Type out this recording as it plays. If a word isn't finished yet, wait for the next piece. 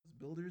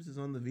Builders is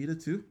on the Vita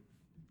too.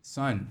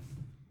 Son.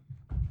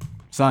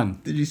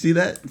 Did you see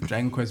that?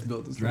 Dragon Quest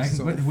Builders.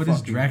 What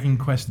is Dragon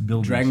Quest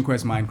Builders? Dragon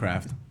Quest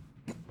Minecraft.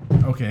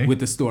 Okay. With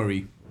the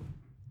story.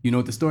 You know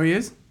what the story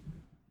is?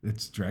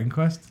 It's Dragon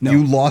Quest? No.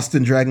 You lost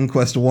in Dragon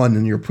Quest 1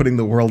 and you're putting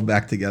the world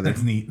back together.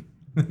 That's neat.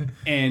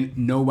 And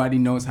nobody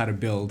knows how to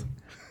build.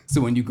 So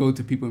when you go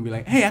to people and be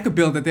like, hey, I could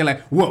build it, they're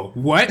like, whoa,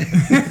 what?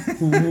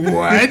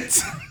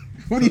 What?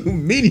 What do you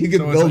mean you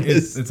can build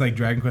this? It's like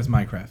Dragon Quest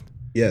Minecraft.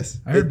 Yes.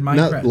 I heard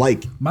Minecraft. Not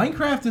like.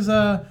 Minecraft is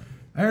I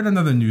heard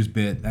another news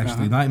bit,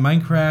 actually.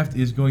 Minecraft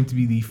is going to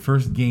be the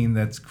first game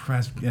that's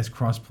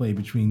cross-play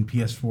between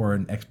PS4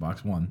 and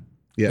Xbox One.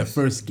 Yes.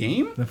 The first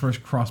game? The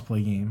first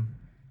cross-play game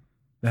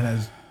that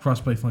has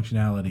cross-play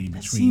functionality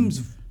between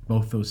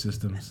both those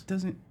systems.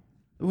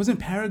 Wasn't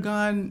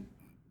Paragon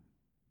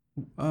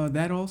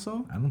that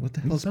also? I don't know. What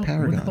the hell's What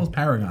Paragon? the hell's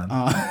Paragon?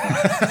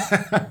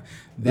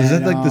 Is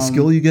that like the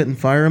skill you get in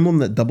Fire Emblem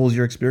that doubles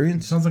your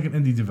experience? Sounds like an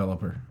indie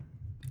developer.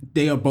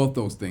 They are both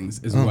those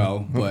things as well.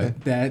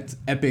 But that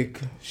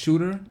epic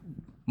shooter,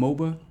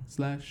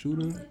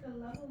 MOBA/shooter.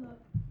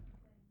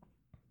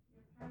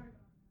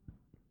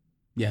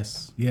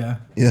 Yes. Yeah.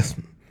 Yes.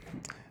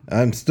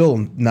 I'm still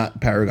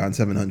not Paragon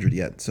 700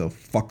 yet, so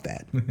fuck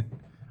that.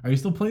 Are you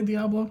still playing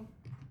Diablo?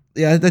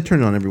 Yeah, I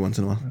turn it on every once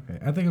in a while. Okay.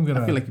 I think I'm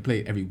gonna. I feel like you play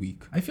it every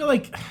week. I feel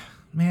like,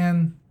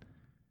 man,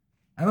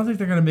 I don't think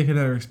they're gonna make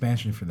another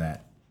expansion for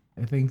that.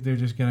 I think they're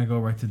just gonna go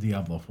right to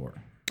Diablo 4.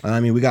 I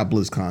mean, we got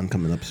BlizzCon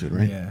coming up soon,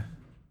 right? Yeah.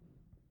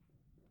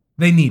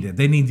 They need it.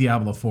 They need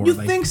Diablo 4. You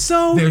think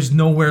so? There's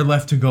nowhere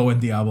left to go in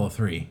Diablo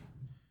 3.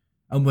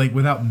 I'm like,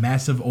 without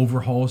massive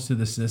overhauls to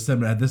the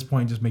system, at this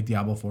point, just make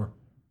Diablo 4.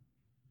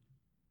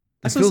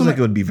 It feels like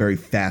it would be very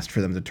fast for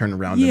them to turn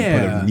around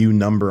and put a new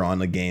number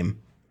on a game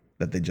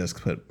that they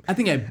just put. I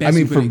think at best. I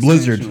mean, for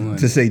Blizzard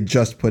to say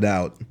just put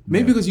out.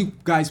 Maybe because you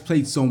guys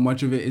played so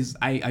much of it.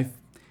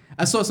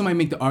 I saw somebody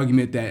make the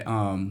argument that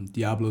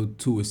Diablo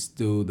 2 is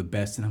still the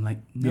best, and I'm like,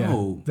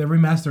 no. Yeah, they're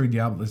remastering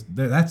Diablo.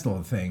 That's still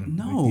a thing.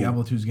 No. Like,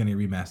 Diablo 2 is getting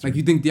remastered. Like,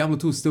 you think Diablo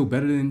 2 is still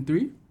better than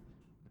 3?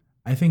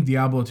 I think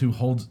Diablo 2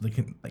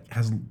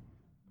 has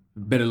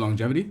better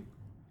longevity.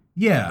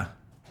 Yeah.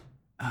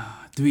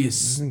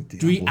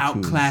 3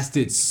 outclassed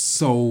it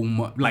so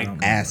much. Like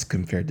ass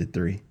compared to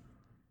 3.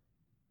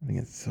 I think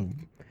it's so.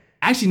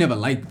 I actually never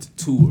liked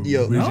 2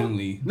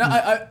 originally. No,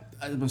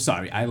 I'm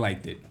sorry, I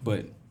liked it,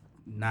 but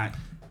not.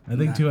 I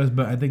think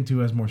 2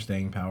 has more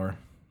staying power.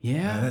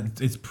 Yeah,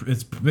 it's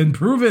been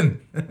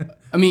proven.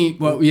 I mean,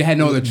 well, you had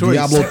no other choice.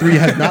 Diablo 3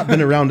 has not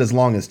been around as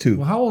long as 2.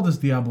 Well, how old is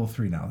Diablo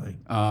 3 now?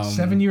 Like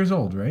 7 years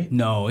old, right?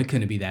 No, it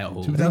couldn't be that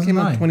old. That came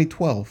out in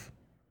 2012.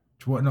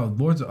 No,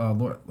 Lord,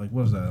 like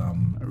what was that?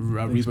 The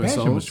Reaper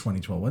expansion Souls? was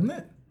 2012, wasn't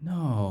it?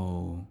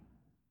 No,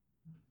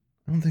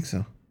 I don't think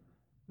so.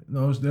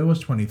 No, it was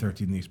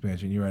 2013. The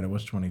expansion. You're right. It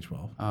was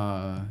 2012.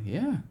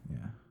 yeah.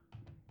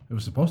 It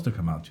was supposed to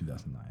come out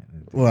 2009.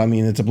 Well, I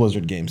mean, it's a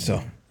Blizzard game,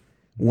 so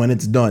when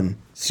it's done,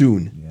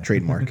 soon,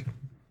 trademark.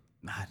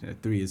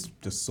 3 is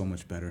just so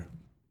much better.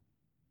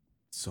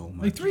 So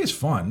much. Like 3 is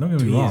fun. Don't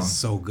get me 3 wrong. is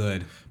so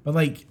good. But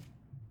like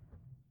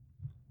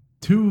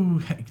 2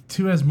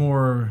 has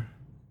more.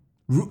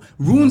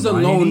 Runes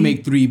alone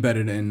make 3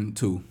 better than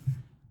 2.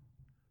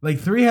 Like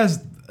 3 has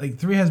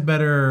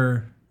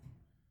better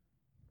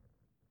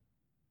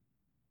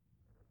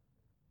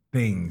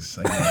things.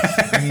 I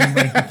guess.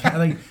 I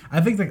mean, I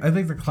think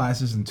the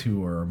classes in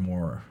 2 are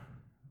more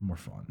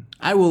fun.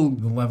 The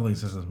leveling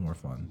system is more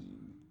fun.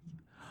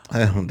 I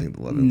don't think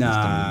the leveling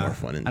system is more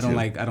fun in 2.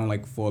 I don't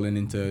like falling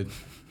into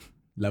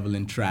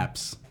leveling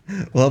traps.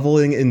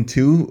 Leveling in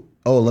 2.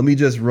 Oh, let me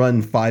just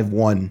run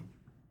 5-1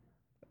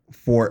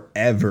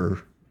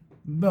 forever.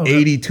 No,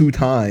 82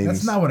 times.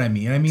 That's not what I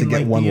mean. I mean, to get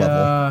like one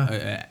level.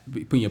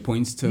 Put your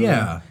points to.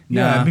 Yeah.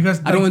 Nah,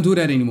 because I don't want to do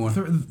that anymore.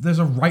 There's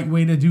a right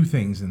way to do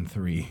things in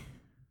 3.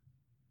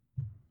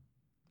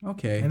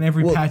 Okay. And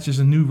every patch is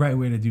a new right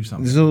way to do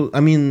something. So, I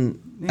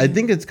mean, I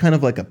think it's kind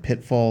of like a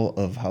pitfall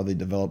of how they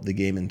develop the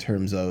game in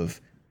terms of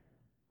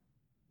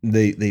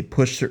they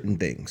push certain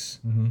things.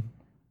 Mm-hmm.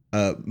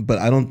 But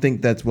I don't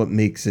think that's what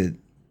makes it.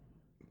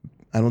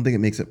 I don't think it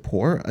makes it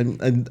poor.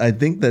 I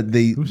think that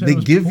they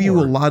give you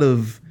a lot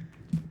of.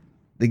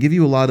 They give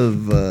you a lot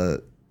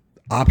of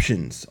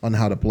options on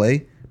how to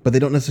play, but they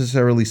don't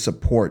necessarily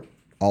support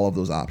all of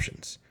those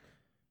options.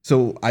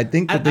 So I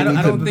think that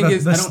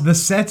the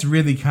sets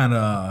really kind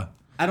of.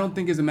 I don't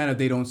think it's a matter of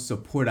they don't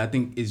support. I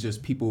think it's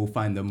just people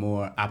find the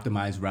more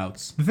optimized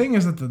routes. The thing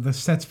is that the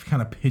sets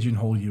kind of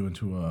pigeonhole you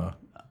into a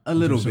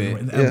little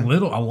bit,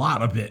 a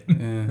lot of it.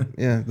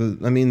 Yeah.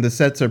 I mean, the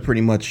sets are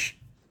pretty much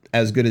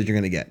as good as you're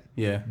gonna get.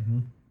 Yeah. Mm-hmm.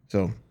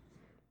 So.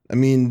 I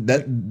mean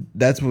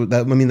that's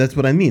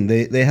what I mean.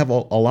 They have a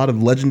lot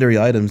of legendary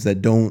items that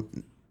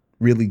don't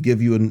really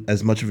give you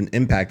as much of an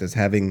impact as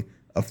having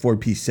a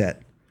 4-piece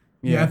set.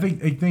 Yeah, I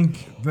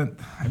think that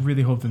I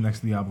really hope the next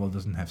Diablo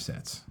doesn't have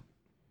sets.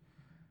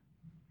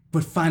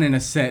 But finding a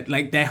set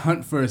like that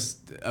hunt for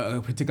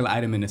a particular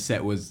item in a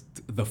set was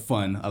the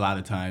fun a lot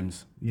of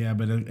times. Yeah,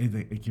 but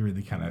it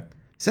really kind of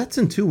sets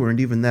in 2 weren't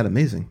even that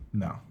amazing.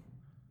 No.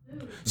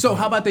 So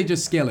how about they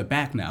just scale it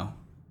back now?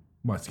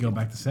 What, scale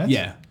back the sets?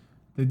 Yeah.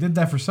 They did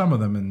that for some of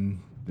them, and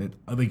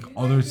I think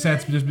other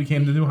sets just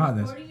became the new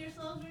hotness. Recording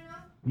yourselves right now?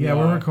 Yeah,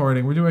 we're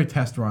recording. We're doing a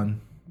test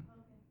run.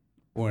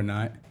 Or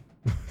not.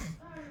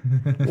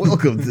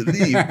 Welcome to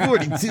the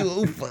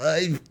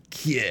 4205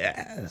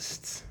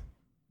 cast.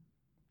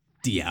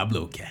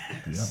 Diablo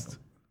cast.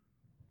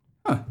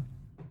 Yep.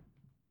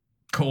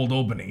 Cold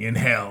opening in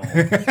hell.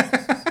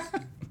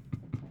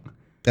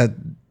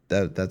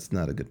 That's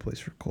not a good place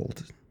for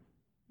cold.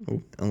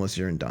 Unless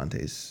you're in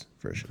Dante's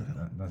version of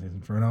it. Dante's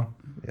Inferno?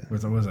 Yeah.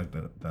 Where's like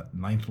the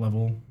 9th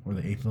level or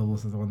the 8th level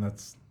is the one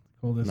that's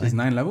coldest? There's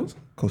 9 levels?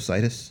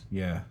 Cositis?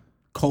 Yeah.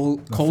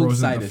 Cold The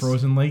citus.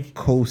 frozen lake?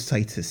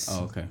 Cositis.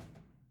 Oh, okay.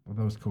 Well,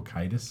 that was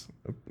cocytus.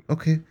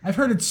 Okay. I've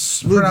heard it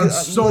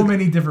pronounced so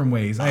many different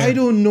ways. I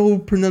don't know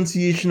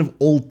pronunciation of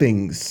old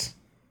things.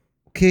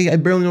 Okay, I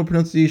barely know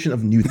pronunciation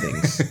of new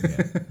things.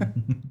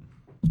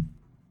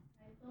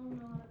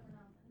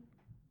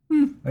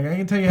 Like, I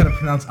can tell you how to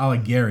pronounce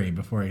Allighieri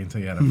before I can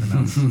tell you how to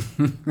pronounce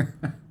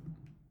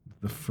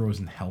the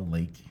frozen hell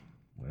lake,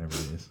 whatever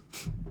it is.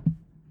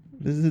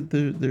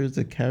 There's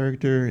a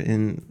character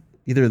in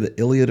either the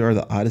Iliad or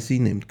the Odyssey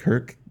named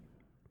Kirk.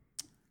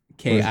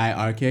 Kirk?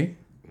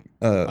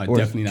 Or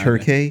definitely not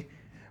Kirke.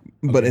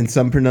 But in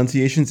some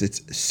pronunciations,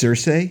 it's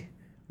Circe with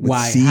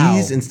Why? C's How?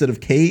 instead of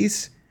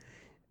K's.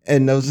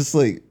 And I was just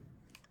like,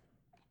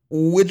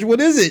 which one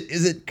is it?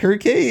 Is it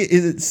Kirke?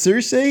 Is it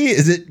Circe?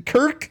 Is it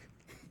Kirk?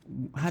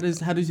 How do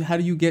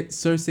you get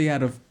Circe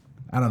out of?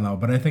 I don't know,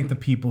 but I think the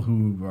people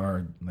who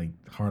are like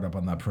hard up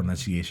on that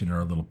pronunciation are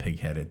a little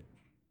pig-headed.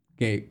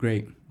 Okay,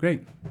 great. I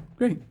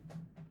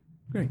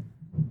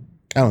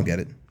don't get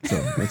it.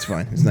 So it's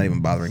fine. It's not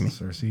even bothering me.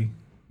 Circe?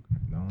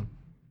 No.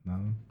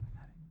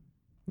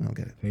 I don't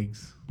get it.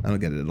 Pigs? I don't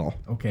get it at all.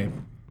 Okay.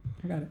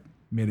 I got it.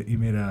 You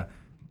made a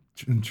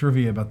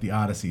trivia about the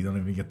Odyssey. You don't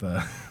even get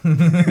the...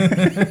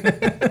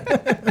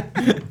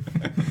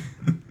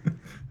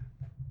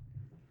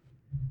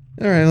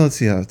 All right, let's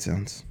see how it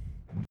sounds.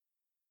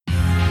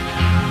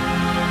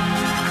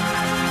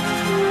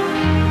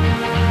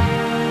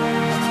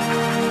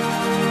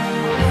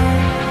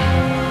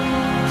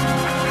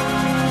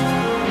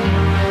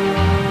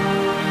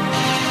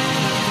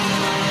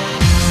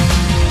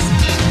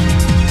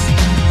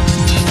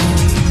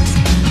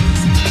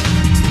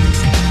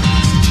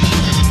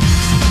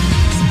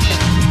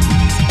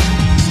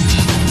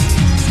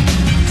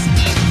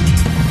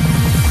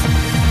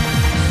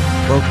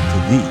 Welcome to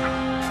the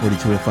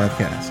 4205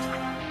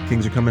 cast.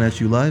 Kings are coming at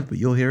you live, but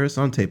you'll hear us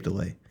on tape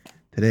delay.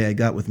 Today I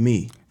got with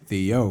me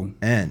Theo.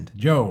 and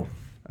Joe.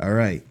 all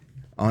right,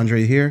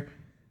 Andre here.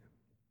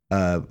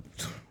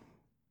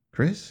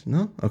 Chris?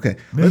 No? Okay.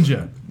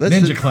 Ninja. Let's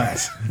Ninja just-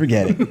 class.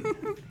 Forget it.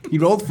 You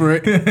rolled for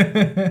it.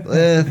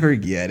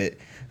 Forget it.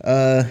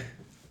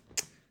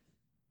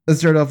 Let's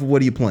start off with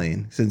what are you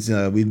playing? Since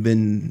we've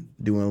been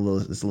doing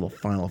this little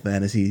Final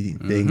Fantasy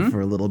thing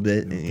for a little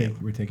bit. And,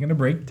 We're taking a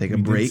break. Take a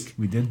break.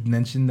 We did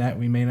mention that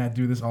we may not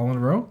do this all in a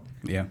row.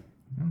 Yeah.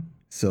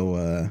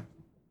 So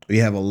we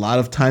have a lot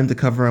of time to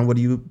cover on what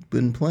you've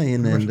been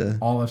playing.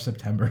 And All of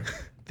September.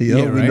 Theo,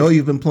 Yeah, we right? know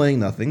you've been playing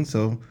nothing.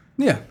 So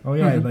Yeah. Oh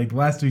yeah, like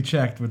last we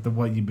checked with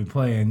what you've been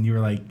playing, you were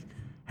like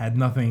had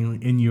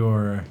nothing in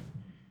your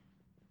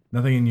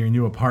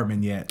new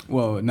apartment yet.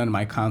 Well, none of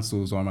my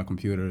consoles or on my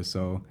computer,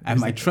 so I have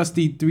my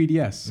trusty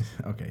 3DS.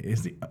 Okay,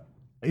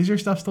 is your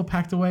stuff still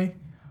packed away?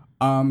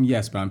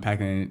 Yes, but I'm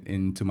packing it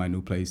into my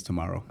new place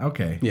tomorrow.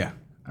 Okay. Yeah.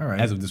 All right.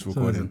 As of this So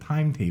recording. there's a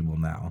timetable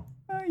now.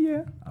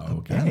 Yeah.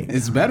 Okay.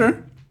 It's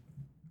better.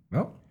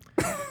 Well,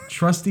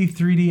 trusty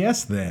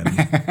 3DS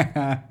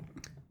then.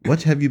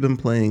 what have you been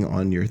playing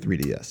on your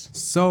 3DS?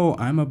 So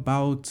I'm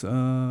about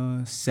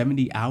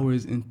 70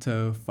 hours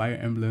into Fire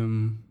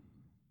Emblem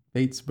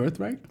Fate's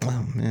Birthright.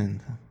 Oh,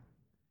 man.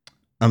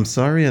 I'm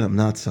sorry and I'm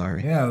not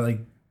sorry. Yeah, like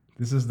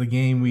this is the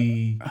game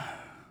we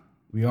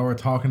all were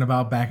talking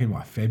about back in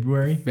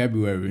February.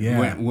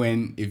 Yeah.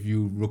 When if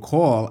you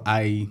recall,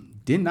 I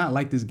did not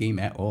like this game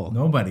at all.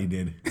 Nobody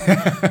did.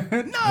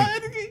 No,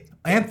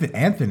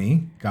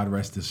 Anthony, God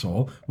rest his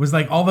soul, was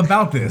like all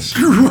about this.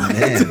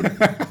 Man,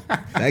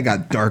 that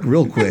got dark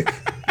real quick.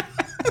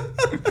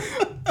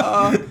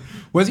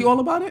 was he all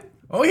about it?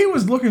 Oh, he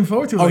was looking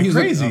forward to it like he was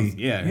crazy.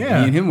 Yeah,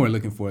 yeah. Me and him were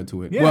looking forward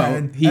to it. Yeah, Well,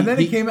 and then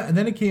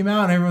it came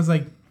out, and everyone's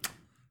like,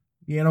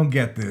 "Yeah, I don't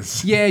get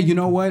this." Yeah, you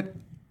know what?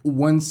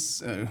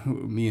 Once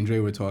me and Dre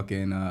were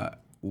talking,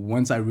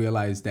 once I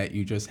realized that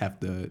you just have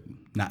to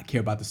not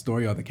care about the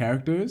story or the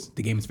characters,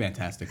 the game is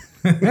fantastic.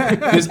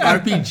 This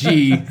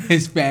RPG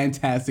is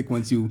fantastic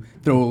once you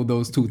throw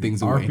those two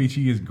things away.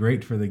 RPG is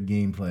great for the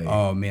gameplay.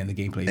 Oh man, the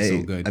gameplay is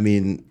so good. I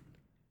mean,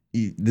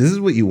 this is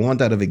what you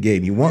want out of a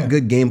game. You want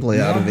good gameplay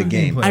out of a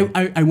game.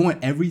 I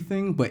want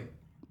everything, but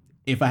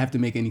if I have to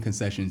make any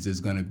concessions, it's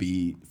gonna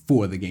be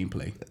for the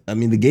gameplay. I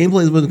mean, the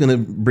gameplay is what's going to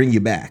bring you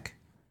back.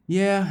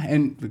 Yeah,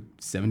 and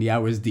 70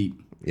 hours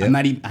deep. Yep.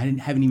 I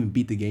haven't even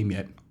beat the game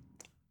yet.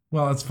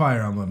 Well, it's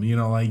Fire Emblem. You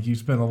know, like you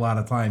spend a lot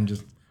of time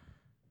just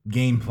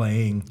game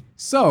playing.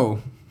 So,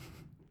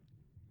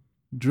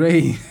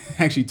 Dre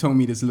actually told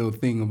me this little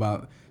thing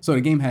about. So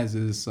the game has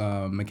this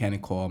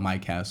mechanic called My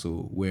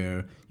Castle,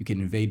 where you can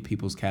invade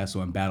people's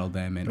castle and battle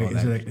them and all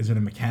that. Is it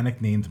a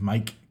mechanic named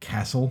Mike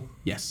Castle?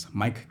 Yes,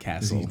 Mike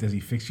Castle. Does he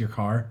fix your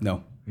car?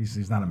 No.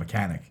 He's not a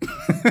mechanic.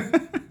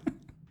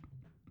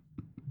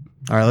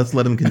 All right, let's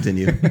let him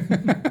continue.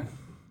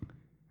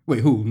 Wait,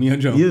 who? Me or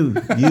Joe? You,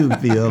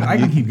 Theo. I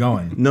can keep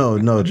going.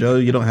 No, Joe,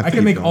 you don't have to. I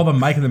can make all the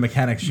Mike and the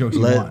Mechanics jokes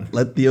you want.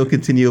 Let Theo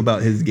continue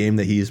about his game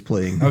that he is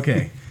playing.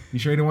 Okay. You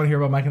sure you don't want to hear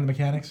about Mike and the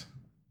Mechanics?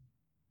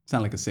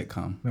 Sound like a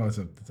sitcom. No, it's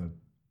a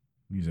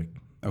music.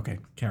 Okay.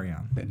 Carry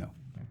on. Then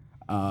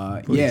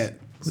no. Please. Yeah.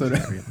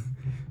 Please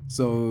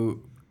So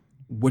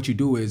what you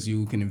do is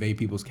you can invade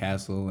people's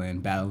castle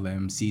and battle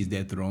them, seize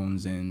their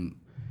thrones, and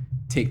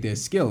take their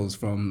skills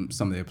from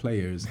some of their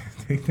players.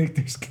 Take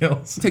their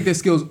skills. Take their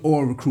skills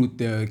or recruit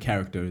their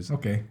characters.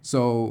 Okay.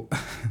 So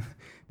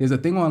there's a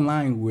thing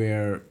online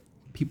where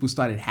people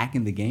started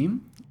hacking the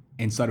game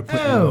and started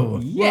putting... Well,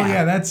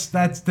 yeah, that's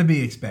to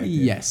be expected.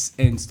 Yes,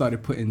 and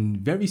started putting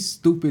very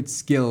stupid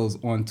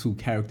skills onto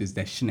characters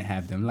that shouldn't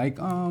have them. Like,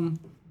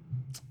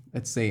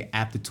 let's say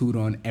aptitude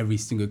on every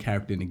single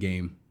character in the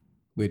game,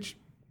 which...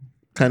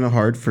 Kind of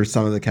hard for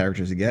some of the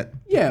characters to get.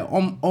 Yeah,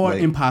 or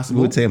like, impossible.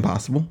 You would say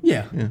impossible?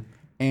 Yeah.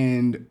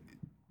 And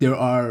there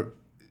are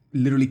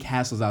literally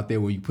castles out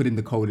there where you put in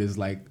the code is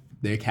like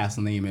their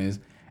castle name is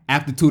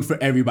aptitude for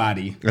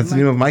everybody. That's the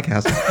name of my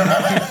castle.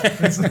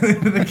 That's the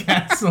name of the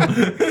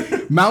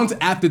castle. Mount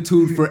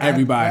aptitude for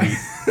everybody.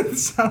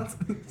 sounds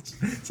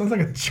like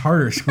a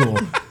charter school.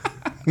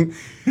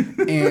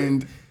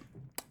 And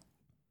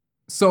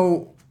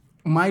so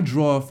my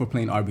draw for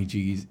playing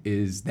RPGs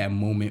is that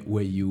moment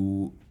where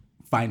you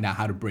find out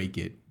how to break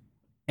it.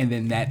 And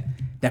then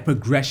that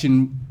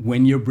progression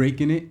when you're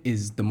breaking it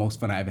is the most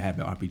fun I ever had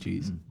with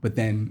RPGs. Mm. But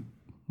then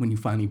when you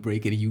finally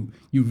break it, you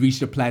reach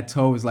the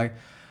plateau, it's like,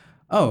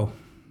 oh,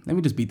 let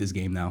me just beat this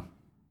game now.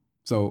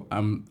 So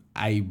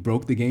I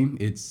broke the game.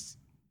 It's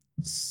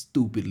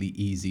stupidly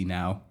easy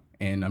now.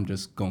 And I'm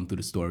just going through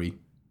the story.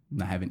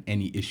 Not having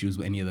any issues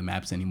with any of the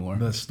maps anymore.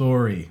 The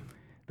story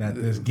that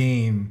this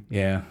game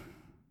yeah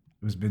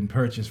has been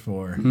purchased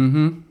for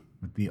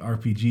with the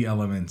RPG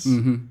elements.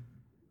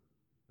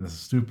 The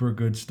super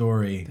good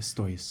story. The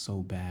story is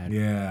so bad.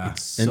 Yeah.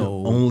 It's and so...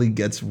 it only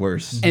gets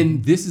worse.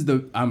 And this is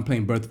I'm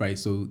playing Birthright,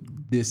 so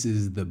this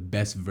is the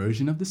best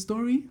version of the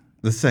story.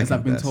 The second as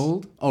I've been best.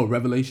 told. Oh,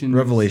 Revelation.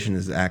 Revelation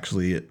is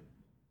actually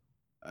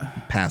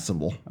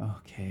passable.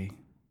 Okay.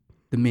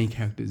 The main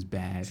character is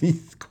bad.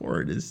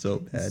 Corn is so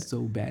bad. He's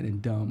so bad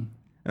and dumb.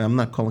 And I'm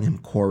not calling him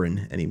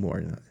Corin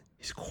anymore.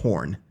 He's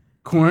Corn.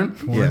 Corn?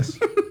 Yes.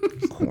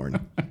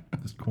 Corn.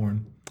 Just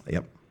corn.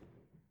 Yep.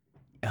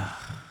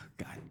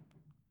 God.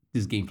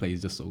 This gameplay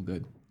is just so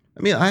good.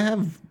 I mean,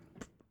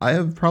 I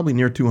have probably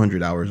near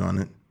 200 hours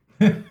on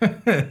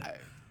it.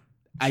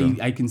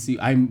 I can see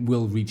I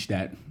will reach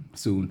that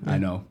soon. Yeah. I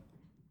know.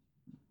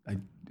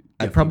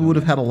 I probably would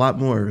have had a lot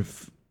more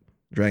if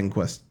Dragon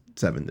Quest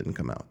 7 didn't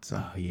come out.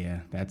 So. Oh yeah,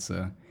 that's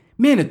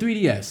man, the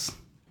 3DS.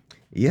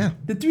 Yeah.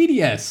 The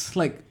 3DS.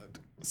 Like,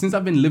 since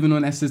I've been living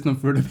on that system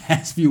for the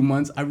past few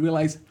months, I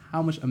realized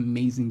how much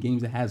amazing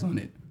games it has on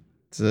it.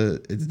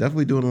 It's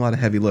definitely doing a lot of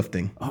heavy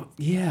lifting. Oh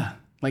yeah,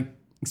 like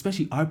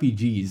especially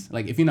RPGs.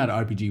 Like if you're not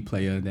an RPG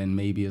player, then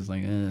maybe it's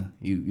like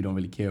you don't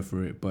really care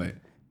for it. But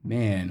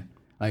man,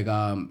 like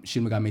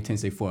Shin Megami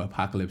Tensei 4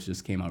 Apocalypse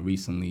just came out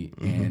recently,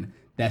 and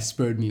that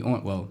spurred me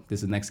on. Well, this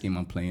is the next game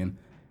I'm playing.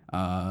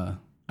 I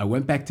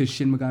went back to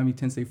Shin Megami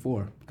Tensei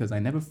 4 because I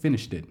never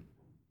finished it.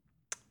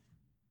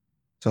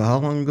 So how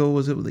long ago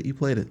was it that you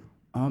played it?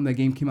 That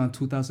game came out in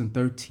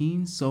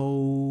 2013,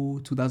 so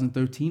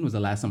 2013 was the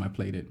last time I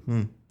played it.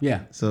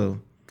 Yeah. So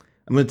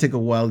I'm going to take a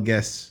wild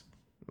guess.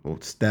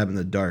 Stab in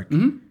the dark.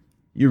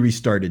 You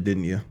restarted,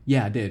 didn't you?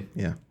 Yeah, I did.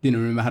 Yeah. Didn't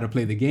remember how to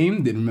play the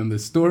game. Didn't remember the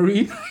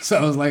story. So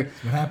I was like...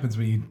 What happens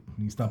when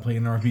you stop playing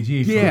an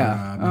RPG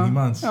for many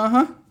months?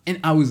 And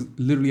I was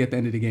literally at the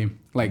end of the game.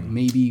 Like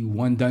maybe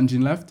one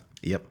dungeon left.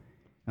 Yep.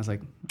 I was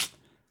like...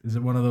 Is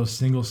it one of those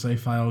single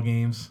save file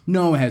games?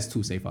 No, it has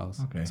 2 save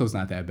files. Okay. So it's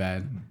not that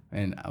bad.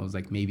 And I was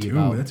like maybe 2,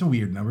 about... that's a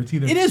weird number. It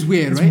is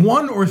weird, it's right?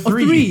 1 or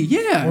 3. Or 3,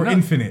 yeah. Or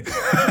infinite.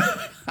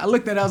 I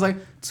looked at it, I was like,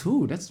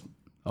 2, that's...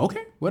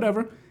 Okay, whatever.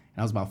 And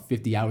I was about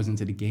 50 hours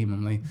into the game.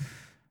 I'm like,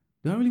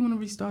 do I really want to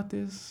restart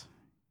this?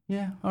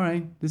 Yeah, all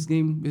right. This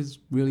game is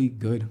really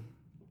good.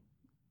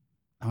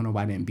 I don't know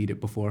why I didn't beat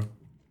it before.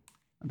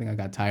 I think I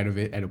got tired of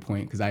it at a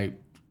point because I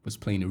was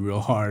playing it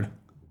real hard.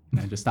 And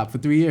I just stopped for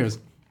 3 years.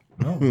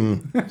 No.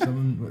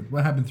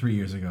 What happened 3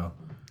 years ago?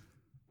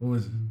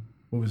 What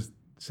was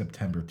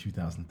September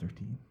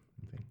 2013?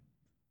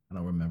 I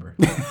don't remember.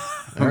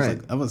 All right.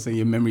 I was say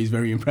your memory is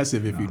very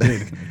impressive if you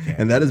did.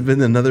 And that has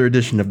been another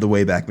edition of the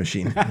Wayback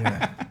Machine.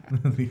 Yeah.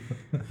 The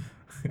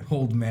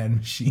old man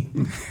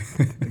machine.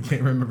 I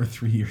can't remember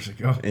 3 years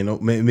ago. You know,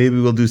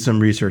 maybe we'll do some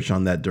research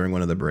on that during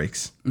one of the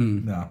breaks.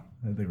 No,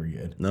 I think we're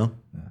good. No?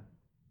 Yeah.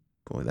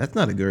 Boy, that's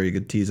not a very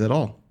good tease at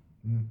all.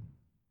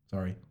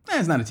 Sorry.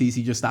 It's not a tease.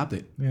 He just stopped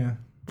it. Yeah.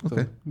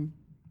 Okay. So,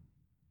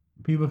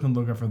 People can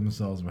look up for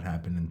themselves what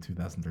happened in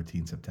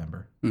 2013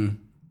 September. I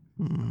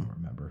don't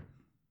remember.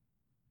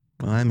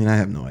 Well, I mean, I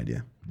have no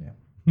idea. Yeah.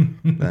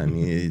 I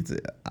mean,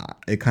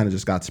 it kind of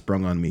just got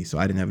sprung on me, so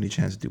I didn't have any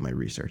chance to do my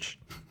research.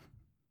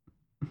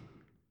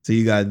 So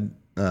you got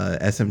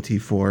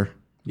SMT4.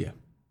 Yeah.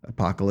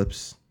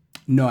 Apocalypse.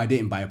 No, I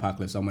didn't buy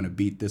Apocalypse. I'm gonna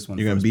beat this one.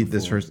 You're gonna beat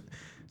this first.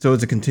 So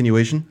it's a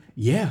continuation.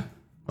 Yeah,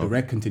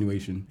 direct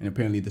continuation, and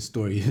apparently the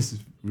story is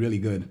really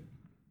good.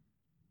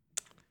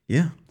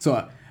 Yeah.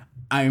 So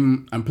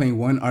I'm playing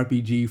one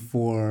RPG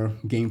for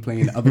gameplay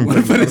and the other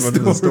one for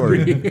the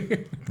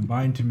story.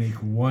 Combined to make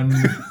one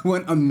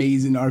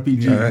amazing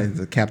RPG. All right,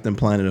 the Captain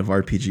Planet of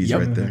RPGs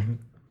right there.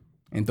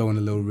 And throwing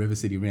a little River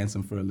City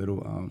Ransom for a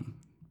little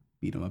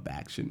beat 'em up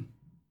action.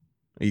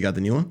 You got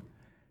the new one?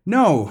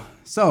 No.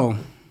 So,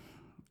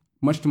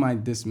 much to my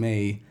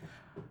dismay,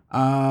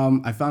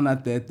 I found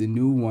out that the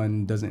new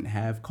one doesn't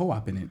have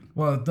co-op in it.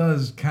 Well, it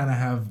does kind of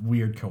have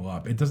weird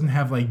co-op. It doesn't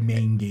have like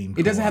main game.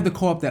 It doesn't have the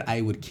co-op that I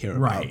would care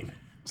about. Right.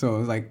 So it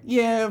was like,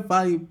 yeah,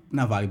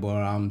 not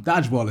volleyball.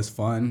 Dodgeball is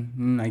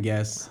fun, I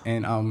guess,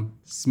 and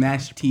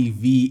Smash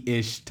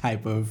TV-ish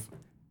type of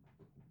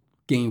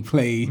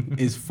gameplay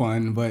is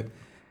fun, but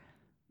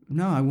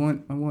no, I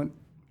want.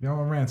 You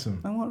want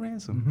Ransom. I want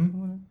Ransom. Mm-hmm. I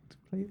want to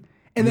play it.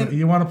 And then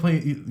you want to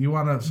play. You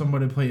want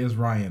somebody to play as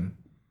Ryan.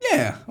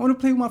 Yeah, I want to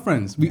play with my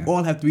friends. We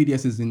all have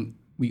 3DSs and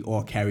we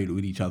all carried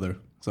with each other.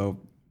 So,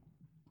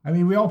 I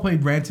mean, we all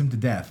played Ransom to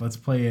death. Let's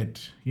play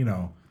it,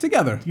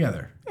 together.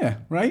 Yeah,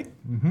 right?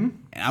 Mm-hmm.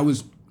 And I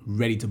was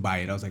ready to buy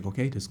it. I was like,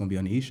 okay, this is going to be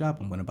on the eShop.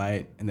 I'm going to buy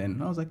it. And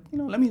then I was like,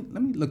 let me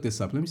look this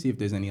up. Let me see if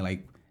there's any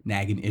like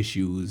nagging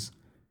issues.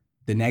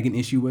 The nagging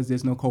issue was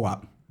there's no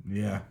co-op.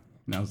 Yeah.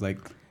 And I was like,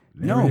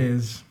 there no. It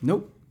is.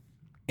 Nope.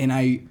 And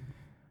I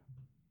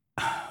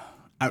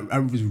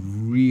was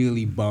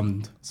really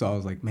bummed. So I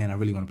was like, man, I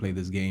really want to play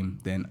this game.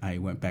 Then I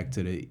went back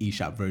to the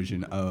eShop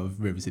version of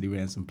River City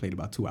Ransom, played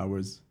about 2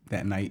 hours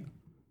that night.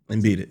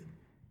 And beat it.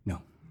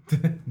 No.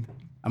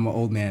 I'm an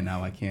old man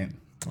now. I can't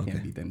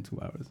beat that in 2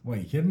 hours. Wait,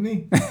 you kidding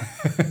me?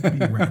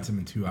 Beat Ransom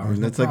in 2 hours.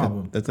 That's like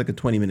a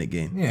 20-minute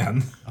game. Yeah.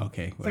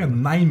 Okay. It's like a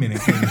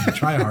 9-minute game if you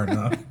try hard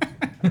enough.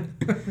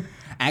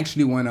 I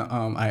actually want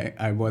to,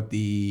 I bought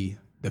the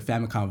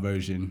Famicom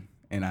version,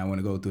 and I want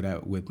to go through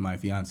that with my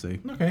fiance.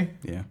 Okay.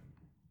 Yeah.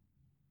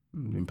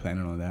 I've been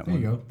planning on that there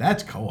one. There you go.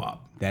 That's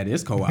co-op. That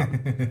is co-op.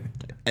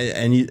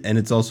 and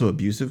it's also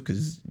abusive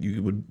because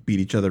you would beat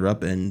each other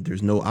up, and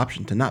there's no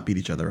option to not beat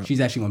each other up.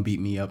 She's actually going to beat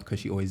me up because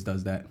she always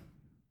does that.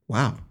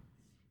 Wow.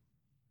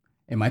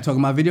 Am I talking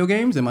about video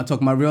games? Am I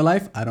talking about real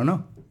life? I don't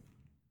know.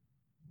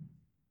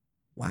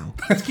 Wow.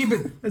 Let's keep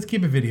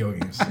it video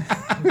games.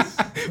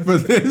 For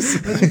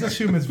this, let's just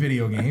assume it's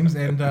video games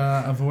and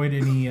avoid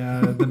any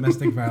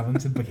domestic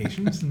violence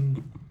implications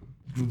and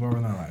move on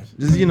with our lives.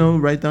 Just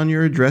write down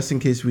your address in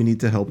case we need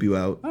to help you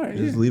out. All right,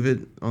 just leave it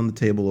on the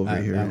table over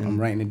here. I'm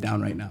writing it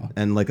down right now.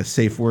 And like a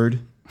safe word,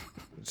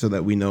 so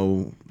that we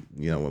know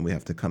when we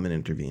have to come and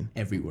intervene.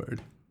 Every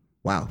word.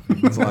 Wow,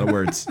 that's a lot of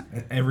words.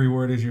 Every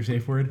word is your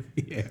safe word.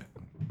 Yeah.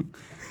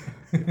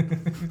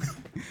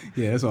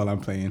 Yeah, that's all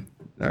I'm playing.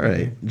 All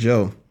right,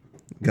 Joe,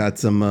 got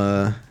some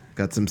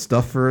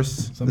stuff for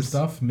us. Some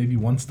stuff, maybe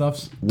one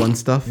stuffs. One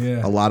stuff.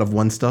 Yeah. A lot of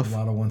one stuff. A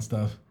lot of one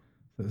stuff.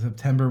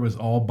 September was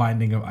all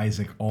Binding of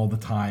Isaac all the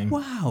time.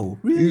 Wow,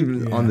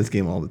 really? On this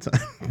game all the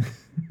time.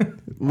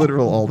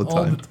 Literal all the time.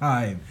 All the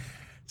time.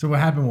 So what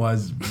happened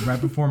was right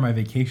before my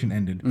vacation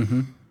ended,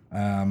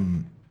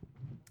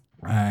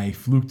 I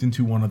fluked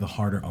into one of the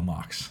harder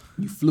unlocks.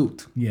 You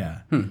fluked?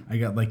 Yeah. I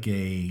got like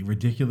a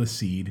ridiculous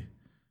seed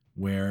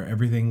where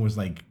everything was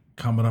like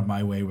coming up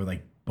my way with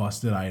like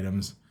busted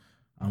items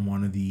on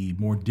one of the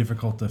more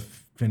difficult to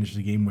finish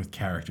the game with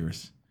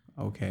characters.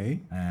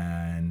 Okay.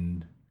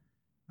 And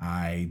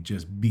I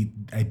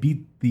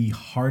beat the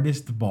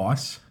hardest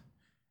boss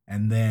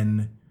and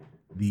then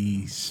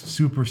the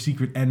super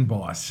secret end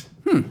boss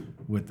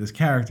with this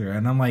character.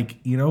 And I'm like,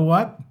 you know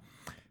what?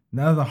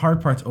 Now that the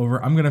hard part's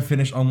over, I'm going to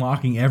finish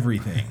unlocking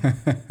everything.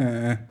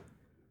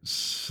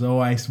 So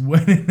I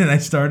went in and I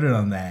started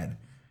on that.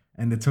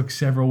 And it took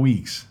several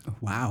weeks.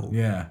 Wow.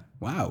 Yeah.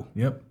 Wow.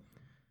 Yep.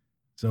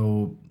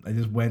 So I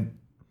just went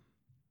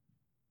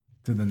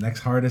to the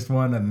next hardest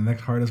one and the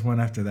next hardest one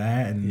after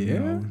that.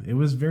 And it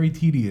was very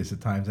tedious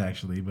at times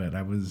actually, but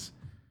I was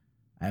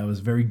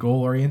very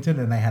goal oriented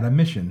and I had a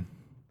mission.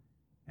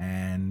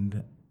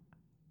 And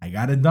I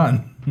got it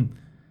done.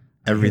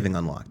 Everything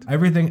unlocked.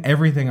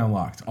 Everything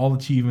unlocked. All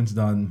achievements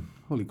done.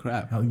 Holy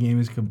crap! The game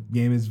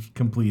is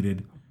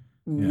completed.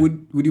 Yeah.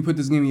 Would you put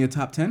this game in your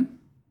top 10?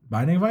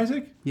 Binding of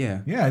Isaac?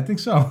 Yeah. Yeah, I think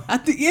so.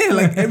 Like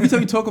every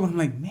time you talk about it, I'm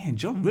like, man,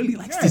 Joe really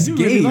likes this game. I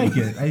do really like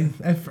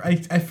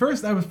it. At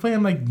first I was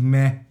playing like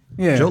meh.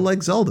 Yeah. Joe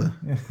likes Zelda.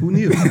 Yeah. Who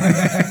knew?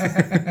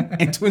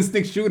 And twin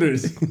stick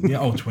shooters.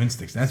 Yeah. Oh, twin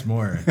sticks. That's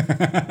more.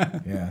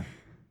 Yeah.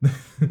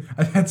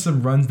 I've had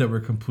some runs that were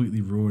completely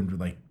ruined with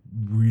like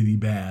really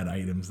bad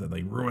items that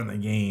like ruin the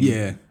game.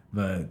 Yeah.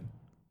 But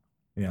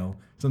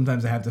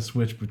sometimes I have to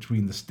switch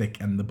between the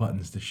stick and the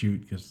buttons to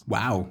shoot because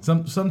wow.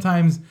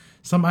 Sometimes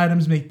some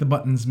items make the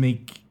buttons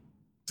make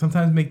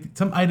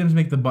some items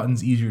make the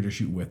buttons easier to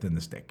shoot with than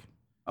the stick.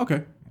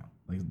 Okay.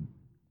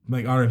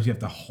 Like items you have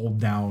to hold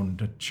down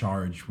to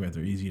charge with,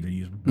 are easier to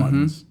use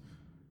buttons.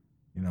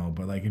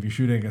 But like if you're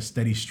shooting a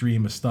steady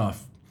stream of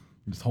stuff,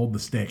 you just hold the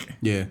stick.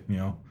 Yeah.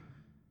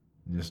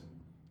 Just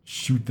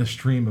shoot the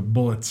stream of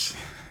bullets.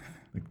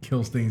 It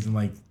kills things in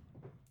like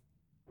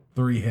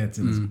 3 hits,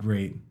 and it's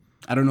great.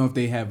 I don't know if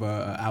they have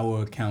a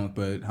hour count,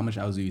 but how much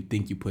hours do you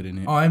think you put in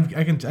it? Oh, I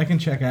can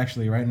check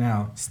actually right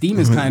now. Steam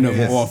is kind of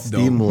off though.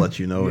 Steam will let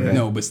you know. Yeah.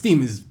 No, but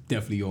Steam is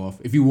definitely off.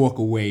 If you walk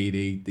away,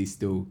 they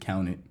still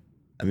count it.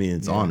 I mean,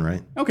 it's on,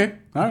 right? Okay,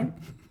 all right.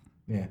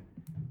 Yeah.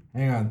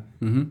 Hang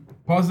on.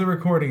 Pause the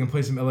recording and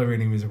play some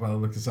elevator music while I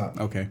look this up.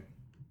 Okay.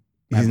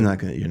 You're not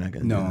gonna.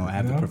 No, do that. I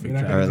have the perfect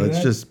track. All right,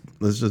 let's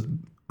just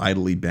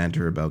idly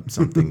banter about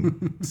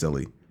something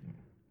silly.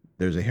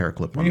 There's a hair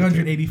clip on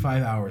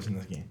 385 hours in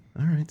this game.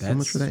 All right, so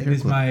much for that It hair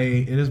is clip.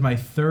 it is my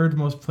third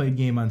most played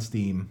game on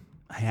Steam.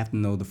 I have to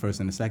know the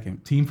first and the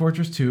second. Team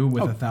Fortress 2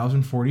 with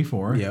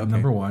 1,044. Yeah, okay.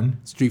 Number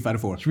 1. Street Fighter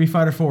 4. Street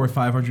Fighter 4 with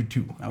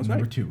 502. That was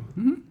number right.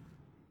 2.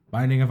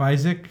 Binding of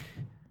Isaac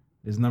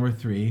is number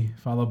 3,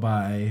 followed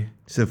by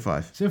Civ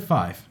 5. Civ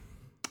 5.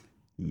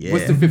 Yeah.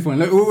 What's the fifth one?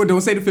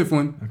 Don't say the fifth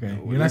one. Okay,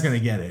 you're not gonna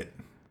get it.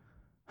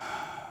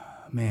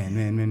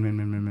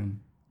 Man.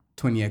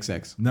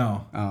 20XX.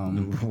 No,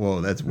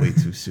 Whoa, that's way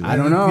too soon. I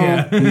don't know.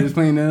 Yeah. He was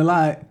playing it a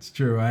lot. it's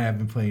true. I have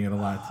been playing it a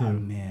lot too.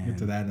 man. Get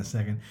to that in a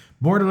second.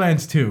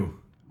 Borderlands 2.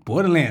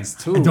 Borderlands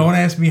 2. Don't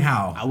ask me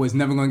how. I was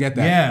never gonna get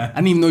that. Yeah. I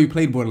didn't even know you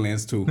played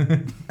Borderlands 2.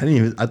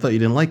 I thought you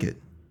didn't like it.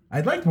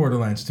 I like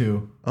Borderlands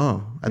 2.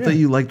 Oh, I thought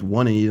you liked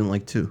 1 and you didn't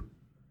like 2.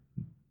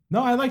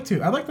 No, I like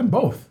 2. I like them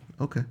both.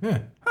 Okay. Yeah.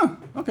 Huh,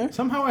 okay.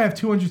 Somehow I have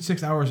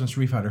 206 hours in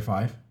Street Fighter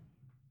 5.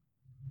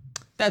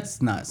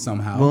 That's not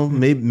somehow. Well,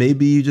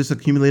 maybe you just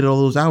accumulated all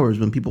those hours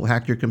when people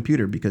hacked your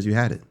computer because you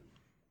had it.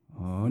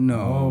 Oh no.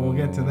 Oh, we'll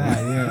get to that.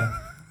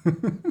 Yeah.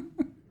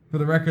 For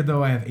the record,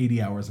 though, I have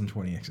 80 hours in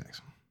 20XX.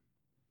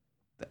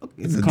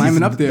 It's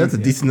climbing up there. That's a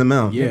decent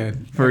amount. Yeah.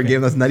 For a game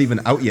that's not even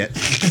out yet.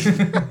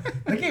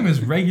 That game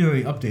is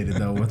regularly updated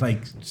though, with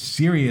like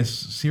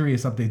serious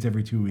updates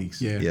every 2 weeks.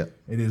 Yeah. Yeah.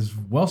 It is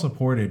well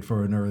supported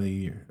for an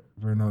early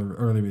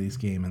release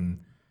game, and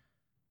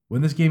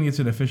when this game gets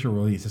an official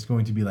release, it's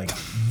going to be like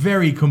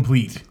very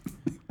complete.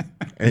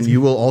 And you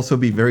will also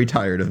be very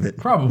tired of it.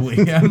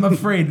 Probably. I'm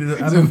afraid.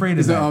 I'm afraid of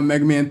It's that.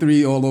 Mega Man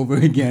 3 all over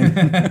again.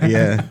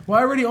 Yeah. Well,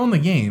 I already own the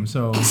game,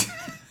 so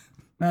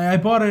I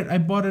bought it. I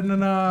bought it in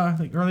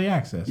like early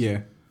access.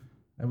 Yeah.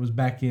 That was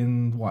back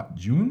in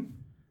June.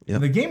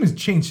 Yep. The game has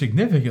changed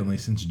significantly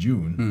since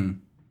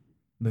June.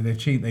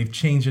 They've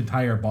changed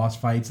entire boss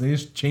fights. They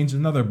just changed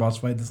another boss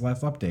fight this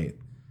last update.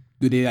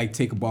 Do they like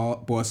take a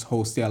boss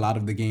wholesale out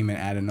of the game and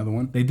add another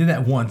one? They did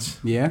that once.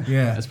 Yeah?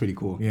 Yeah. That's pretty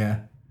cool.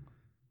 Yeah,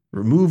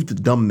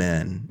 Removed dumb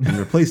man and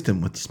replaced him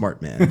with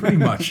smart man. pretty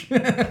much.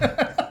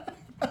 There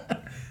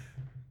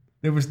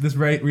was this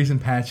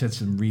recent patch had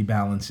some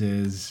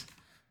rebalances.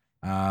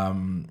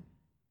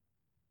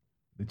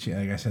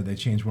 Like I said, they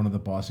changed one of the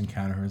boss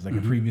encounters. Like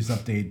a previous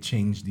update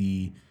changed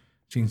the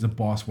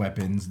boss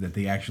weapons, that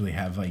they actually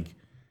have like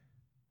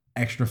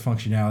extra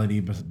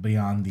functionality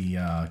beyond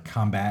the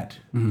combat.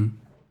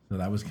 So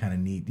that was kind of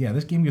neat. Yeah,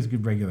 this game gets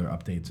good regular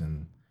updates,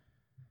 and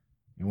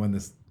when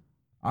this,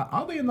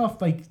 oddly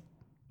enough, like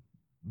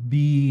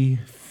the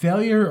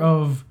failure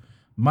of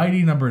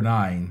Mighty Number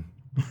 9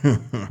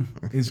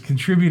 is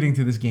contributing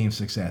to this game's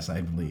success,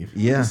 I believe.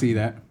 Yeah. I see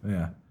that.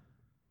 Yeah.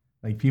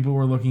 Like people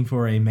were looking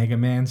for a Mega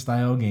Man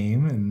style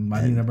game, and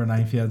Mighty Number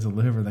 9 failed to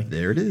deliver. Like,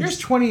 There it is.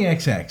 Here's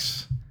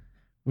 20XX,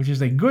 which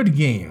is a good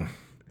game.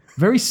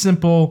 Very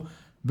simple,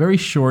 very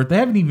short. They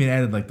haven't even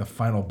added like the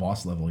final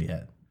boss level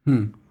yet.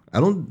 I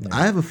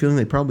have a feeling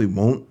they probably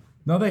won't.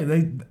 No,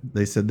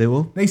 They said they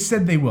will. they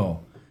said they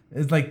will.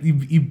 It's like you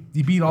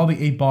beat all the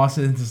 8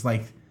 bosses. And it's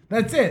like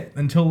that's it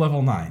until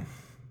level 9.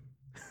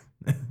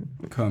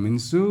 Coming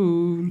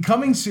soon.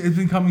 It's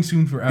been coming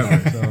soon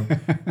forever. So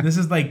this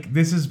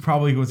is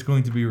probably what's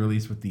going to be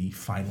released with the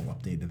final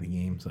update of the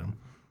game. So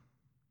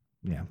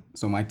yeah.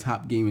 So my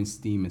top game in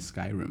Steam is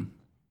Skyrim.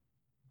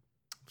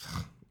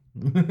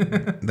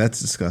 That's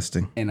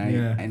disgusting. And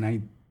Yeah.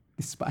 I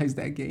despise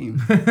that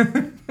game.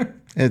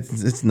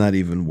 It's not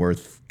even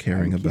worth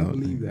caring I can't about.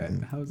 believe that.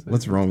 How's that?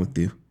 What's wrong with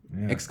you?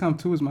 Yeah. XCOM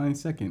 2 is my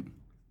second.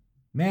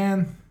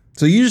 Man,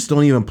 So you just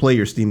don't even play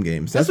your Steam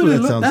games. That's what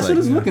it sounds That's like. what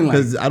it's looking like.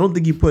 Because I don't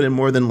think you put in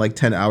more than like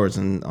 10 hours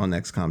on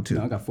XCOM 2.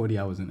 No, I got 40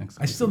 hours in XCOM.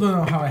 I still don't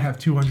know how I have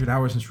 200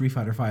 hours in Street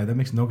Fighter 5. That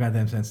makes no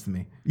goddamn sense to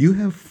me. You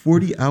have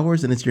 40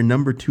 hours and it's your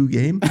number 2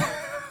 game?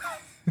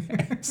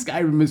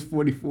 Skyrim is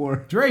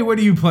 44. Dre, what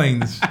are you playing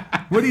this?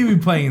 What are you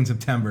playing in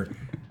September?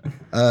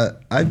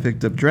 I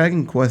picked up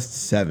Dragon Quest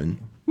 7,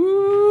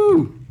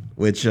 Woo!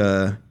 which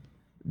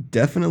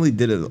definitely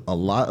did a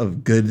lot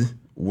of good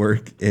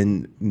work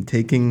in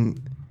taking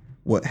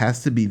what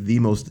has to be the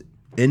most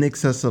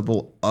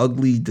inaccessible,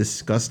 ugly,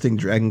 disgusting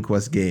Dragon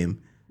Quest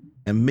game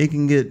and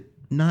making it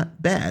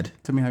not bad.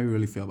 Tell me how you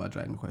really feel about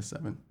Dragon Quest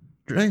 7.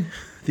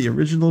 The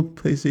original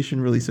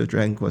PlayStation release of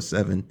Dragon Quest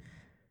 7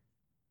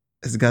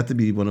 has got to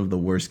be one of the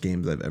worst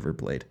games I've ever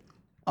played.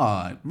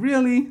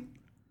 Really?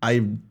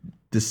 I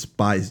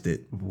despised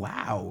it.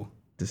 Wow.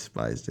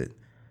 Despised it.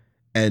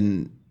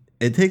 And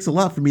it takes a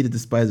lot for me to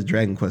despise a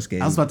Dragon Quest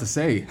game. I was about to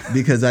say.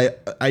 Because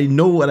I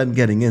know what I'm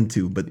getting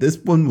into, but this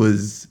one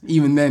was...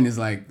 Even then, it's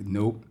like,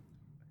 nope.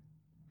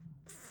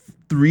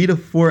 3 to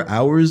 4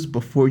 hours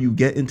before you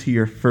get into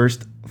your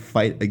first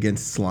fight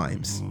against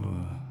slimes.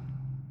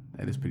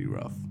 That is pretty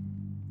rough.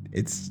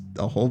 It's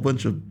a whole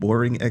bunch of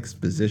boring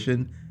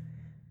exposition.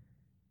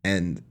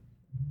 And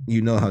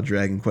you know how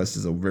Dragon Quest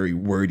is a very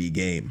wordy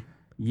game.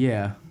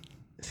 Yeah.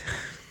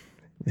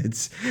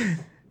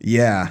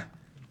 Yeah.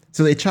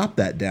 So they chopped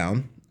that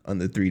down on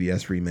the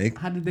 3DS remake.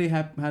 How did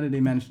they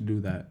manage to do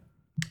that?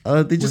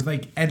 They just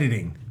with like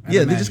editing.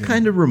 They just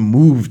kind of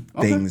removed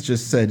things.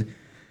 Just said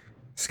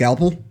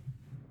scalpel.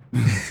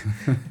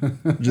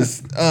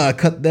 Just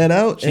cut that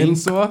out.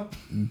 Chainsaw?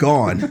 And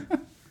gone.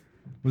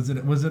 Was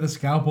it a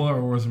scalpel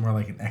or was it more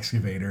like an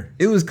excavator?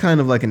 It was kind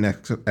of like an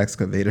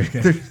excavator.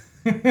 Okay.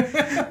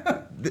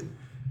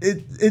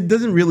 It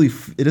doesn't really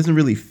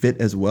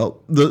fit as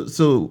well.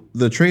 So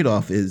the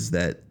trade-off is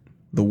that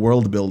the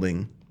world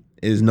building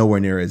is nowhere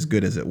near as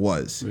good as it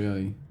was.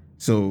 Really?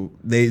 So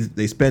they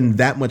spend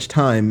that much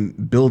time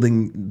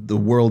building the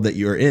world that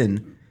you're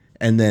in,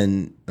 and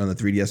then on the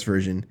 3DS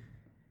version,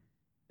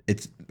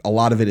 it's a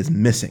lot of it is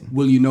missing.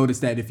 Will you notice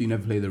that if you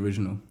never play the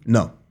original?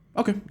 No.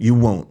 Okay. You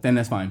won't. Then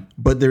that's fine.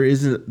 But there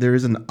is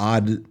an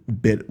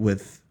odd bit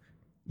with,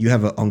 you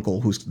have an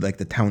uncle who's like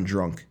the town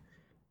drunk,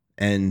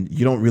 and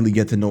you don't really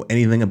get to know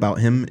anything about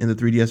him in the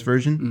 3DS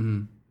version.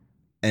 Mm-hmm.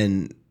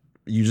 And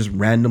you just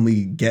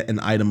randomly get an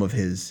item of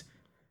his,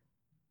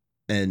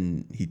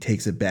 and he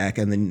takes it back.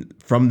 And then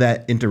from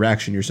that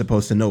interaction, you're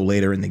supposed to know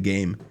later in the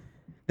game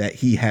that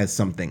he has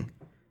something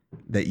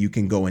that you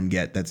can go and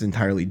get that's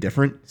entirely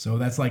different. So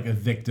that's like a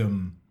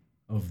victim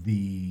of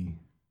the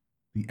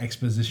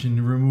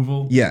exposition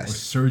removal. Yes. Or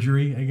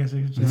surgery, I guess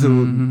I could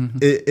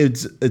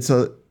say.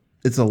 So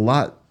it's a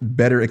lot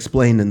better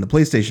explained in the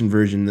PlayStation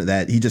version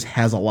that he just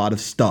has a lot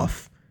of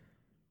stuff,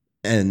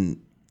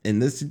 and in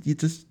this you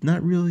just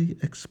not really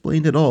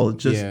explained at all.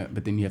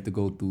 But then you have to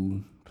go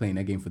through playing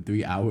that game for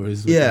 3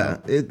 hours. Yeah,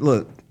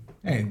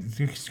 Hey,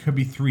 it could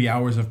be 3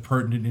 hours of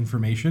pertinent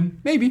information.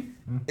 Maybe.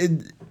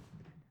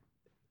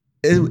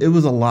 It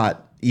was a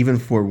lot even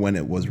for when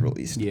it was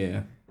released.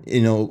 Yeah.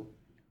 You know,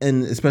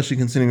 and especially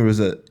considering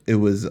it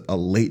was a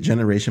late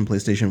generation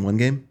PlayStation 1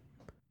 game.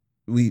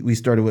 We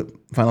started with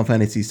Final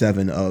Fantasy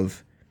VII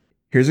of,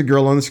 here's a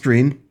girl on the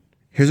screen,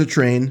 here's a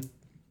train,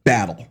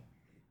 battle.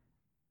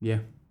 Yeah.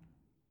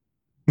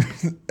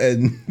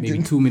 And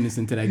maybe 2 minutes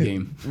into that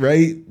game.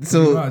 Right?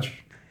 So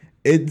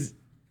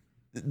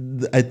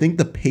I think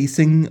the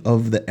pacing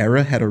of the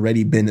era had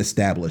already been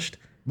established.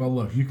 Well,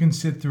 look, you can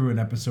sit through an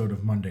episode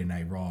of Monday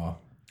Night Raw.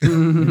 If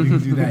you can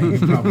do that, you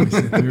can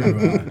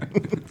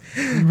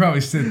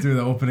probably sit through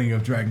the opening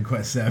of Dragon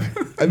Quest VII.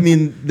 I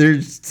mean,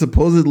 there's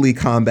supposedly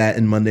combat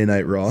in Monday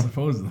Night Raw.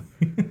 Supposedly.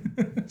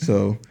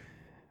 So,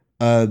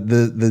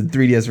 the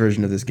 3DS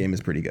version of this game is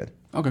pretty good.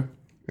 Okay.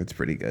 It's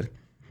pretty good.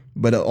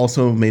 But it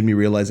also made me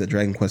realize that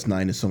Dragon Quest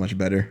IX is so much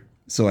better.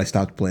 So I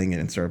stopped playing it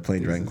and started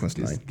playing Dragon Quest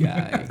IX.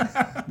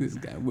 This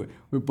guy.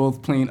 We're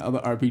both playing other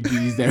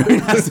RPGs that we're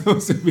not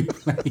supposed to be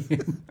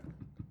playing.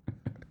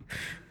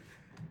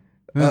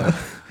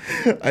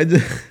 I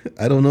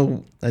don't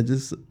know. I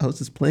was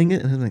just playing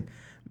it and I was like,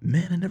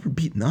 man, I never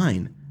beat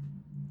 9.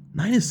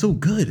 9 is so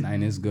good.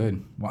 9 is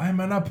good. Why am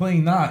I not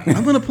playing 9?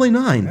 I'm gonna play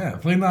 9. Yeah,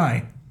 play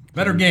 9.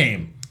 Better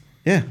game.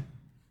 Yeah.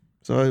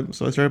 So I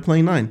started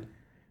playing 9.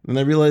 And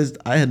I realized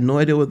I had no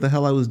idea what the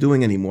hell I was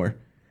doing anymore.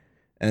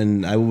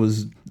 And I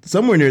was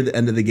somewhere near the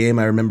end of the game.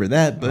 I remember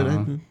that,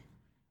 but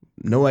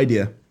no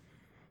idea.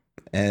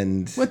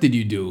 And what did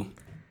you do?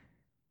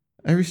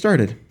 I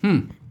restarted.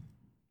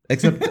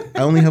 Except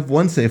I only have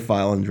one save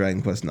file in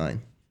Dragon Quest IX.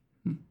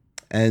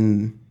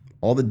 And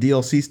all the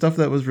DLC stuff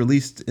that was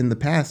released in the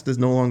past is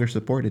no longer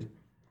supported.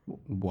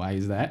 Why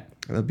is that?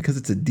 Because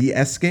it's a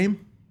DS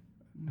game.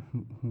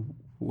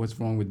 What's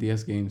wrong with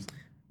DS games?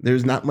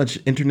 There's not much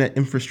internet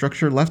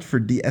infrastructure left for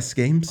DS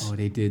games. Oh,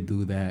 they did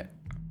do that.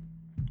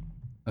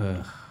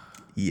 Ugh.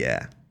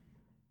 Yeah.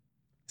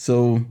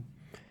 So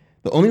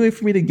the only way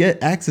for me to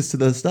get access to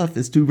the stuff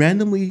is to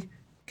randomly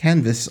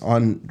canvas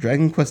on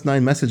Dragon Quest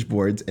IX message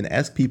boards and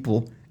ask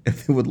people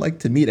if they would like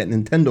to meet at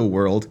Nintendo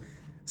World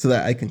so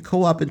that I can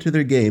co-op into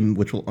their game,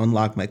 which will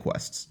unlock my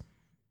quests.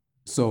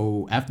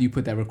 So after you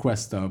put that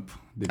request up...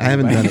 I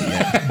haven't done it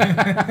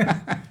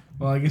yet.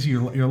 Well, I guess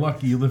you're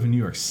lucky you live in New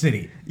York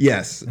City.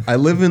 Yes, I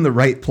live in the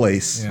right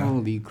place. Yeah.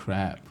 Holy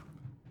crap.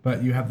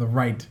 But you have the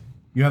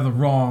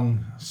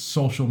wrong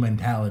social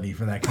mentality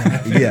for that kind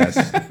of thing.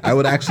 Yes, I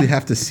would actually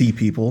have to see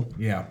people.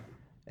 Yeah.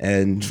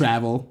 And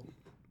travel.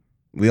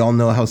 We all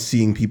know how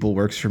seeing people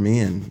works for me,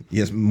 and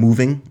yes,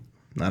 moving.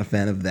 Not a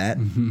fan of that.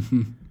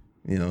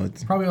 You know,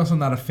 it's probably also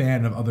not a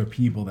fan of other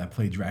people that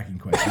play Dragon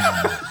Quest.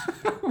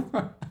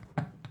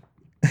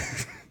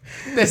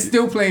 They're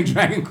still playing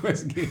Dragon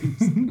Quest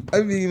games.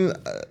 I mean,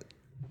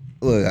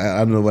 look, I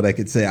don't know what I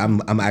could say.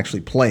 I'm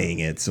actually playing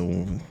it,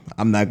 so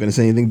I'm not going to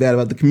say anything bad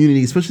about the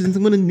community, especially since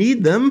I'm going to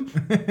need them.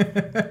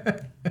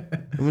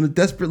 I'm going to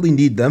desperately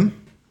need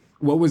them.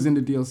 What was in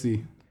the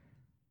DLC?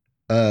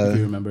 If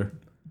you remember.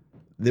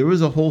 There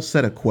was a whole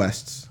set of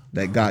quests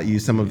that got you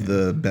some of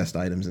the best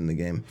items in the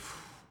game.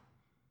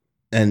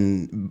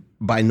 And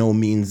by no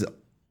means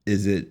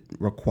is it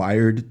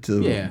required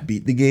to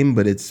beat the game,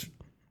 but it's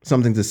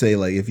something to say,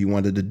 like, if you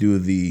wanted to do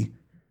the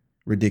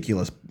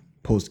ridiculous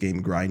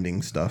post-game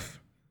grinding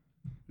stuff.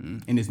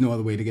 And there's no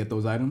other way to get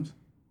those items?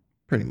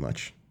 Pretty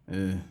much.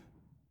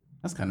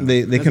 That's kind of...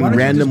 They can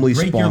randomly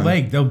break spawn. Your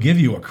leg, they'll give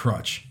you a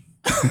crutch.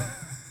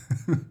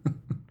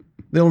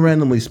 They'll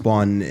randomly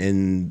spawn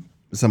in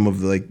some of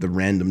the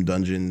random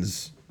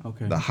dungeons.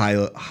 Okay. The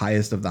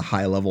highest of the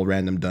high-level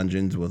random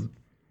dungeons with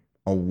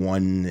a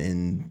 1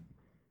 in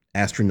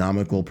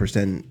astronomical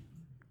percent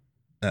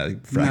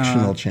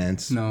fractional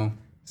chance. No.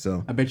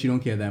 So I bet you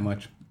don't care that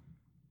much.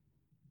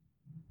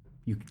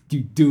 You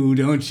do,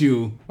 don't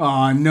you?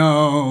 Oh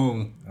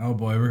no! Oh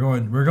boy,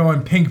 we're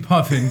going pink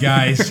puffin,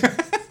 guys.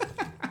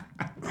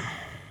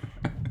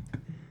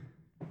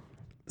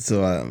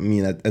 So I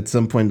mean, at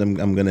some point,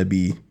 I'm gonna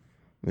be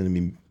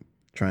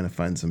trying to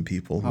find some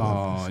people.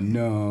 Oh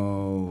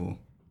no!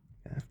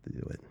 I have to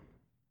do it.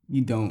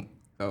 You don't.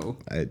 Oh,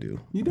 I do.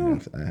 You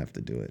don't. I have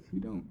to do it.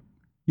 You don't.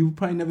 You will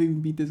probably never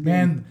even beat this game.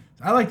 Man,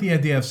 I like the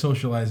idea of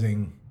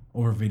socializing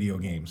over video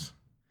games.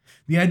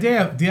 The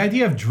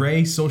idea of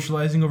Dre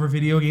socializing over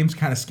video games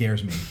kind of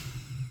scares me.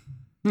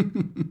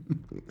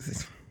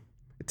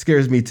 It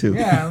scares me too.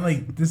 Yeah,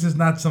 like this is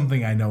not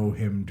something I know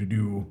him to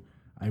do.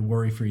 I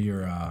worry for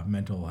your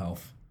mental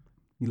health.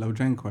 You love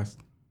Dragon Quest.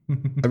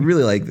 I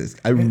really like this.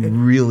 I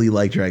really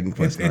like Dragon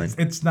Quest 9.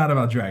 It's not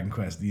about Dragon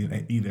Quest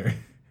either.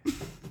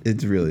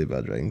 It's really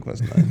about Dragon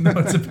Quest 9. No,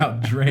 it's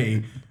about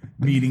Dre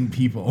meeting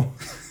people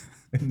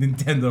in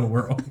Nintendo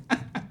World. I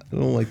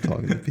don't like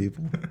talking to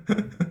people.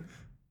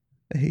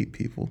 I hate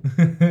people.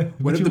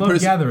 What if you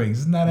love gatherings?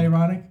 Isn't that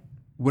ironic?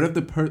 What if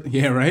the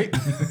yeah, right?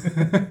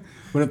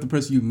 What if the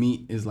person you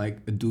meet is like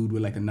a dude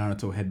with like a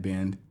Naruto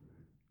headband?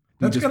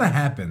 That's gonna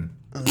happen.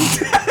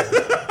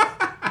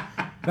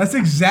 That's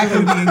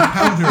exactly the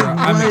encounter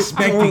I'm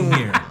expecting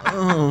here.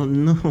 Oh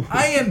no!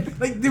 I am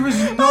like there is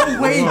no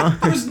way.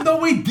 There's no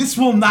way this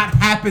will not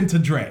happen to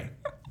Dre.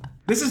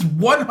 This is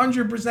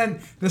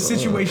 100% the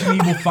situation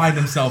he will find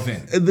himself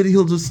in. And then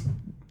he'll just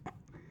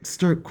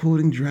start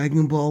quoting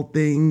Dragon Ball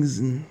things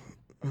and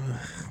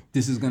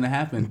this is gonna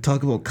happen.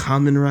 Talk about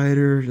Kamen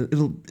Rider.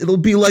 It'll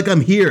be like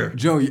I'm here.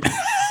 Joe,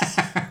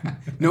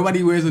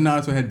 nobody wears a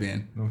Naruto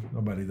headband. No,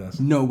 nobody does.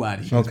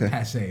 Nobody. Okay.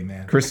 Passe,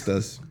 man. Chris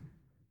does.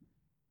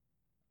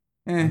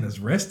 On his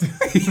wrist?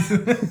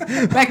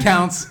 That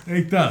counts.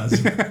 It does.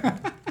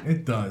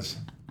 It does.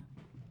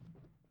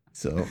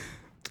 So,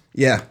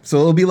 yeah. So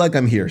it'll be like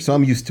I'm here. So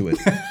I'm used to it.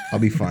 I'll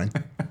be fine.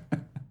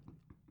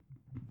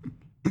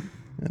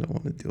 I don't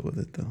want to deal with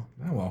it though.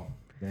 Oh well.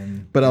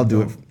 Then but I'll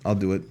do it. I'll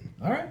do it.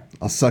 All right.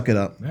 I'll suck it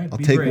up. Right, I'll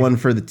take brave. one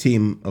for the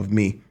team of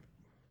me.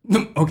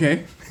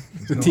 Okay.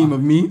 The team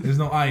of me. There's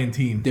no I in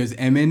team. There's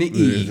M and an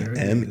E. There's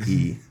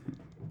M-E.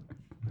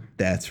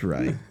 That's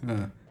right.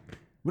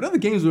 What other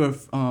games were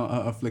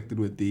afflicted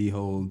with the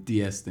whole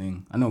DS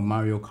thing? I know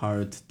Mario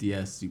Kart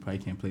DS. You probably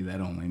can't play that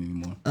online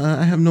anymore.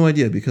 I have no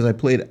idea because I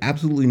played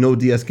absolutely no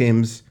DS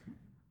games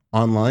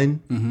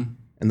online,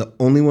 and the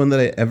only one that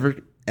I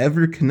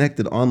ever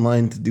connected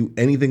online to do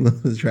anything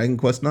with was Dragon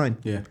Quest 9.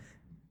 Yeah.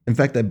 In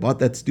fact, I bought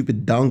that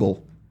stupid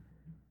dongle.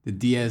 The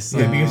DS.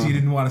 Yeah, because you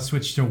didn't want to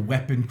switch to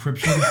web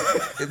encryption.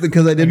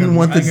 Because I didn't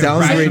want to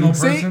downgrade.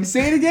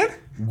 Say it again.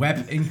 Web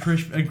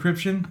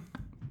encryption.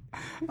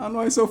 I don't know.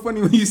 It's so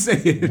funny when you say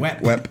it.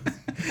 Web.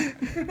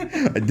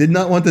 I did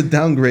not want to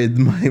downgrade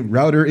my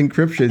router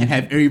encryption And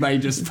have everybody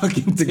just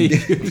fucking take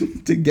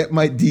it to get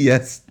my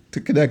DS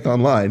to connect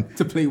online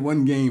to play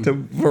one game.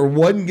 for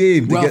one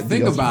game. Well, to get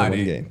think DS about for one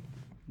it. Game.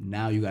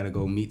 Now you got to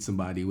go meet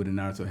somebody with a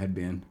Naruto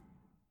headband.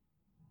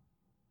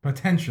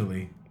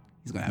 Potentially.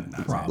 He's gonna have a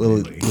Naruto.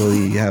 Probably. Will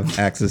he have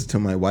access to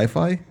my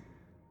Wi-Fi?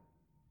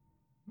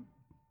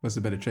 What's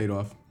the better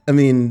trade-off? I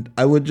mean,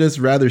 I would just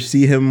rather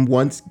see him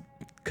once,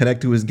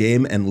 connect to his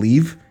game, and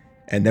leave,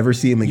 and never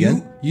see him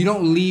again. You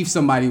don't leave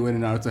somebody with a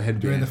Naruto Dre,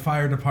 headband. the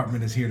fire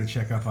department is here to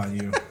check up on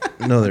you.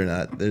 No, they're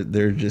not.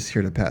 They're just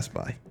here to pass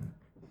by.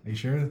 Are you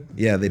sure?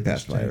 Yeah, they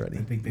passed by I already.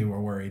 think they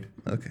were worried.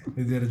 Okay.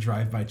 They did a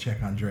drive-by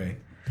check on Dre.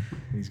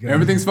 He's gonna,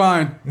 Everything's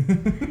fine.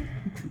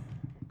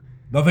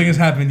 Nothing has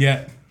happened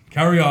yet.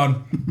 Carry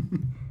on.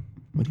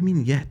 What do you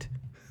mean yet?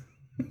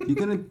 You're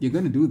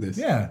gonna do this.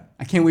 Yeah.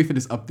 I can't wait for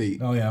this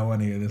update. Oh yeah, I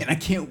want to hear this. And I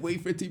can't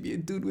wait for it to be a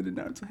dude with a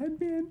Naruto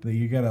headband.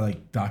 You gotta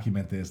like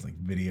document this, like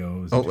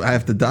videos. Oh, I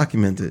have to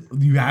document it.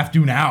 You have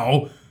to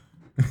now.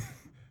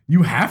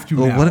 You have to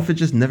Well, now. what if it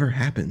just never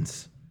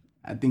happens?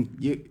 I think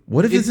you.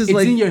 What if this is it's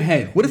like in your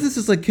head? What if this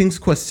is like King's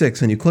Quest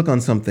 6 and you click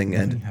on something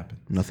and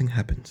nothing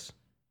happens? ...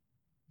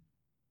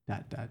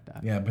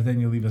 Yeah, but then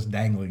you leave us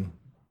dangling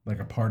like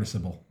a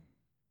participle.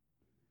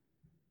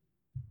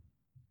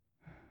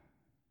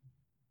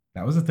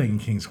 That was a thing in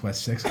King's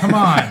Quest 6. Come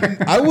on.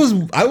 I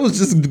was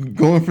just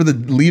going for the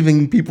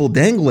leaving people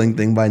dangling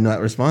thing by not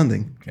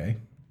responding. Okay.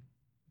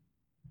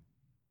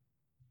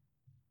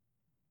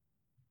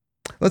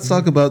 Let's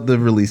talk about the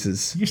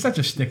releases. You're such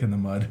a stick in the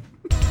mud.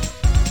 All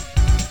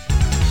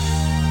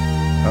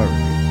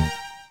right.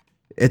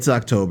 It's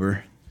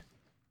October.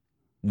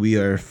 We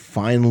are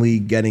finally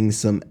getting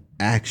some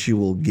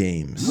actual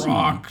games.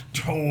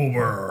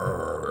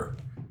 October.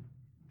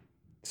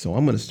 So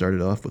I'm going to start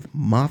it off with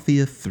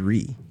Mafia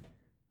 3.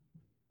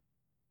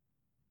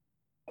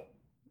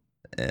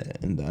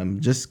 And I'm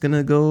just going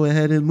to go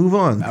ahead and move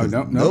on. Oh,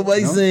 no,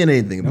 Nobody's saying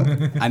anything about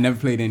it. I never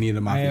played any of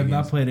the Mafia I have games.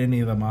 not played any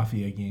of the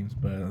Mafia games,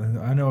 but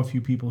I know a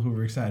few people who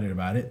were excited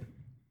about it.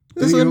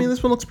 This one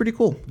looks pretty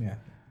cool. Yeah.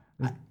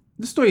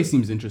 The story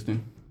seems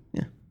interesting.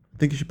 Yeah. I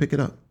think you should pick it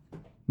up.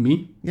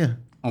 Me? Yeah.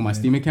 On my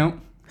Steam account?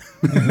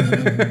 So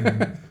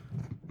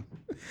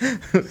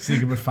you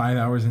can put 5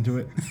 hours into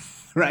it.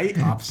 Right?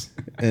 Tops.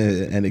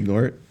 And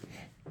ignore it.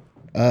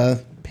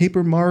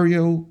 Paper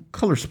Mario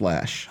Color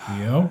Splash.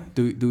 Yo.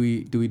 Do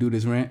we do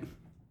this rant?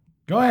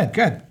 Go ahead.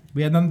 Good.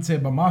 We had nothing to say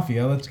about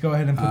Mafia. Let's go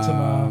ahead and put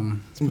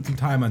some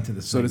time onto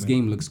this. So this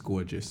game looks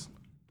gorgeous.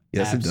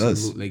 Yes, it does.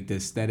 Absolutely. Like the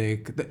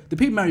aesthetic. The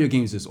Paper Mario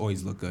games just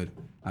always look good,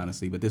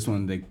 honestly. But this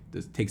one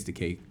this takes the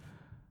cake.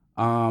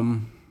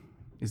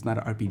 It's not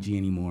an RPG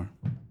anymore.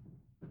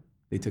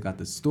 They took out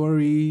the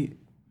story,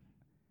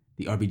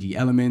 the RPG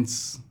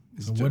elements.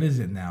 So what is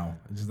it now?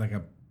 It's just like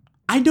a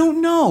I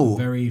don't know.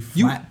 very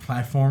flat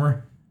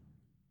platformer.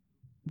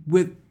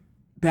 With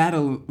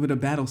a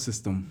battle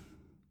system.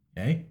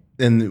 Okay.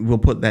 And we'll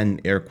put that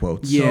in air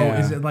quotes. Yeah.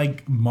 So is it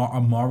like a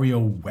Mario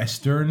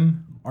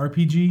Western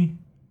RPG?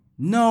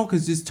 No,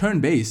 because it's turn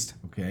based.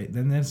 Okay,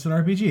 then that's an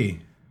RPG.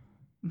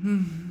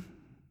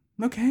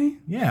 Okay.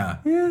 Yeah.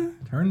 Yeah.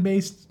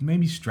 Turn-based,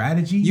 maybe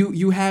strategy.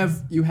 You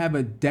have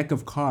a deck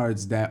of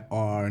cards that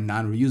are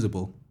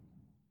non-reusable.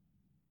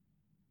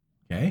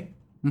 Okay.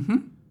 Mm-hmm.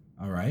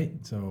 All right.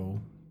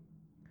 So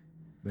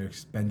they're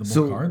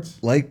expendable cards.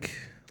 like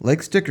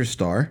Sticker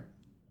Star,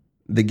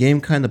 the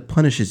game kind of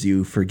punishes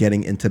you for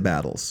getting into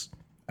battles.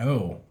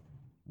 Oh.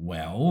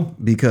 Well.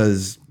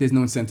 Because There's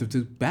no incentive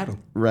to battle.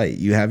 right,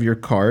 you have your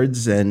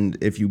cards, and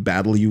if you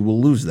battle, you will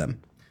lose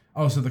them.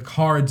 Oh, so the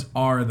cards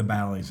are the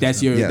battling system.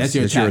 That's your Yes, that's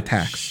your it's attack. your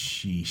attacks.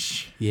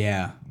 Sheesh.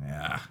 Yeah.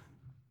 Yeah.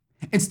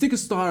 And Sticker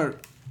Star,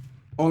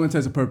 all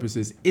intents and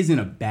purposes, isn't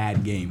a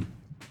bad game,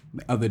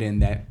 other than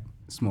that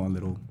small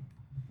little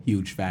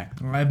huge fact.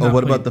 Oh,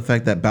 what about the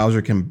fact that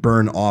Bowser can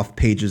burn off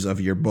pages of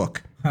your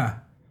book? Huh.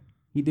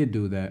 He did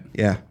do that.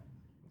 Yeah.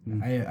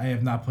 I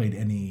have not played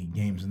any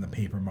games in the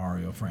Paper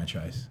Mario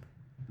franchise.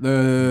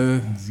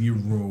 The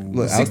Zero.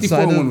 Look, 64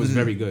 outside one of- was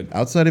very good.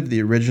 Outside of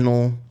the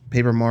original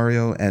Paper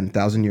Mario and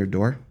Thousand Year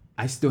Door,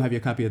 I still have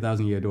your copy of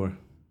Thousand Year Door.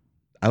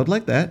 I would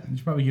like that. You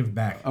should probably give it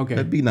back. Okay.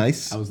 That'd be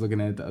nice. I was looking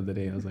at it the other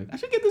day. I was like, I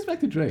should get this back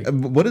to Dre.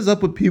 What is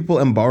up with people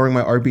and borrowing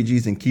my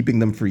RPGs and keeping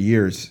them for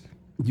years?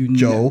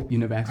 Joe? You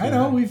never asked for I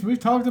them know. back. We've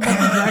talked about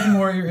the Dragon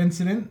Warrior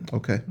incident.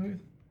 Okay.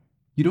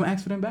 You don't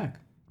ask for them back.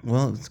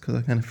 Well, it's because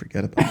I kind of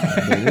forget about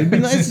it. But it'd be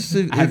nice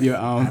if I have your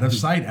Out of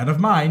sight, out of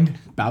mind.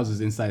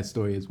 Bowser's inside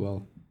story as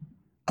well.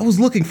 I was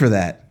looking for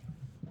that.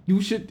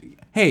 You should,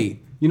 hey,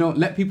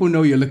 let people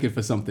know you're looking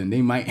for something.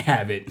 They might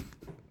have it.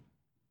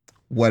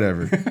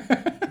 Whatever.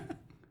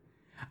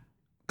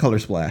 Color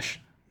Splash.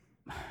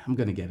 I'm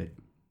gonna get it.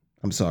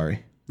 I'm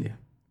sorry. Yeah,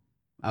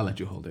 I'll let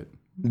you hold it.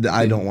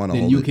 I don't want to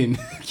Then hold you it. can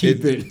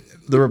keep it.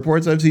 The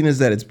reports I've seen is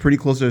that it's pretty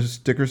close to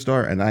Sticker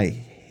Star, and I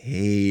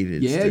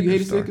hated Yeah, Sticker you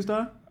hated Star. Sticker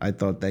Star? I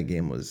thought that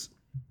game was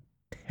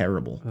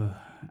terrible.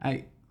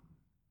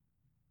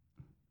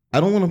 I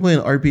don't want to play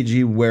an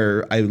RPG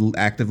where I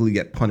actively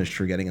get punished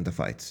for getting into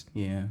fights.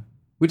 yeah,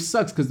 which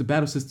sucks because the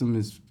battle system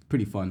is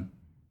pretty fun.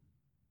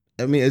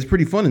 I mean, it's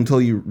pretty fun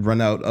until you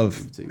run out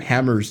of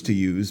hammers to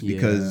use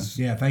because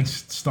Yeah,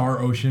 thanks Star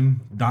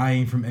Ocean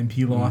dying from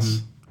MP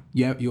loss.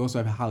 Yeah, you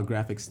also have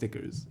holographic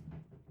stickers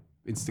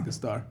in Sticker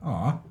Star.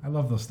 Aw, I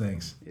love those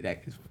things. It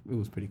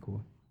was pretty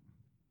cool.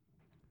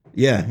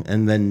 yeah,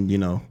 and then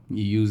You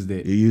used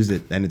it. you use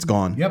it and it's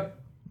gone. Yep.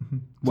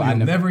 Well,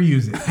 You'll never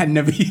use it. I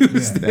never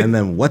used it. And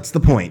then what's the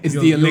point? It's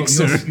the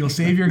elixir. You'll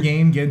save your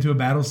game, get into a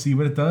battle, see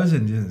what it does,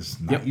 and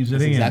just not use it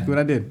That's again. exactly what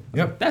I did.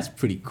 Yep. That's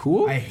pretty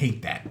cool. I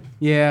hate that.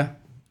 Yeah.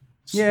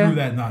 Screw Yeah.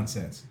 that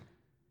nonsense.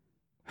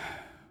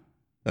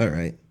 All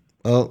right.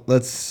 Well,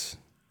 let's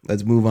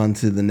move on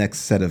to the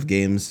next set of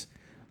games.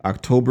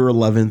 October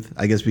 11th.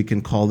 I guess we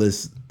can call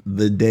this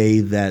the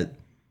day that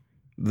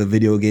the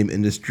video game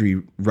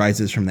industry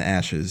rises from the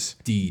ashes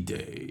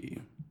D-Day.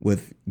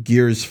 with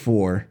Gears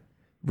 4,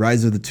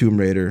 Rise of the Tomb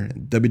Raider,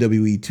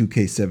 WWE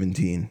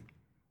 2K17,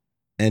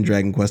 and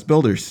Dragon Quest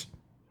Builders.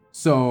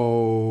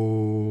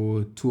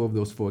 So 2 of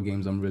those 4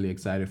 games I'm really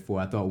excited for.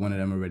 I thought one of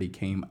them already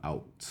came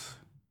out.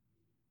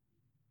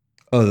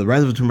 Oh, the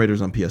Rise of the Tomb Raider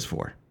is on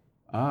PS4.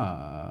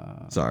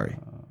 Ah. Sorry.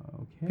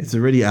 Okay. It's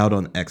already out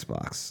on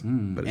Xbox.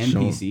 But it's And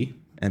showing- PC.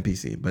 And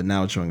PC, but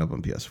now it's showing up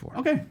on PS4.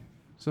 Okay.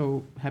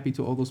 So happy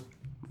to all those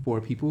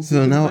 4 people.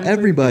 So now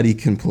everybody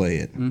can play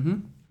it.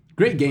 Great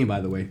Great game, by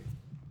the way.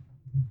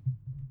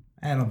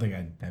 I don't think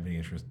I'd have any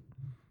interest.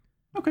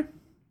 Okay.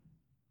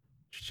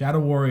 Shadow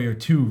Warrior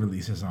 2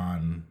 releases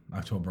on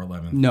October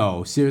 11th.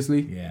 No,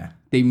 seriously? Yeah.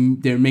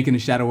 They're making a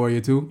Shadow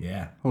Warrior 2?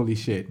 Yeah. Holy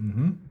shit.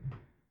 Mm-hmm.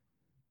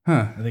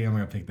 Huh. I think I'm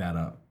going to pick that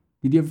up.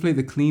 Did you ever play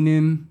the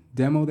clean-in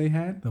demo they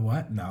had? The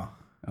what? No.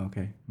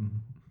 Okay. Mm-hmm.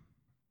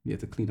 You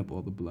have to clean up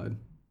all the blood.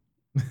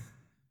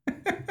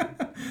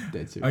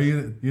 Dead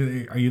serious.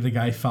 Are you the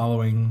guy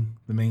following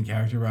the main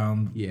character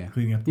around? Yeah.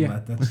 Cleaning up the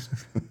blood?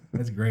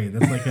 That's great.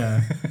 That's like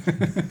a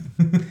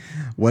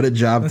what a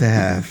job to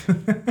have.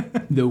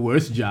 The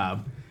worst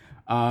job.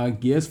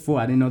 Gears 4.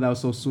 I didn't know that was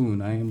so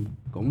soon. I am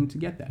going to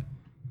get that.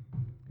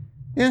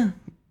 Yeah.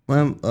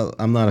 Well,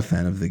 I'm not a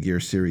fan of the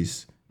Gears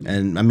series,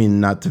 and I mean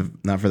not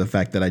for the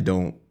fact that I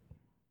don't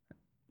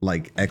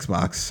like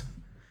Xbox,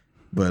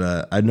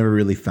 but I've never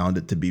really found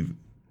it to be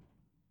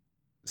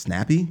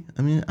snappy.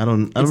 I mean, I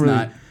don't really.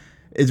 Not.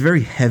 It's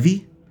very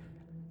heavy.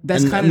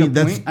 That's kind of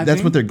the point.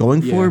 That's what they're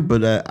going for.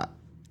 But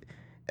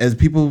as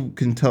people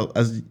can tell,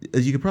 as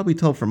you can probably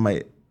tell from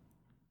my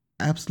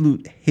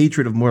absolute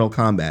hatred of Mortal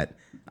Kombat,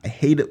 I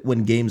hate it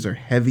when games are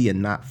heavy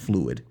and not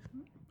fluid.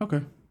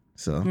 Okay.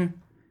 So, yeah.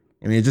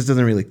 I mean, it just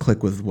doesn't really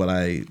click with what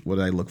I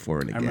look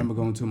for in a game. I remember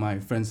going to my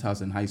friend's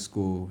house in high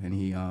school, and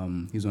he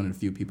was one of the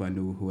few people I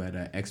knew who had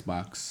an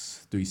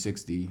Xbox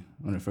 360,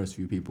 one of the first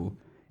few people,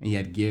 and he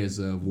had Gears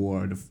of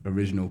War, the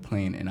original,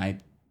 playing, and I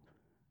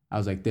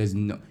was like, "There's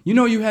no,"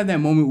 you had that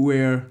moment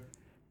where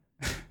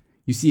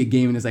you see a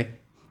game and it's like,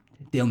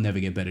 they'll never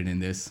get better than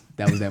this.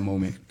 That was that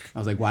moment. I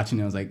was like watching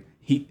it. I was like,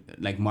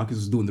 Marcus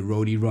was doing the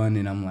roadie run,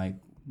 and I'm like,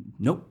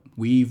 nope,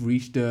 we've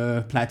reached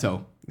a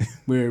plateau.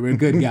 We're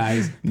good,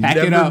 guys. Pack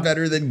Never it up.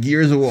 Better than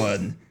Gears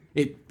 1.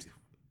 It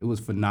was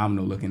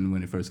phenomenal looking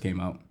when it first came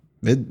out.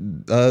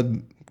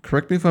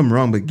 Correct me if I'm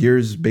wrong, but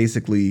Gears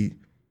basically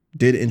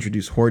did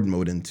introduce horde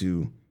mode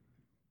into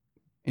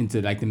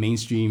like the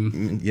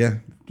mainstream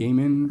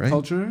gaming right?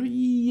 culture.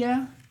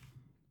 Yeah.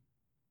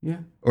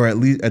 Or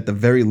at the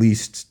very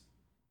least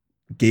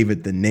gave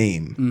it the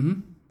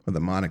name or the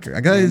moniker.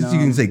 I guess you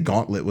can say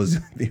Gauntlet was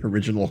the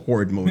original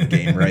horde mode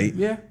game, right?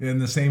 Yeah. In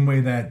the same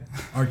way that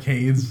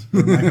arcades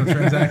were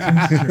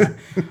microtransactions.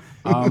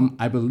 Sure.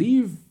 I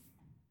believe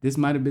this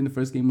might have been the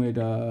first game with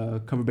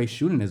cover-based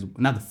shooting.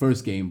 Not the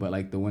first game, but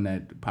like the one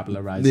that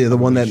popularized. Yeah, the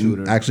one that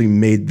shooter. actually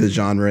made the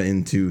genre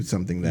into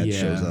something that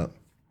shows up.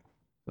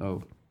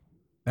 So,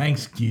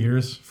 thanks,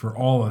 Gears, for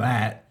all of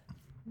that.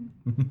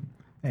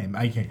 Hey,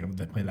 I can't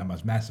play that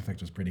much. Mass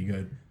Effect was pretty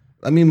good.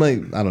 I mean,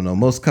 I don't know.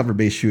 Most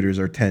cover-based shooters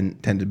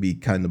tend to be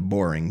kind of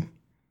boring.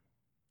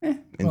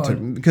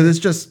 Because it's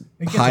just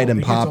hide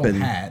and pop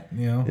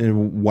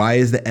and why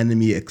is the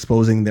enemy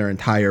exposing their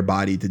entire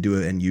body to do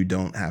it and you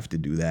don't have to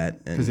do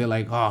that? Because they're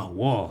like, oh,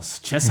 walls,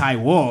 chest high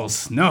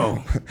walls. No,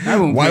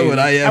 why would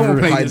I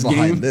ever hide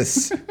behind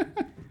this?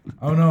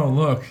 Oh no,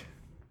 look,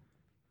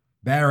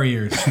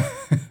 barriers.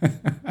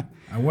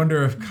 I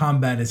wonder if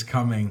combat is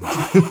coming.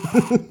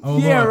 Oh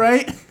yeah, look,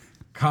 right.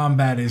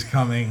 Combat is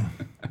coming.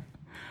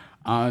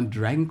 On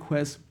Dragon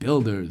Quest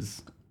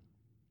Builders.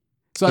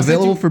 So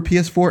available for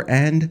PS4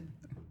 and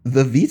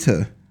the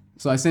Vita.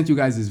 So I sent you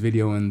guys this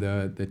video in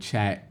the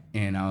chat,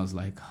 and I was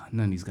like, oh,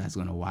 none of these guys are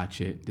gonna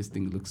watch it. This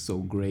thing looks so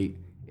great.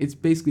 It's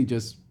basically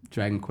just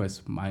Dragon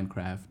Quest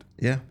Minecraft.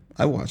 Yeah,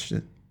 I watched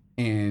it.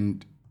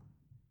 And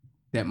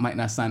that might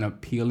not sound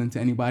appealing to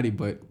anybody,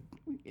 but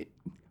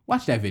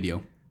watch that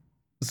video.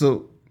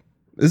 So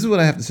this is what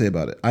I have to say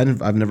about it.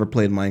 I've never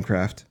played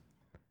Minecraft.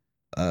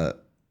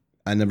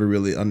 I never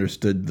really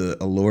understood the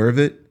allure of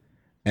it.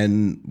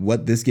 And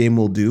what this game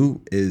will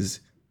do is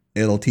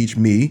it'll teach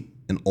me,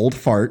 an old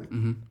fart,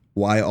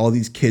 why all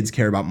these kids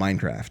care about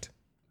Minecraft.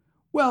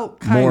 Well,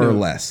 more or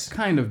less.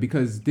 Kind of,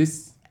 because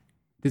this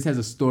has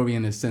a story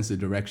and a sense of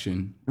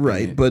direction.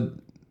 Right, but,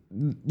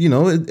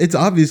 it's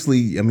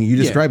obviously, I mean, you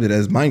described it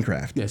as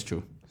Minecraft. That's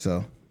true.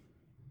 So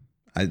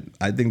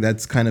I think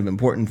that's kind of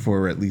important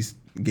for at least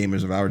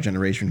gamers of our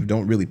generation who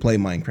don't really play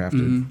Minecraft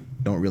or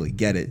don't really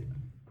get it.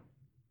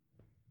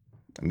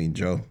 I mean,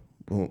 Joe,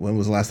 when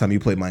was the last time you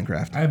played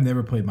Minecraft? I have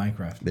never played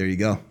Minecraft. There you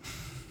go.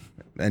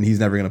 And he's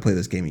never going to play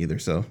this game either,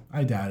 so.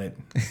 I doubt it.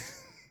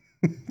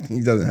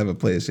 He doesn't have a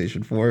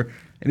PlayStation 4, and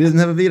he doesn't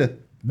have a Vita.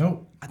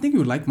 Nope. I think you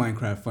would like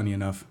Minecraft, funny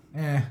enough.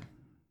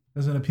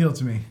 Doesn't appeal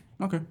to me.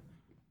 Okay.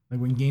 Like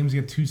when games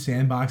get too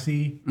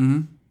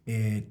sandboxy,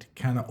 it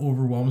kind of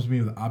overwhelms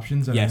me with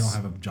options, and I don't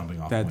have a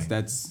jumping off point.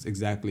 That's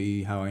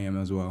exactly how I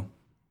am as well.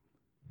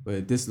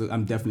 But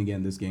I'm definitely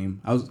getting this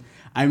game.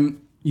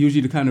 I'm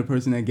usually the kind of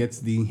person that gets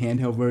the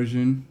handheld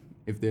version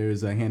if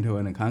there's a handheld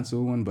and a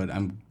console one, but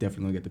I'm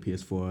definitely gonna get the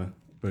PS4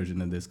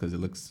 version of this because it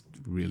looks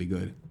really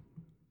good.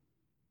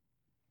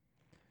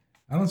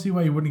 I don't see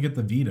why you wouldn't get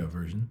the Vita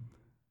version.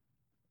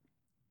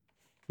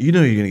 You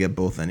know you're gonna get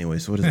both anyway,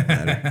 so what does it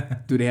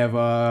matter? Do they have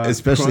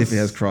especially if it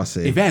has cross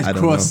save? If it has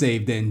cross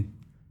save, then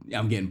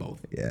I'm getting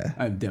both. Yeah,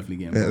 I'm definitely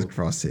getting both. It has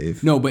cross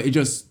save. No, but it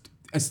just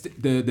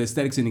the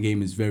aesthetics in the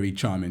game is very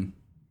charming,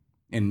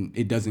 and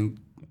it doesn't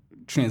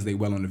translate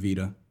well on the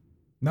Vita.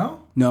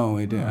 No? No,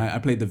 it didn't. I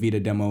played the Vita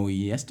demo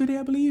yesterday,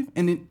 I believe,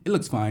 and it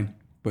looks fine.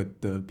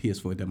 But the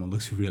PS4 demo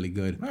looks really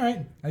good. All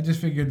right. I just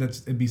figured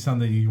it'd be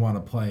something you want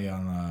to play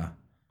on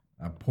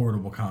a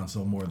portable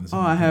console more than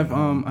something.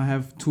 I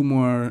have 2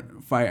 more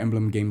Fire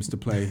Emblem games to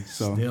play.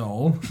 So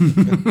Still.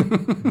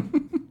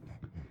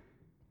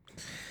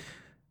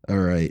 All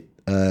right.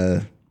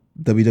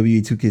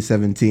 WWE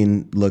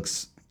 2K17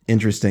 looks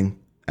interesting,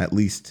 at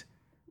least.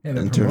 Yeah,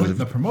 in terms of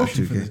the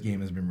promotion 2K. for this game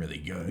has been really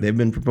good. They've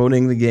been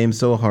promoting the game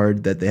so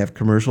hard that they have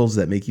commercials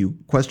that make you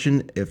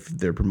question if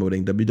they're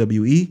promoting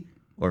WWE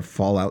or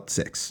Fallout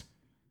 6.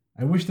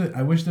 I wish the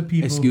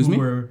people Excuse me?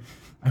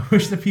 I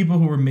wish the people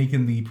who were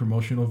making the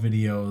promotional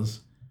videos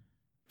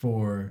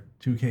for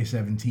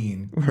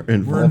 2K17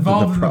 were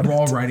involved in the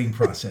raw writing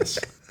process.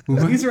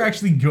 These are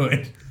actually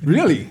good.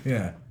 Really?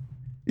 Yeah.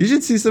 You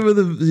should see some of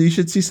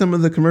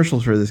the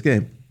commercials for this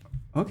game.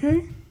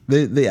 Okay.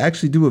 They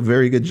actually do a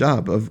very good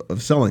job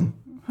of selling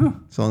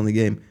the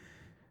game.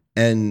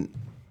 And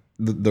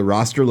the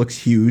roster looks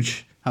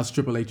huge. How's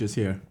Triple H's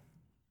hair?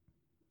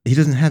 He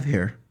doesn't have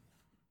hair.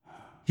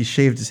 He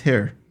shaved his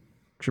hair.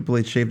 Triple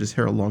H shaved his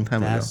hair a long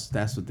time ago.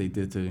 That's what they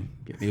did to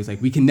get. He was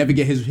like, we can never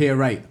get his hair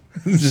right.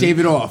 Shave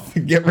it off.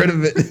 Get rid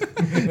of it.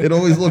 It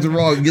always looks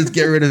wrong. Just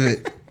get rid of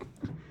it.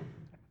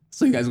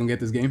 So you guys gonna get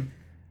this game?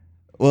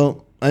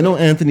 Well, I know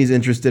Anthony's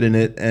interested in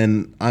it,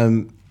 and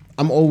I'm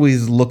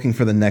always looking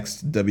for the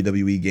next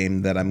WWE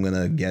game that I'm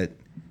gonna get.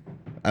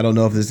 I don't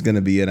know if this is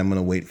gonna be it. I'm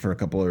gonna wait for a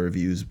couple of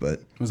reviews, but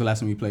When was the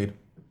last time you played?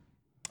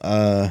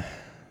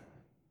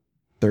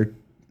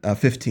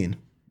 15.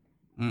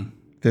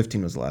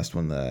 15 was the last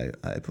one that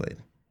I played.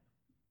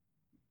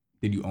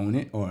 Did you own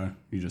it or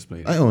you just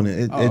played it? I own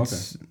it. Okay.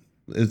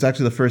 It's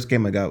actually the first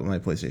game I got with my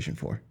PlayStation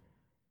 4.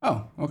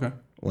 Oh, okay.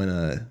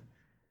 When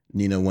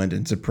Nina went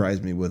and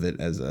surprised me with it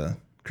as a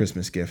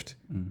Christmas gift.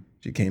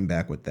 She came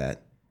back with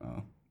that.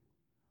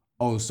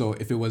 Oh, so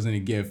if it wasn't a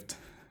gift,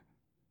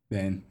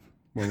 then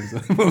what was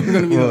going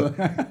to be? Well,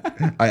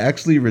 I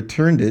actually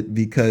returned it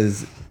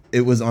because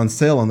it was on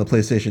sale on the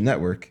PlayStation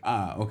Network.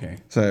 Okay.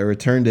 So I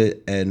returned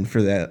it, and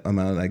for that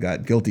amount, I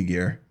got Guilty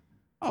Gear.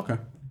 Okay.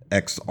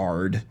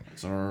 XR'd.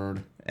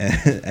 Zerd.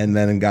 And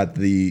then got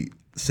the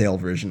sale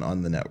version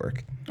on the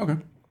network. Okay.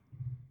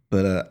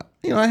 But,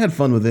 I had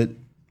fun with it,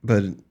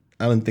 but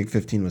I don't think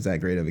 15 was that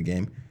great of a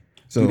game.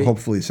 So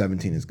hopefully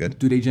 17 is good.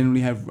 Do they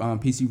generally have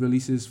PC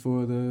releases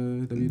for the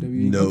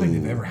WWE? I No. don't think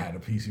they've ever had a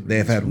PC release. They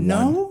have had one.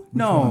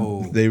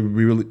 No. They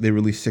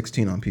released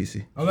 16 on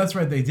PC. Oh, that's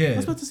right, they did. I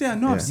was about to say, I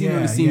know I've seen it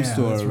on Yeah, the Steam yeah,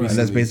 store that's right. recently. And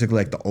that's basically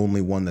like the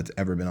only one that's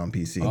ever been on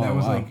PC. And that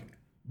was wow. like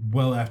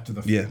well after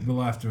the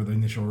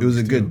initial release. It was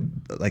a too.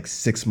 good, like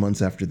 6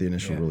 months after the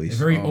initial release. A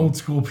very old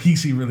school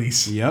PC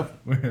release. Yep.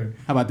 Where,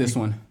 How about this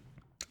one?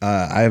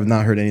 I have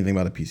not heard anything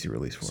about a PC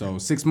release for it. So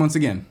 6 months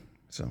again.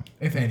 So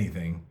if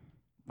anything.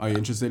 Are you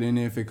interested in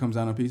it if it comes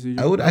out on PC?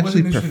 I would I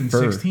actually wasn't interested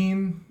prefer in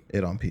 16.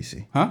 it on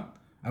PC. Huh?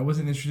 I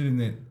wasn't interested in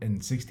it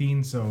in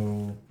 16,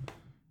 so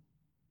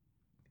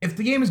if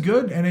the game is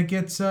good and it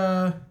gets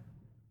well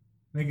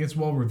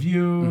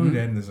reviewed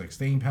and there's like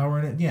staying power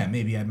in it, yeah,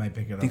 maybe I might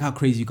pick it up. Think how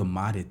crazy you can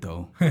mod it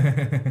though.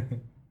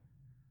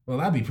 Well,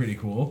 that'd be pretty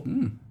cool.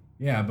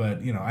 Yeah,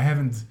 but I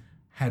haven't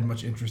had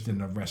much interest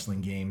in a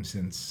wrestling game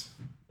since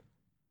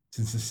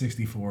the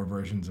 64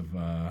 versions of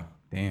the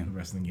Damn.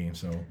 wrestling game.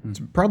 So It's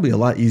probably a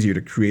lot easier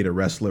to create a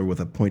wrestler with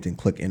a point and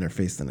click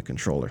interface than a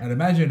controller. I'd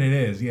imagine it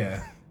is,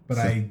 yeah. But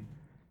I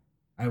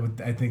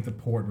think the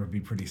port would be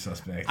pretty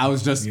suspect. I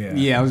was just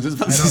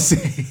about to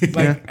say.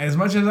 As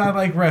much as I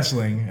like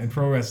wrestling and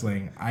pro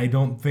wrestling, I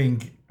don't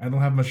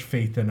have much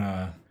faith in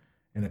a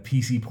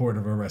PC port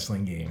of a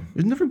wrestling game.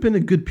 There's never been a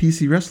good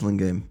PC wrestling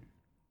game.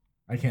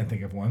 I can't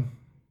think of one.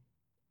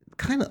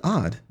 Kind of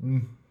odd.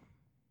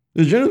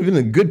 There's generally been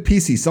a good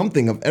PC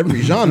something of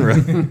every genre.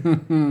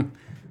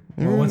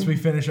 Well, once we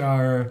finish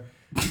our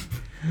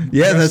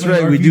Yeah, that's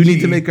Wrestling right. We do need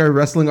to RPG. make our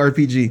wrestling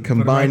RPG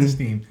combine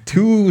Steam.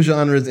 2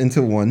 genres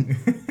into one.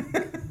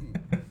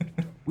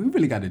 We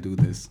really got to do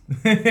this.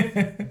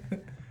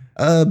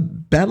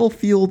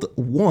 Battlefield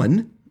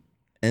 1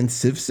 and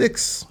Civ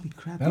 6. Holy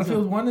crap.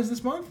 Battlefield 1 is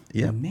this month?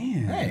 Yeah. Oh,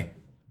 man. Hey.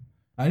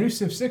 I knew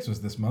Civ 6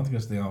 was this month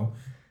because,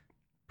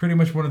 pretty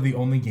much one of the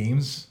only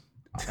games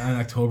in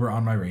October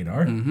on my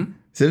radar.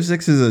 Civ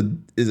 6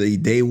 is a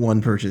day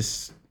 1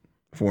 purchase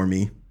for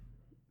me.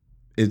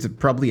 It's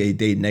probably a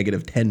day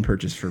 -10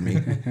 purchase for me.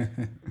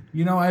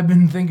 I've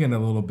been thinking a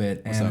little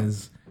bit, and up?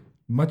 as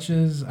much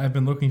as I've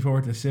been looking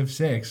forward to Civ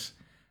 6,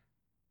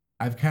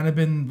 I've kind of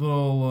been a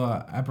little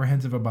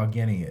apprehensive about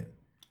getting it.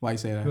 Why you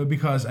say that? But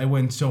because I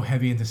went so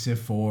heavy into Civ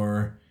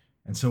 4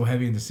 and so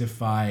heavy into Civ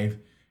 5,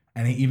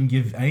 and I even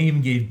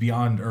gave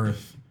Beyond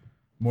Earth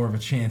more of a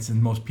chance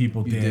than most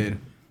people did.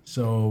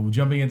 So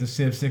jumping into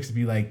Civ 6 to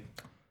be like,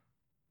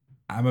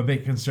 I'm a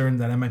bit concerned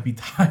that I might be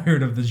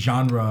tired of the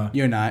genre.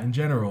 You're not. In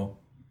general.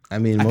 I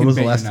mean, I when can was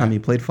the bet last you're time not. you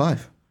played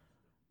 5?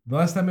 The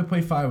last time I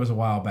played 5 was a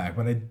while back,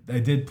 but I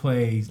did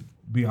play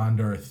Beyond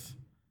Earth.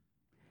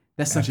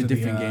 That's such a after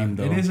different game,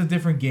 though. It is a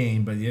different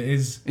game, but it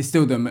is. It's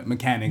still the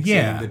mechanics.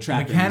 Yeah, and the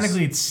trappings.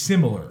 mechanically it's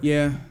similar.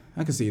 Yeah,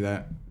 I can see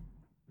that.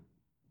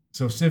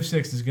 So Civ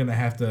 6 is gonna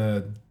have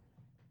to.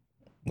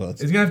 Well,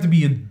 it's gonna have to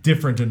be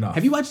different enough.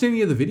 Have you watched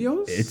any of the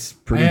videos? It's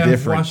pretty I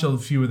different. I've watched a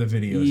few of the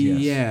videos. Yes.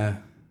 Yeah.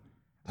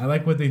 I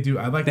like what they do.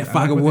 I like that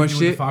Fog of War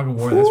shit. The Fog of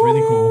War. That's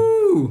really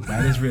cool.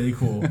 That is really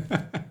cool.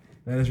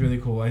 That is really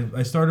cool.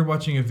 I started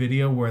watching a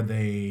video where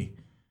they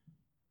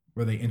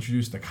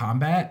introduced the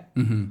combat,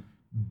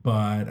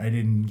 but I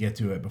didn't get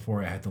to it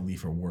before I had to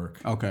leave for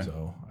work. Okay.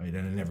 So I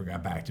never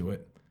got back to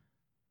it.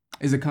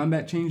 Is the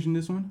combat changed in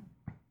this one?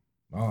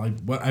 Well,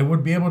 I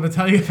would be able to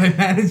tell you if I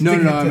managed. No.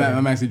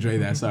 I'm actually Dre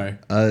that. Sorry.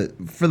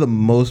 For the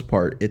most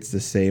part, it's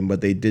the same,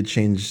 but they did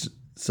change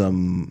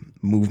some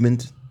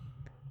movement.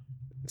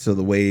 So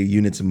the way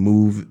units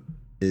move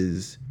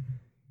is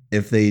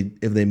if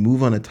they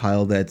move on a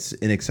tile that's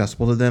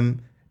inaccessible to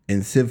them,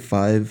 in Civ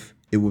 5,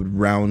 it would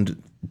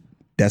round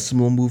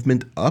decimal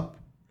movement up.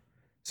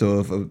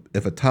 So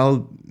if a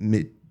tile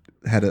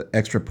had an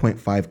extra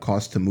 0.5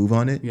 cost to move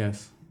on it,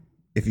 yes.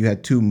 If you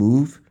had 2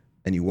 move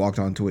and you walked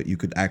onto it, you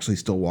could actually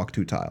still walk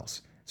 2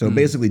 tiles. So it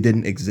basically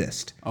didn't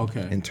exist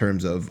in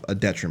terms of a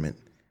detriment.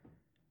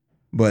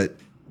 But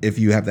if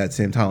you have that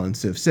same tile in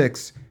Civ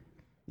 6,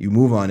 you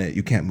move on it,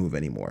 you can't move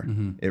anymore.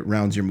 It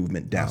rounds your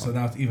movement down. So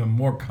now it's even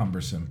more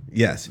cumbersome.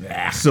 Yes.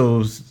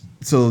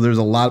 So there's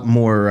a lot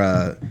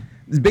more.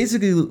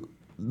 Basically,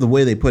 the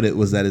way they put it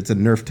was that it's a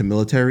nerf to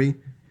military,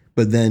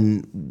 but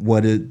then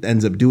what it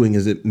ends up doing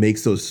is it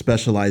makes those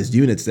specialized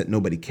units that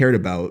nobody cared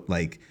about,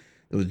 like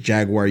those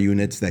Jaguar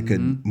units that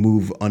could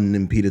move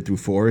unimpeded through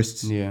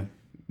forests. Yeah.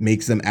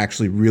 Makes them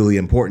actually really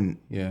important.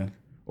 Yeah.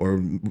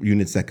 Or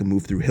units that can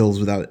move through hills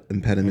without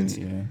impediments.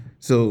 Yeah.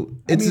 So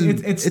it's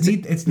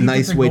neat a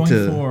nice way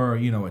to for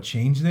a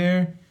change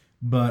there.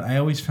 But I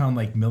always found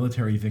like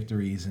military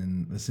victories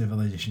in the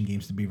Civilization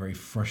games to be very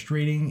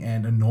frustrating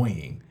and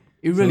annoying.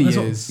 It really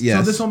is. Yes.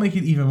 So this will make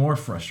it even more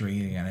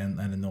frustrating and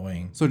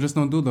annoying. So just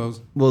don't do those.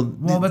 Well,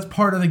 that's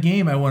part of the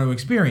game I want to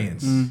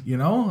experience.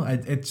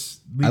 It's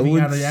leaving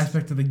out the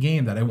aspect of the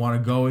game that I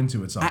want to go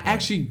into at some point. I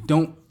actually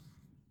don't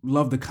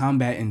love the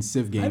combat in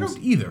Civ games. I don't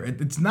either.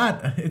 It's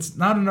not an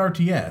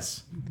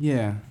RTS.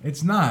 Yeah.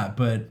 It's not,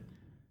 but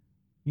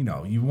you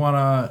want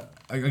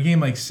a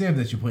game like Civ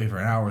that you play for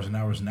hours and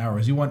hours and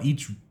hours. You want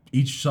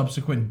each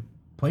subsequent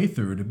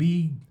playthrough to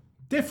be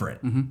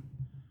different.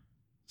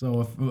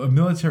 So if a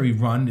military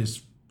run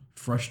is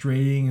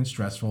frustrating and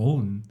stressful,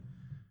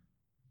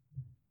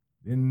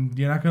 and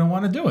you're not going to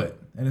want to do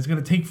it, and it's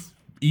going to take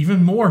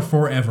even more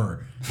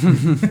forever.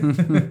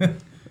 I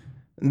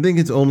think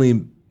it's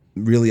only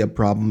really a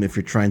problem if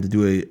you're trying to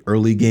do a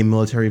early game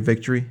military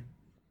victory.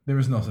 There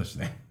is no such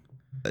thing.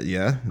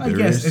 Yeah, I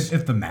guess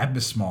if the map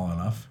is small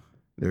enough.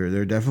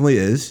 There definitely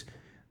is.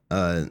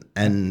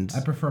 And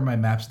I prefer my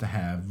maps to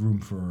have room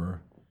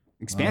for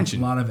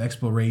expansion, a lot of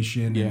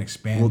exploration and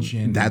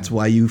expansion. Well, that's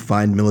why you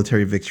find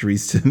military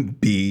victories to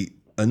be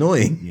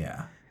annoying.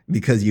 Yeah,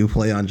 because you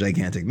play on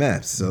gigantic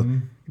maps. So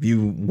if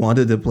you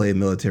wanted to play a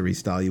military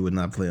style, you would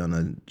not play on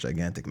a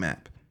gigantic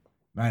map.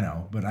 I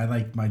know, but I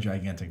like my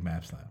gigantic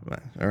map style.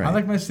 Right. All right. I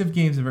like my Civ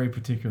games a very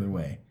particular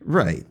way.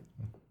 Right.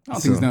 I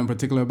don't think there's nothing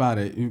particular about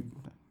it.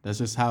 That's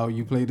just how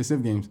you play the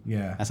Civ games.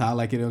 Yeah. That's how I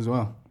like it as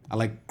well. I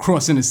like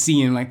crossing the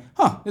sea and like,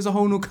 there's a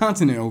whole new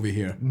continent over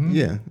here.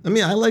 Yeah. I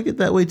mean, I like it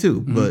that way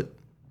too, but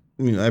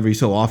every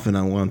so often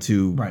I want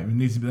to. Right. It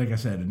needs to be, like I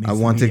said, I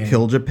want to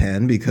kill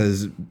Japan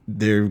because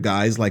their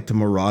guys like to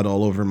maraud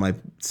all over my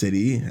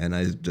city, and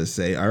I just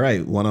say, all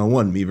right,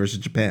 1-on-1, me versus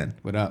Japan.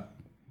 What up?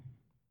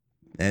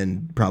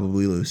 And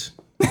probably lose.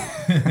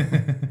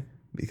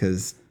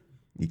 Because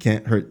you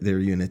can't hurt their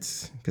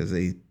units because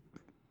they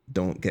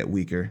don't get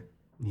weaker.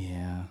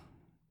 Yeah.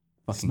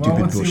 Fucking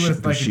let's see what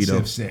it's like in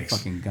Civ 6.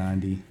 Fucking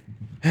Gandhi.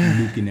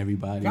 Nuking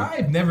everybody.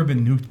 I've never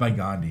been nuked by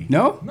Gandhi.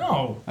 No?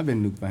 No. I've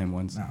been nuked by him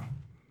once. No.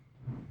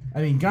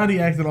 I mean, Gandhi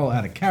acted all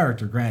out of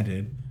character,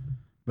 granted,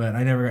 but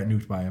I never got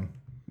nuked by him.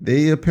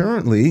 They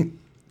apparently,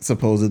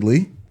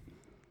 supposedly,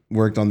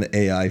 worked on the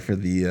AI for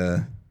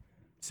the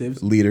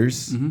Civs?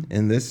 Leaders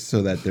in this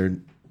so that they're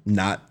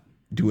not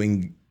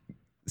doing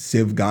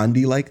Civ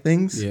Gandhi-like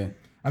things. Yeah.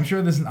 I'm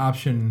sure there's an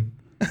option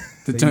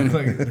to turn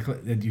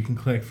that you can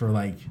click for,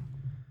 like,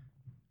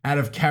 out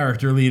of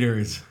character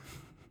leaders.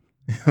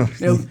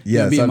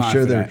 Yes, I'm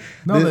sure they're.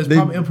 No,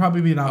 it'll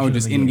probably be an option. Oh,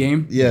 just in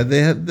game. Yeah,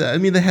 they had.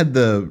 They had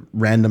the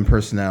random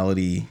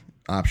personality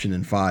option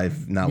in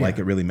 5. Not like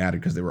it really mattered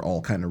because they were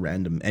all kind of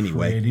random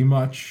anyway. Pretty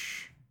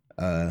much.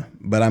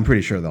 But I'm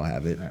pretty sure they'll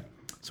have it. Right.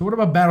 So what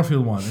about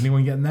Battlefield 1?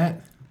 Anyone getting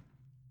that?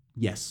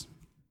 Yes.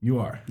 You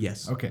are.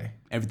 Yes. Okay.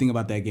 Everything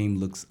about that game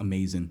looks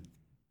amazing.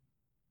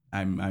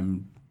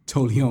 I'm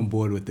totally on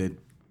board with it.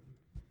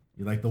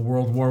 You like the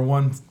World War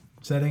I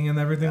setting and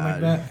everything like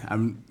that?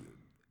 I'm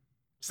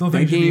still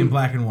think it should be in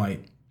black and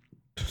white.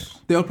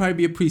 There'll probably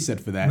be a preset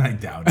for that. I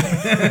doubt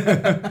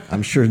it.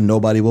 I'm sure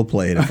nobody will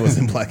play it if it was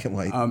in black and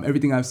white.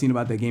 Everything I've seen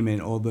about that game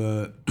and all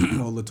the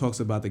all the talks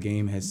about the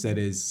game has said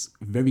is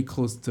very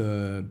close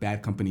to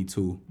Bad Company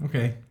 2.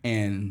 Okay.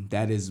 And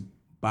that is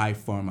by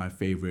far my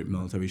favorite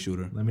military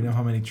shooter. Let me know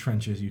how many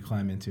trenches you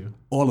climb into.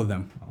 All of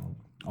them.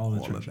 All the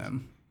all trenches. of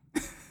them.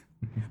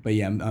 But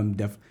yeah, I'm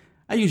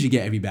I usually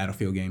get every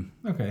Battlefield game.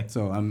 Okay.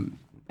 So I'm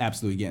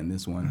absolutely getting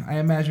this one. I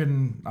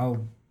imagine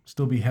I'll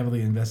still be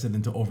heavily invested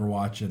into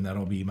Overwatch, and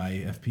that'll be my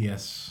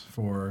FPS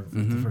for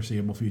the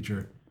foreseeable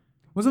future.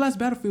 What's the last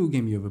Battlefield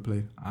game you ever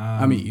played?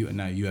 I mean,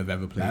 you have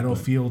ever played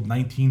Battlefield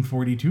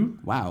 1942.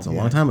 Wow. It's a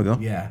long time ago.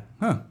 Yeah.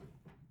 Huh.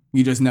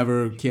 You just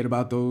never cared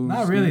about those?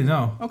 Not really,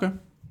 no. Okay.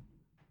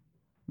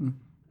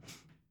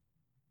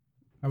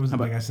 I was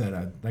like I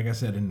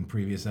said in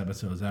previous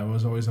episodes, I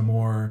was always a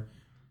more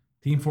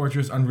Team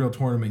Fortress Unreal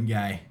Tournament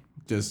guy.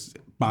 Just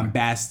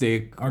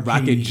bombastic Arcade.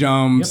 rocket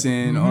jumps Yep.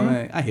 and all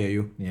that. I hear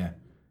you. Yeah.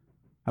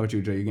 How about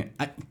you, Joe?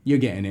 You're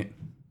getting it.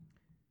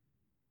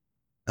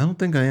 I don't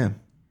think I am.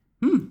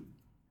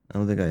 I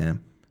don't think I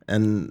am.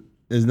 And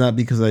it's not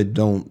because I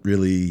don't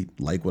really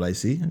like what I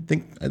see. I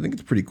think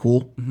it's pretty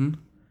cool. Mm-hmm.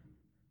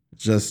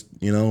 It's just,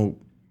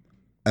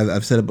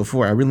 I've said it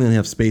before. I really only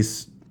have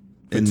space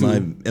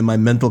in my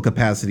mental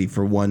capacity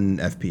for one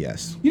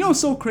FPS. You know what's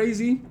so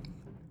crazy?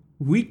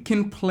 We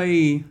can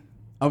play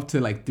up to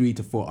like 3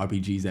 to 4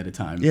 RPGs at a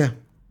time. Yeah,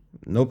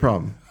 no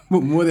problem.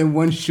 But more than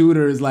one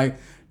shooter is like,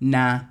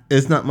 nah.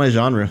 It's not my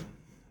genre.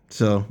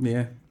 So,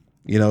 Yeah.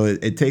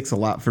 it takes a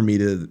lot for me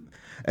to...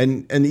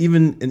 And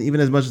even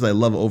as much as I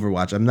love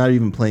Overwatch, I'm not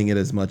even playing it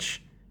as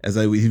much as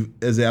I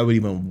would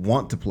even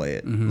want to play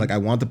it. Mm-hmm. Like I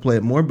want to play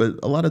it more, but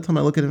a lot of time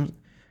I look at it,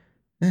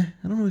 I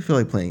don't really feel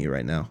like playing it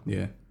right now.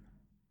 Yeah.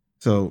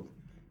 So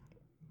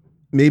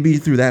maybe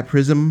through that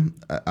prism,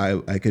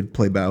 I could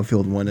play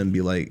Battlefield 1 and be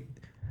like,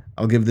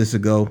 I'll give this a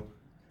go.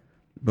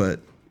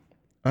 But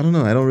I don't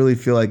know. I don't really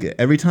feel like it.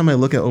 Every time I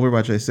look at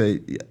Overwatch, I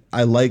say,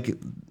 I like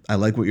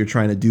what you're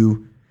trying to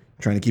do,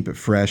 trying to keep it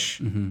fresh.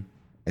 Mm-hmm.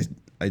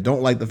 I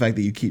don't like the fact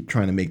that you keep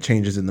trying to make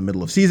changes in the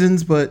middle of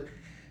seasons, but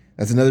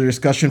that's another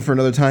discussion for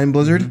another time,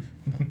 Blizzard.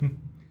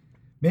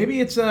 Maybe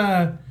it's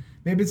a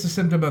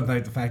symptom of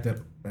like the fact that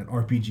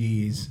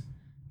RPGs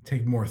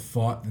take more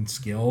thought than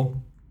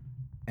skill,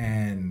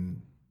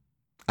 and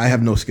I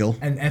have no skill.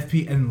 And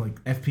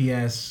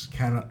FPS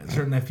kind of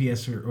certain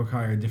FPS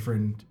require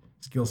different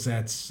skill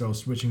sets, so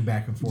switching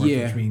back and forth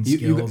between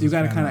skills. You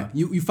gotta kind of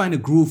you find a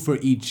groove for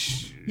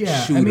each.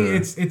 Yeah, shooter. I mean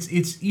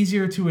it's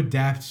easier to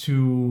adapt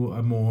to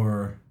a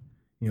more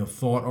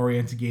thought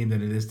oriented game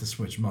than it is to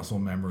switch muscle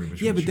memory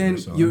between. Yeah, but then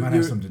so it might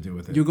have something to do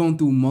with it. You're going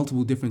through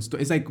multiple different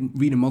stories. It's like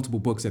reading multiple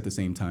books at the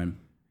same time.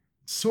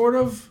 Sort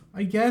of,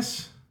 I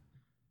guess.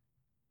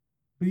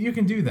 But you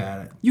can do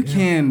that. You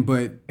can,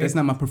 but that's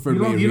not my preferred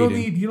way of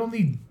reading. You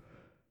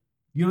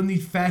don't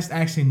need fast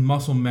acting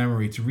muscle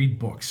memory to read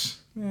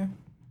books. Yeah,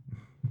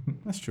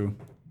 that's true.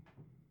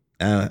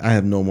 I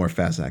have no more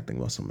fast acting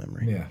muscle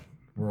memory. Yeah,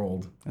 we're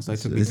old. That's why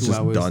it took me 2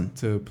 hours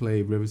to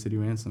play River City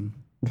Ransom.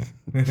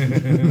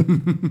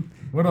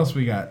 What else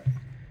we got?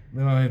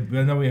 I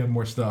know we have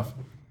more stuff.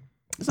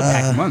 It's a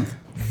packed month.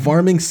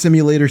 Farming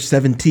Simulator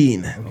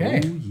 17.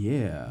 Okay. Oh,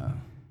 yeah.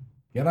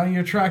 Get on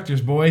your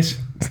tractors, boys.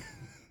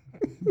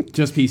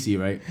 Just PC,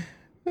 right?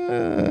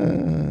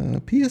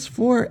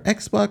 PS4,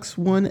 Xbox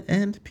One,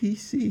 and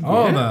PC.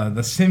 Oh, Yeah.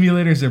 the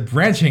simulators are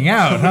branching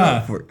out,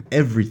 huh? For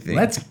everything.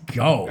 Let's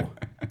go.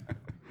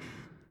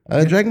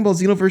 Dragon Ball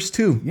Xenoverse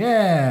 2.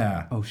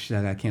 Yeah. Oh, shit.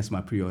 I got to cancel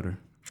my pre-order.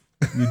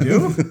 You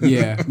do?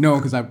 Yeah. No,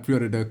 because I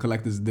pre-ordered the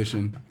collector's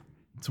edition.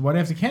 So why do you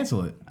have to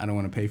cancel it? I don't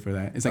want to pay for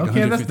that. It's like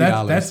Okay,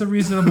 $150. that's a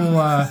reasonable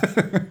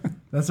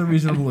that's a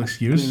reasonable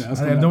excuse. Yeah,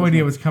 I have no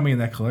idea what's coming in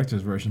that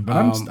collector's version, but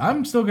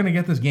I'm still gonna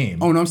get this game.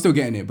 Oh, no, I'm still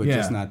getting it, but Yeah.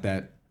 just not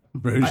that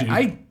version.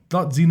 I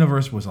thought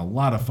Xenoverse was a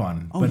lot of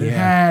fun, but it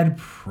yeah. had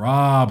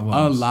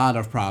problems. A lot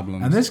of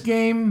problems. And this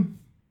game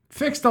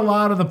fixed a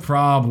lot of the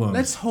problems.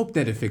 Let's hope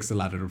that it fixed a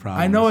lot of the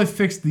problems. I know it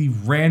fixed the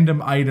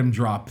random item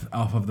drop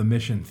off of the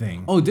mission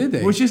thing. Oh, did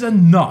they? Which is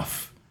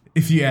enough,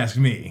 if you ask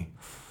me.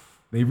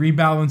 They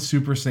rebalanced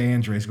Super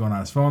Saiyan. Dre's going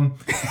on his phone.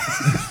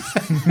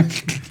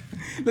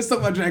 Let's talk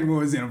about Dragon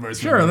Ball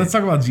Xenoverse. Sure, let's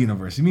talk about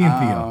Xenoverse. Me and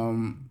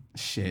Theo.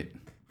 Shit.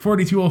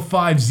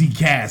 4205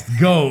 Zcast,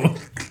 go.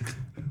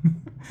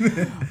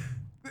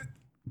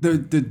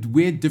 The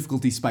weird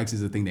difficulty spikes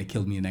is the thing that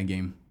killed me in that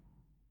game.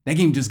 That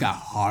game just got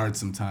hard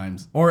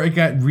sometimes. Or it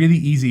got really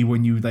easy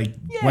when you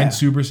went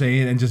Super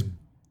Saiyan and just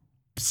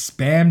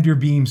spammed your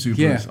beam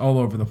supers all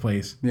over the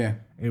place. Yeah.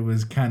 It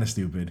was kind of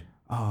stupid.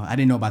 Oh, I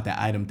didn't know about that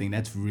item thing.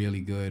 That's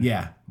really good.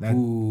 Yeah.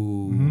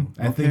 Ooh.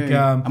 I okay. think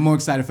I'm more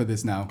excited for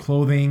this now.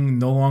 clothing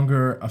no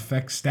longer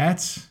affects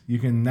stats. You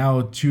can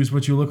now choose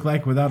what you look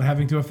like without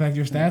having to affect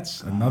your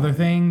stats. Another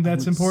thing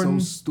that's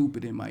important. So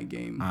stupid in my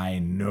game. I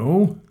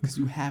know. Because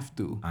you have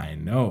to. I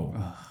know.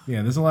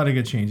 Yeah, there's a lot of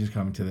good changes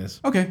coming to this.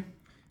 Okay.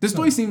 The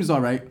story seems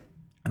all right.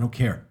 I don't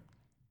care.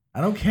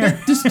 I don't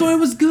care. The story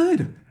was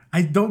good.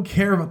 I don't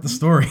care about the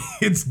story.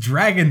 It's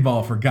Dragon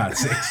Ball, for God's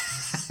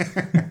sakes.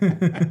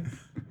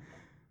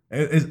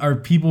 Are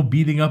people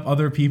beating up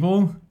other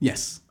people?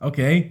 Yes.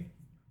 Okay.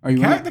 Are you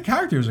The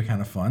characters are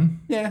kind of fun.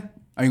 Yeah.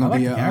 Are you gonna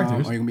be the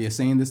characters. Are you gonna be a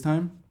Saiyan this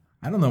time?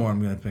 I don't know what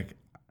I'm gonna pick.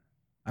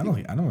 I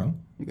don't know.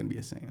 You're gonna be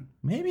a Saiyan.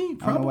 Maybe. I don't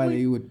know Probably. why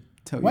they would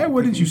tell you. Why to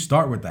wouldn't pick you me.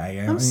 start with that?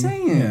 I'm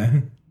saying. Yeah.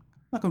 I'm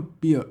not gonna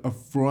be a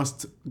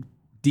Frost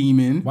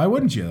demon. Why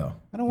wouldn't you though?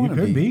 I don't want to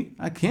You could be.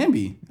 I can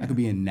be. I could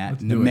be a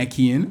Let's do it.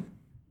 Namekian.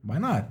 Why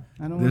not?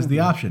 I don't There's wanna the be.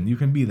 option. You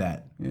can be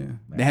that. Yeah.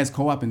 That has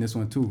co-op in this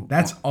one too.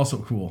 That's also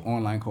cool.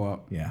 Online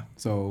co-op. Yeah.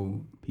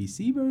 So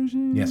PC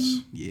version.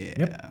 Yes. Yeah.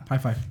 Yep. High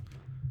five.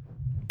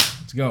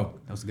 Let's go.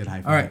 That was a good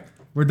high five. All right.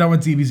 We're done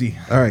with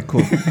DBZ. All right,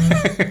 cool.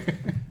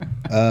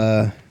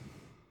 I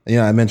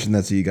mentioned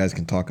that so you guys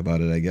can talk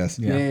about it, I guess.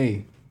 Yeah.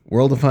 Yay.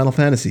 World of Final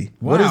Fantasy.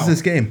 Wow. What is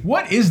this game?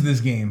 What is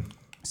this game?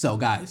 So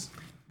guys,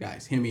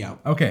 hear me out.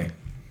 Okay.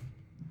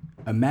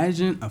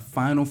 Imagine a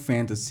Final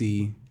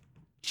Fantasy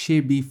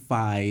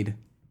chibi-fied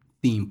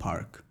theme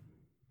park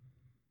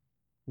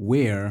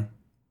where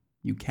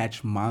you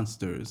catch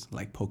monsters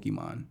like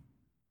Pokemon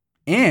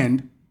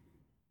and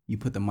you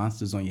put the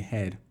monsters on your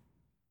head.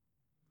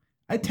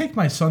 I'd take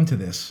my son to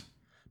this,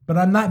 but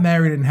I'm not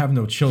married and have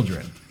no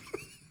children.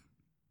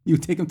 You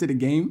take them to the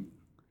game?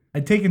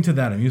 I'd take him to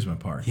that amusement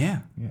park. Yeah.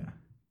 Yeah.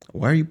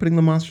 Why are you putting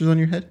the monsters on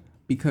your head?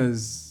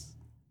 Because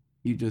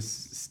you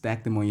just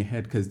stack them on your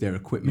head because they're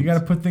equipment. You got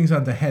to put things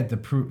on the head to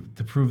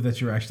prove that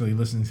you're actually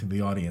listening to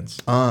the audience.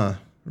 Ah,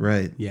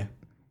 right. Yeah.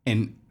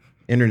 And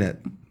Internet.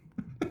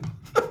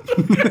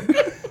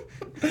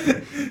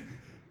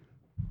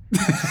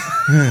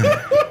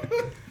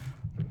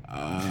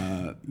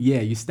 yeah,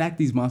 you stack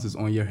these monsters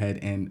on your head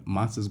and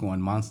monsters go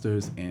on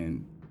monsters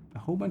and a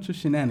whole bunch of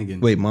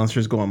shenanigans. Wait,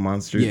 monsters go on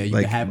monsters? Yeah, you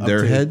like can have their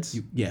up to, heads?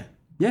 Yeah.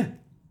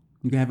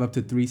 You can have up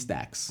to 3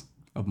 stacks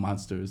of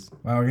monsters.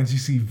 Wow, can't you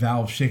see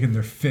Valve shaking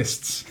their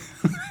fists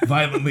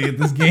violently at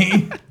this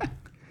game?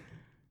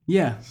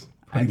 Yeah.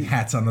 Putting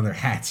hats on other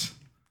hats.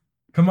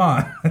 Come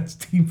on, that's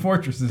Team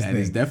Fortress's That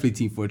thing. is definitely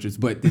Team Fortress,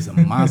 but there's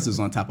monsters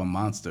on top of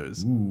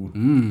monsters. Ooh.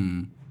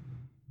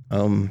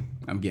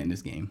 I'm getting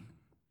this game.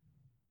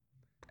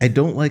 I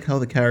don't like how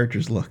the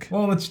characters look.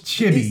 Well, it's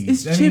chibi.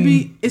 It's I chibi.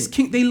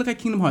 mean, They look like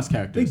Kingdom Hearts they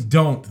characters.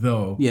 don't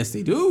though. Yes,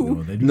 they do.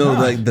 No, they do No, not.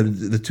 like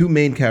the two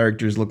main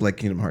characters look like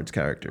Kingdom Hearts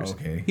characters.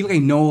 Okay. He look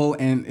like Noel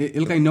and it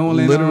look like Noel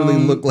and Literally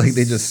look like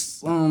they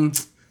just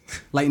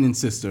Lightning's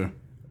sister,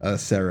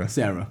 Sarah.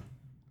 Sarah.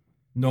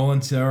 Nolan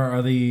and Sarah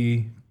are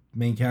the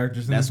main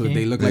characters in That's this what game?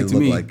 they look They like to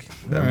look me.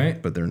 like them, All right.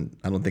 but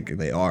I don't think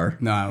they are.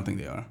 No, I don't think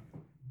they are.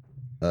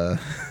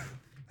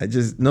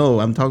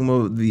 I'm talking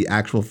about the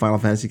actual Final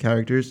Fantasy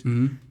characters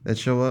that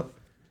show up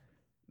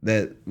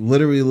that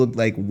literally look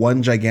like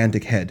one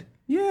gigantic head.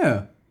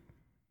 Yeah.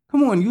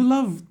 Come on, you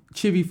love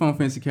chibi Final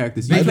Fantasy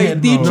characters. You Big played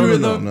head Deep mode.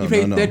 Rhythm. No, You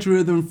played no. Death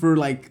Rhythm for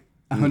like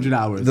 100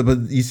 hours. But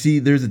you see,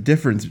 there's a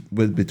difference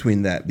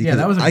between that because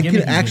that was a I can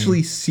gimmicky actually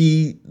game.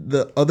 see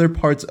the other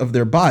parts of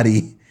their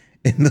body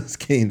in those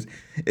games.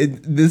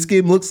 This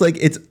game looks like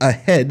it's a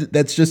head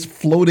that's just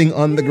floating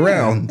on the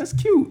ground. That's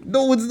cute.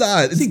 No, it's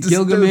not. It's See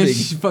disturbing.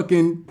 Gilgamesh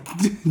fucking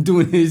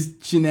doing his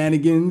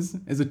shenanigans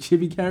as a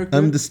chibi character.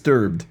 I'm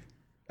disturbed.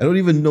 I don't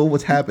even know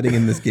what's happening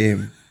in this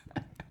game.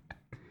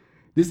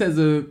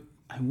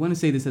 I want to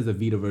say this has a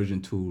Vita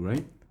version too,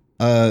 right?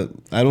 I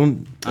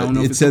don't know. if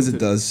It it's says coming it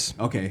to- does.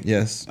 Okay.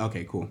 Yes.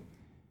 Okay, cool.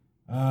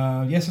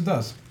 Yes, it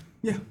does.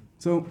 Yeah.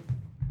 So,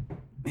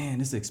 man,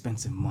 this is an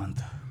expensive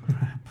month.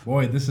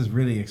 Boy, this is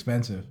really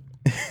expensive.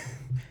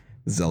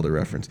 Zelda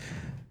reference.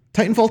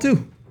 Titanfall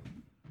 2.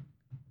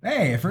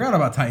 Hey, I forgot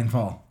about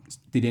Titanfall.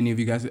 Did any of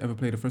you guys ever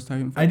play the first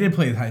Titanfall? I did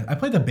play I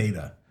played the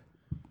beta.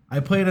 I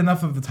played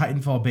enough of the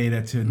Titanfall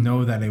beta to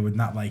know that I would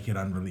not like it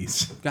on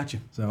release. Gotcha.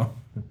 So,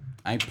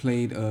 I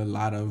played a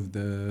lot of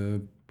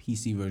the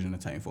PC version of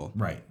Titanfall.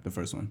 right. The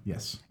first one.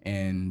 Yes.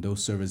 And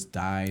those servers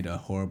died a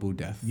horrible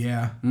death.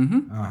 Yeah.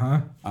 Mm-hmm.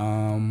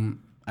 Uh-huh.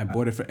 I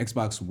bought it for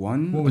Xbox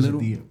One. What was it?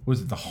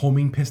 Was it the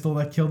homing pistol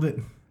that killed it?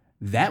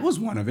 That was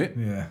one of it.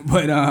 Yeah.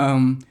 But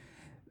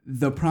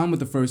the problem with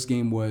the first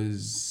game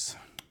was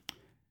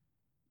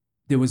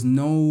there was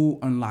no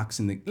unlocks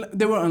in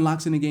there were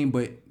unlocks in the game,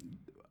 but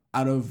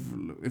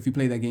if you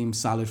play that game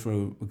solid for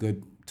a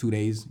good 2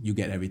 days, you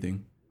get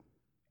everything.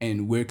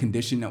 And we're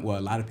conditioned, well,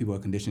 a lot of people are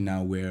conditioned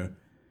now where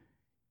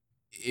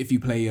if you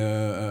play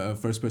a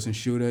first-person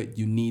shooter,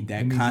 you need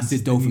that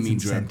constant dopamine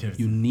drip.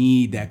 You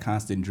need that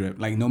constant drip.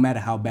 Like, no matter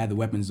how bad the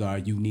weapons are,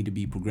 you need to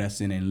be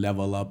progressing and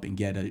level up and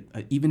get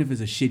even if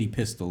it's a shitty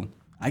pistol.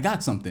 I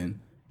got something.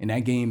 And that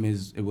game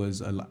it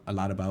was a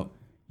lot about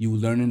you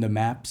learning the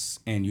maps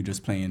and you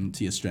just playing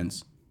to your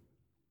strengths.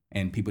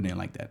 And people didn't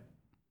like that.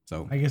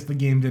 So I guess the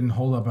game didn't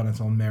hold up on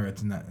its own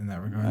merits in that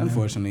regard.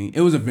 unfortunately,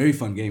 it was a very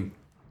fun game.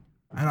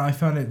 I know. I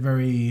found it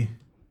very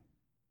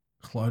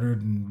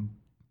cluttered and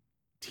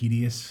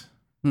tedious.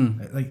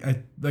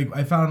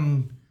 I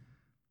found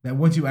that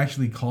once you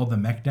actually called the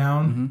mech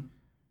down,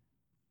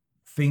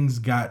 things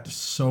got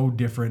so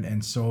different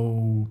and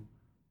so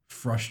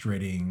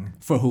frustrating.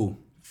 For who?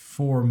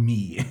 For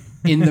me.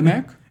 In the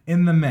mech?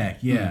 In the mech,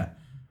 yeah.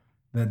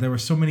 That there were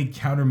so many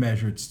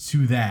countermeasures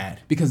to that.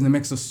 Because the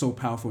mechs are so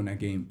powerful in that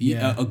game.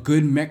 Yeah. A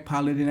good mech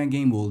pilot in that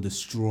game will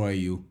destroy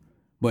you.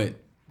 But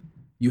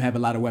you have a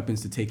lot of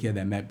weapons to take care of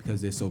that mech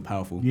because they're so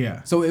powerful.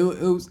 Yeah. So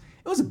it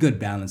was a good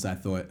balance, I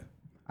thought.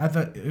 I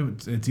thought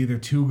it's either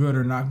too good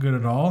or not good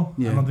at all.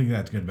 Yeah. I don't think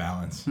that's good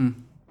balance.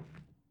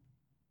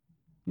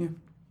 Yeah.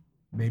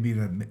 maybe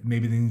they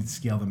need to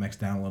scale the mechs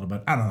down a little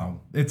bit. I don't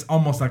know. It's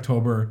almost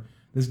October.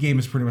 This game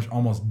is pretty much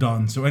almost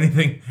done. So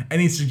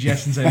any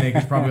suggestions I make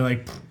is probably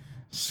like,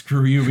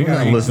 screw you. We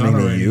got listening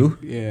to you.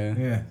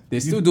 Yeah. They're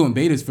still doing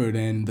betas for it,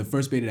 and the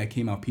first beta that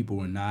came out, people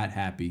were not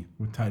happy.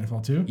 With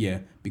Titanfall 2? Yeah,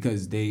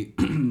 because the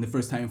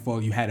first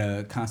Titanfall, you had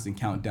a constant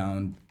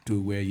countdown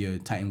to where your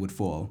Titan would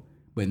fall.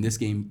 But in this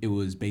game, it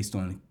was based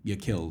on your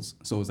kills.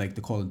 So it was like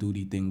the Call of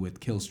Duty thing with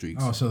kill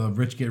streaks. Oh, so the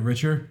rich get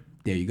richer?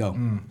 There you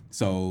go.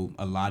 So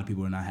a lot of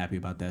people are not happy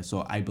about that.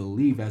 So I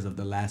believe as of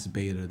the last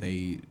beta,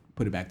 they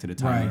put it back to the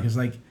timer. Right, because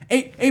like...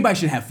 everybody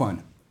should have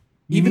fun.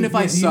 You need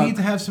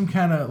to have some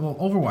kind of... Well,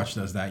 Overwatch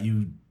does that.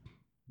 You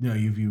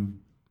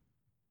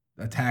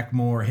attack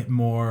more, hit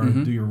more,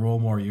 do your roll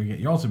more, you get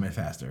your ultimate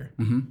faster.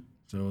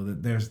 So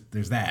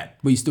there's that.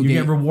 But you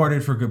get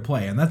rewarded for good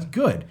play, and that's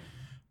good.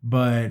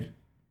 But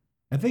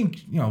I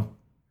think,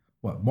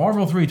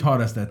 Marvel 3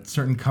 taught us that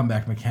certain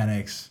comeback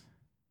mechanics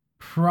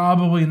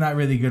probably not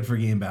really good for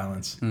game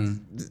balance.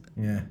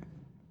 Yeah.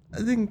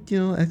 I think,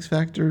 X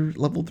Factor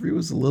level 3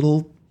 was a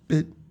little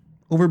bit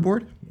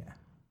overboard. Yeah.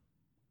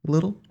 A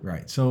little.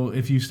 Right. So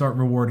if you start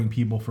rewarding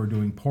people for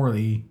doing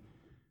poorly,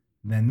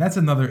 then that's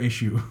another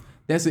issue.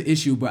 That's an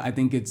issue, but I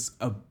think it's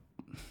a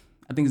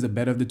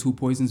better of the two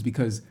poisons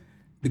because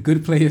the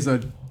good players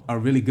are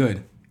really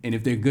good. And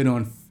if they're good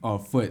on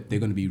foot, they're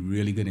going to be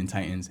really good in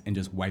Titans and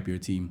just wipe your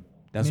team.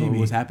 That's what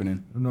was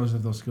happening. Who knows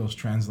if those skills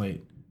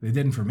translate? They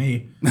didn't for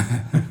me.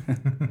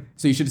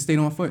 So you should have stayed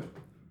on foot.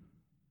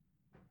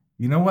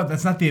 You know what?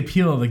 That's not the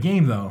appeal of the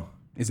game, though.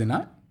 Is it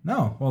not?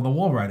 No. Well, the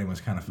wall riding was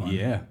kind of fun.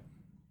 Yeah.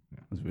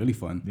 It was really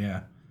fun.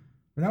 Yeah.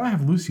 But now I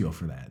have Lucio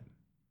for that.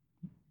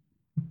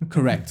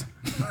 Correct.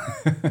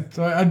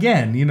 So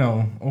again,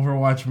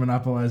 Overwatch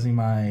monopolizing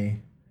my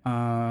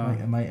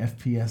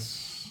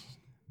FPS.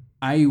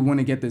 I want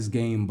to get this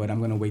game, but I'm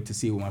going to wait to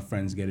see what my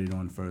friends get it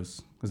on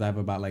first. Because I have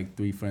about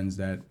 3 friends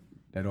that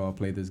all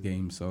play this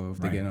game. So if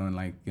they get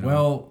on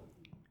Well,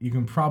 you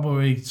can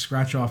probably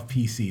scratch off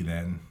PC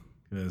then.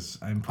 Because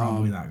I'm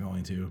probably not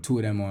going to. 2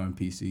 of them are on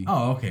PC.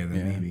 Oh, okay,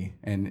 then maybe.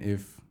 And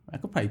if I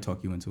could probably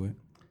talk you into it.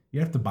 You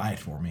have to buy it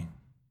for me.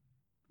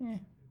 Yeah.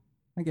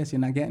 I guess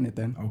you're not getting it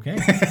then. Okay.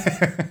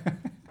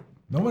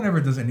 No one ever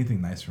does anything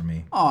nice for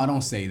me. Oh,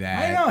 don't say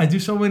that. I know. I do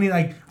so many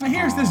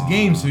here's this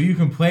game so you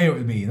can play it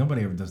with me.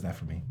 Nobody ever does that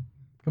for me.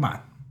 Come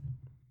on.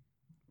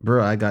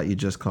 Bro, I got you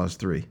Just Cause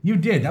 3. You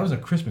did. That was a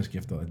Christmas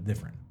gift though. It's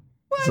different.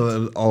 What?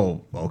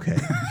 So, okay.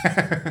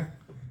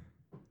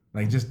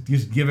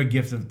 Just give a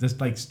gift of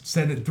just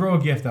send it, throw a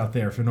gift out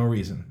there for no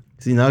reason.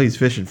 See, now he's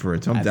fishing for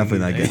it, so I'm definitely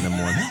not getting him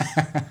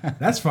one.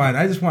 That's fine.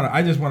 I just want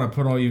to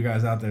put all you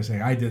guys out there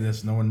saying I did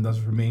this. No one does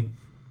it for me.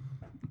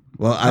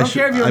 Well, I don't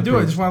care if you don't do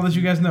it. I just want to let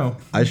you guys know.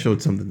 I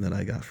showed something that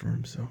I got for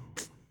him, so.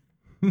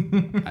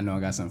 I know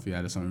I got something for you.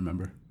 I just don't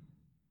remember.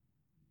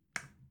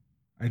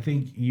 I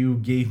think you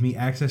gave me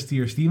access to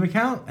your Steam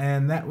account,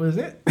 and that was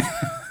it.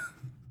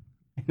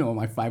 All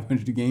my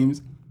 500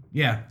 games.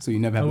 Yeah. So you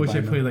never have. I wish I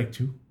played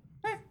 2.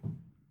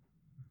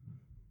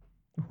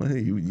 What,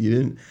 you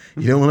didn't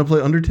want to play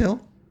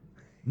Undertale?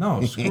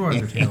 No, screw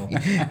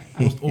Undertale.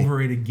 Most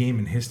overrated game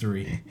in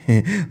history.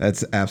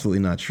 That's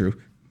absolutely not true.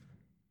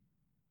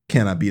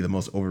 Cannot be the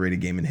most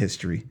overrated game in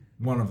history.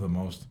 One of the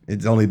most.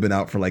 It's only been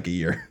out for a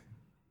year.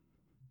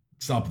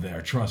 It's up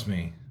there, trust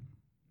me.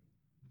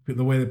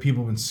 The way that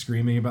people have been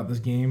screaming about this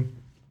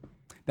game.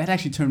 That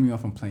actually turned me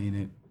off from playing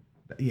it.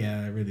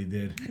 Yeah, it really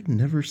did. I've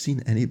never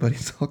seen anybody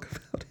talk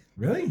about it.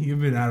 Really?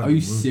 You've been out of Are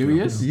you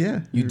serious? Though.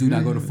 Yeah. You do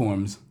not go to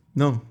forums.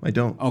 No, I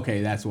don't.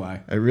 Okay, that's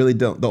why. I really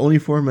don't. The only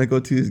forum I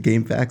go to is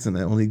GameFAQs, and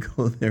I only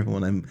go there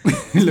when I'm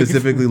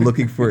specifically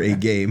looking for a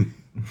game.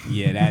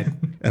 Yeah, that.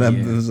 And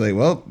I'm just like,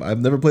 well, I've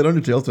never played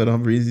Undertale, so I don't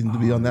have a reason to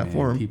be on that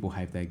forum. People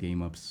hype that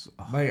game up.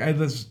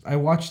 I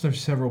watched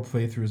several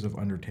playthroughs of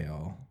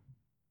Undertale,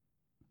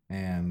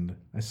 and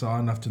I saw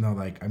enough to know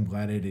I'm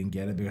glad I didn't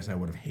get it because I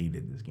would have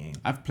hated this game.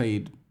 I've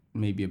played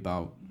maybe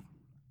about an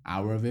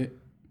hour of it,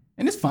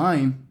 and it's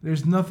fine.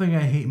 There's nothing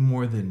I hate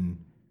more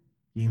than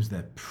games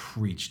that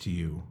preach to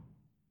you.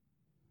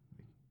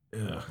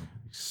 Ugh.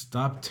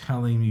 Stop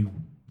telling me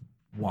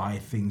why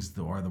things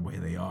are the way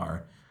they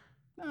are.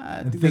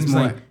 Things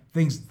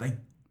like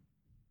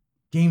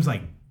games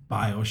like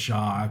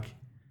BioShock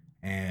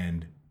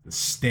and the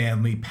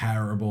Stanley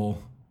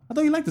Parable. I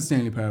thought you liked the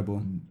Stanley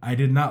Parable. I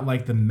did not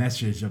like the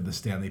message of the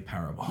Stanley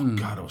Parable. Oh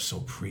God, it was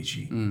so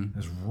preachy.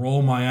 Just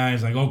roll my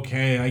eyes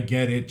okay, I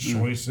get it.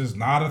 Choice is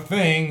not a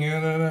thing.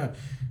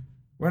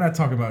 We're not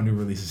talking about new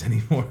releases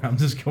anymore. I'm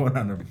just going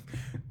on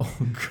a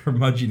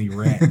curmudgeon-y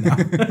rant now.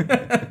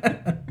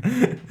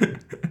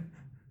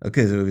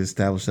 Okay, so we've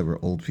established that we're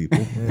old people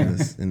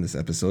in this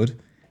episode.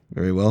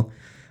 Very well.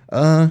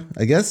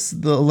 I guess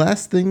the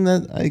last thing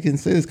that I can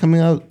say is coming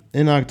out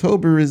in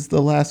October is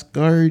The Last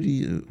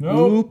Guardian.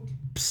 Nope.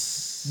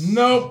 Oops.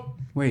 Nope.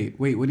 Wait.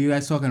 What are you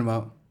guys talking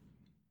about?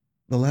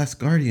 The Last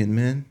Guardian,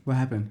 man. What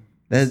happened?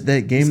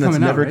 That game that's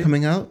never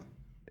coming out?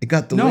 It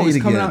got delayed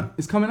again.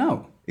 It's coming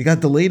out. It got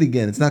delayed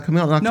again. It's not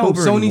coming out in October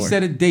Sony anymore.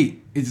 set a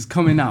date. It's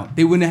coming out.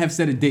 They wouldn't have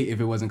set a date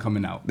if it wasn't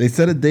coming out. They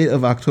set a date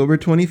of October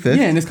 25th.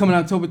 Yeah, and it's coming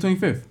out October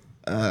 25th.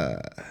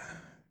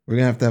 We're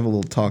gonna have to have a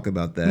little talk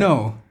about that.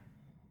 No.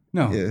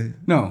 Yeah.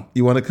 No.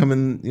 You want to come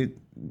in?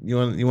 You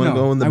want to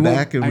go in the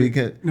back and we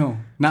can? No,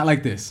 not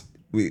like this.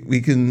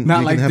 We can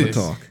Not like have this. a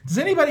talk. Does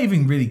anybody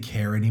even really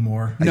care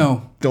anymore?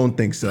 No, Don't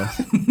think so.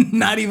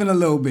 not even a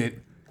little bit.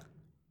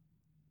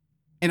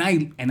 And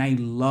I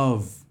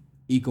love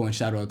Eco and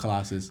Shadow of the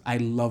Colossus. I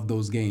love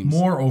those games.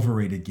 More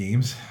overrated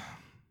games.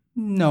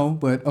 No,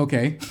 but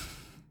okay.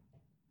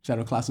 Shadow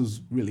of the Colossus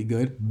was really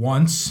good.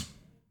 Once.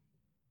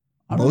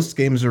 Most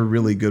games are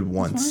really good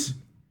once.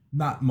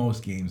 Not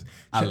most games.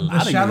 A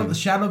lot of games. The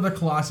Shadow of the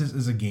Colossus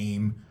is a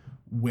game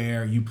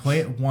where you play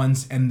it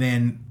once and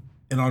then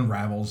it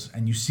unravels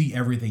and you see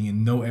everything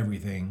and know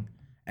everything.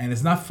 And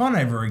it's not fun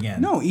ever again.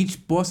 No,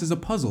 each boss is a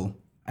puzzle.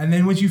 And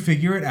then once you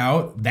figure it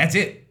out, that's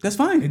it. That's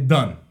fine. It's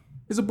done.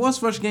 It's a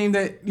boss rush game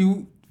that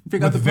you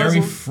figure out With the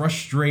puzzle. very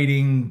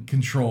frustrating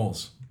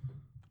controls.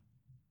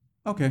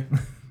 Okay.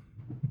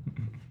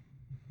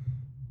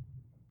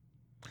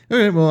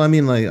 Okay, well, I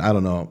mean, like, I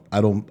don't know.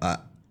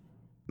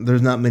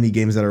 There's not many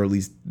games that are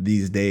released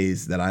these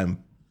days that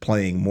I'm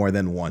playing more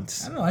than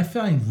once. I don't know. I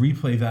find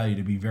replay value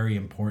to be very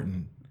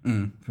important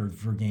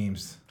for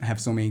games. I have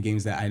so many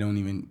games that I don't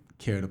even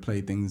care to play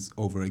things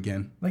over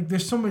again. Like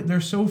there's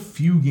so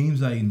few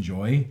games I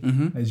enjoy,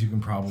 as you can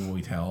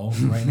probably tell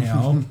right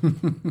now,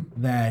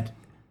 that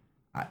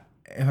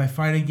if I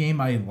find a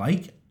game I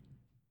like,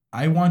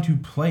 I want to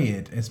play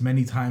it as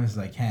many times as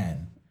I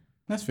can.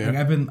 That's fair.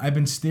 Like I've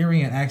been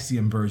staring at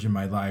Axiom Verge in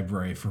my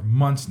library for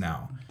months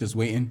now. Just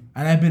waiting.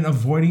 And I've been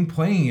avoiding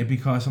playing it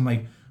because I'm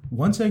like,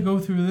 once I go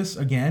through this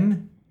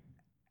again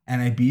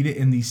and I beat it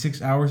in the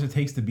 6 hours it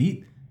takes to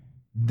beat,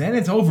 then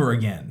it's over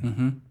again.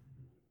 Mm-hmm.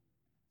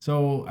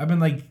 So I've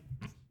been like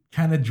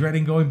kind of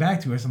dreading going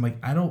back to it. So I'm like,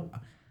 I don't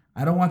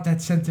want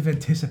that sense of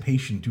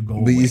anticipation to go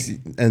away. You see,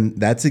 and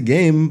that's a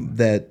game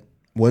that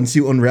once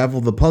you unravel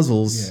the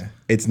puzzles,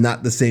 it's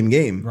not the same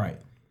game. Right.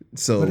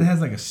 So but it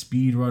has like a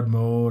speed run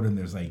mode and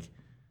there's like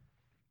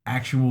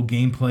actual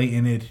gameplay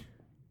in it.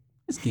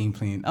 It's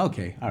gameplay.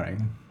 Okay, all right.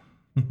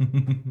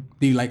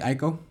 Do you like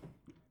Ico?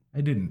 I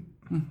didn't.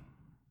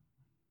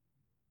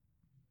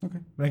 Okay.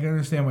 But I can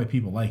understand why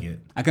people like it.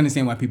 I can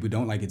understand why people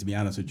don't like it, to be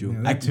honest with you.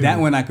 Yeah, that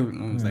one I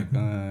was like,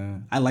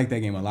 I like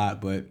that game a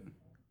lot, but,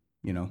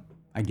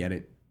 I get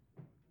it.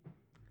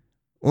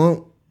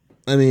 Well,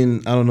 I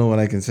mean, I don't know what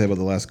I can say about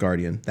The Last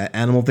Guardian. That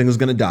animal thing was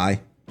going to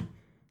die.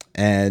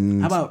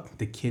 And how about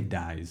the kid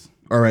dies?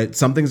 All right,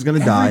 something's going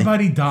to die.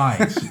 Everybody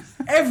dies.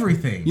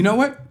 Everything. You know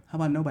what? How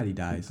about nobody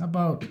dies? How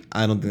about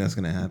I don't think that's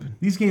going to happen.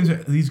 These games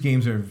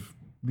are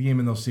the game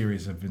in those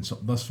series have been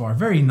thus far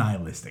very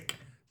nihilistic.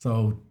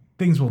 So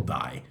things will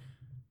die.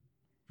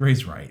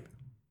 Ray's right.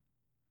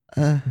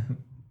 I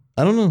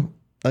don't know.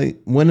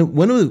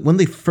 When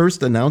they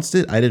first announced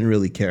it, I didn't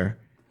really care,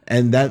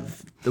 and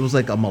it was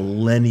like a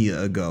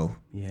millennia ago.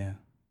 Yeah,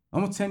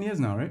 almost 10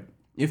 years now, right?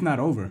 If not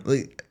over.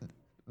 Like,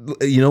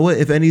 you know what?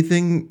 If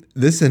anything,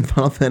 this and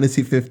Final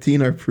Fantasy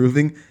 15 are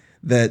proving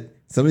that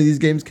some of these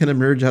games can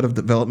emerge out of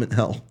development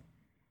hell.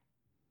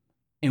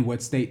 In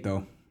what state,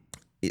 though?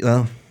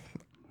 Well,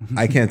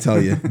 I can't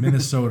tell you.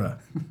 Minnesota.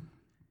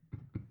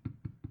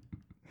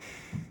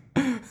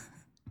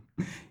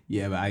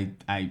 Yeah, but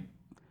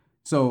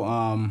so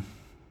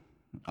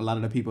a lot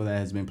of the people that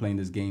has been playing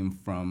this game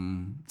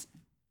from,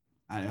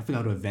 I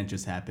forgot what event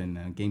just happened,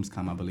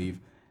 Gamescom, I believe.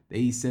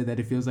 They said that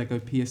it feels like a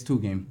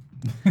PS2 game.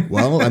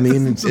 Well, I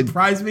mean, It doesn't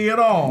surprise me at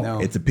all. No.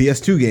 it's a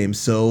PS2 game,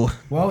 so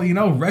Well,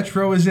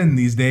 retro is in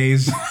these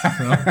days.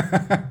 So.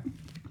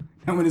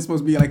 And when it's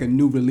supposed to be like a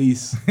new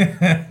release.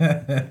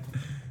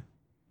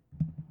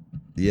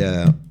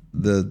 yeah.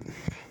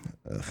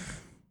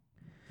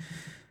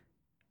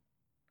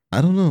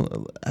 I don't know.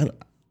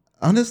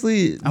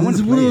 Honestly, this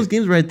is one of those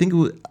games where I think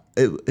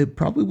it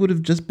probably would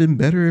have just been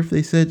better if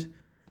they said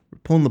we're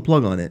pulling the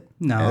plug on it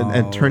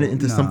and turn it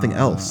into something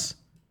else.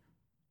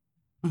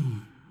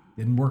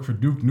 Didn't work for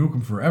Duke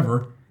Nukem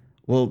forever.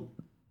 Well,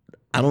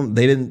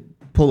 they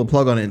didn't pull the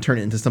plug on it and turn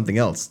it into something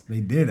else. They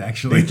did,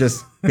 actually. They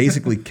just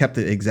basically kept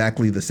it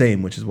exactly the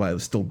same, which is why it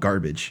was still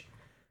garbage.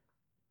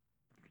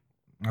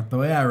 Not the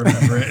way I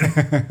remember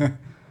it.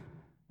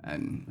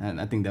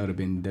 And I think that would have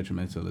been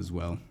detrimental as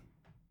well.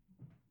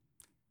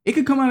 It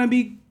could come out and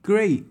be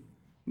great.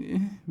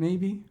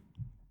 Maybe.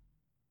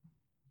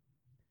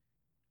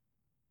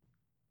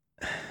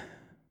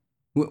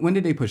 When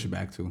did they push it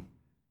back to?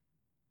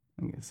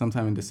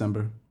 Sometime in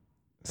December.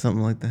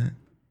 Something like that.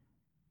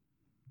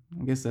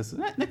 I guess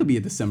that could be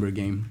a December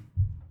game.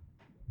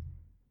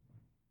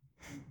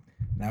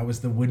 Now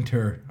is the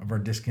winter of our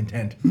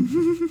discontent.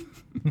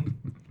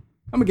 I'm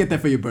gonna get that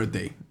for your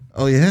birthday.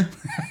 Oh, yeah?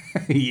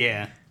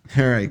 Yeah.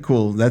 All right,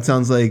 cool. That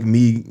sounds like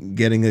me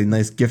getting a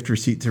nice gift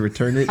receipt to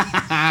return it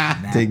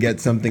to get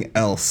something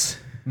else.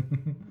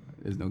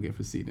 There's no gift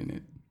receipt in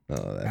it.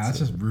 Oh, That's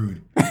just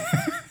rude.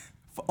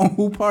 On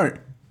who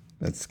part?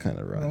 That's kind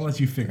of rough. I'll let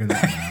you figure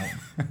that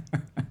one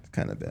out.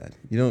 kind of bad.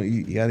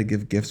 You got to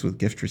give gifts with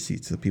gift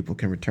receipts so people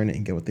can return it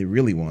and get what they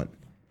really want.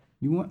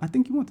 I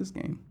think you want this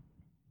game.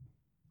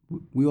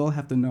 We all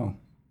have to know.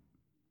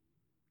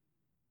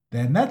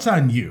 Then that's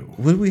on you.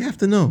 What do we have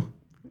to know?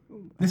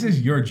 This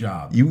is your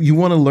job. You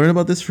want to learn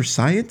about this for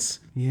science?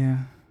 Yeah.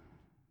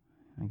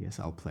 I guess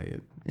I'll play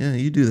it. Yeah,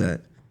 you do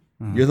that.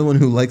 You're the one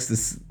who likes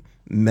this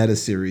meta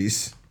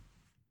series.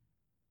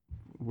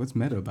 What's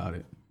meta about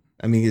it?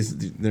 I mean,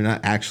 they're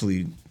not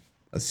actually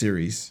a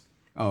series.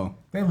 Oh.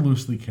 They're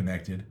loosely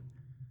connected.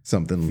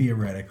 Something.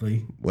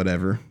 Theoretically.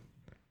 Whatever.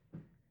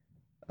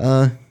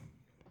 You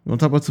want to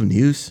talk about some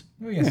news?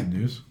 Oh, yeah, some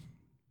news.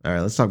 All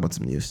right, let's talk about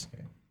some news.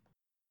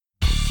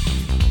 Okay.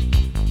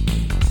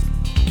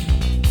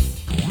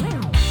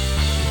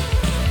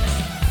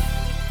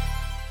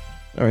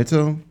 All right,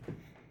 so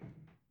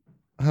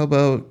how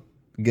about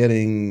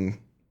getting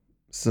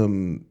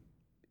some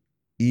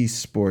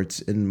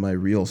esports in my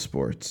real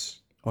sports?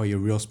 Oh, your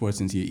real sports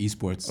into your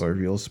esports. Or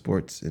real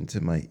sports into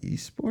my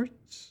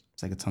esports?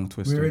 It's like a tongue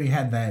twister. We already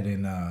had that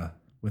in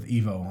with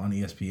Evo on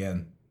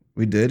ESPN.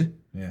 We did?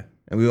 Yeah.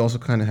 And we also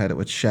kind of had it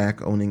with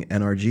Shaq owning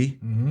NRG.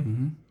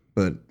 Mm-hmm.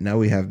 But now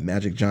we have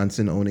Magic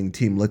Johnson owning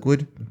Team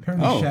Liquid.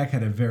 Apparently Shaq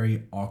had a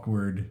very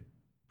awkward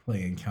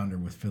play encounter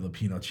with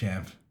Filipino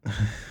champ,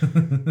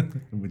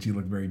 in which he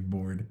looked very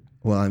bored.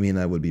 Well, I mean,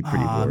 I would be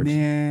pretty bored.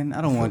 Man,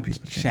 I don't want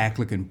Shaq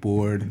looking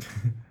bored.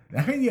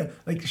 I mean, yeah,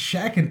 like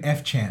Shaq and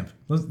F champ.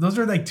 Those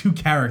are like two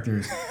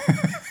characters.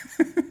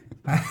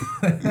 I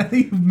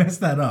think you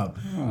messed that up.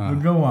 But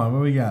go on.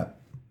 What we got?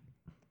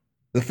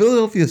 The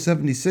Philadelphia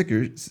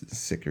 76ers.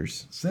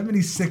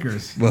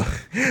 76ers. Well,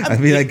 I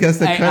mean, I guess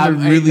that kind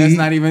of really that's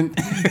not even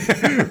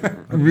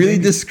really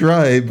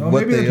describe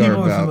what maybe they the are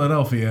people in about.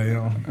 Philadelphia, you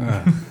know.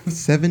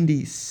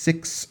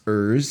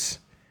 76ers,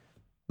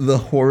 the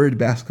horrid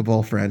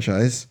basketball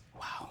franchise.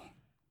 Wow.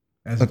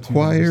 As of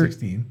Acquire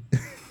 2016.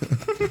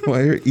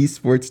 acquire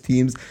esports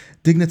teams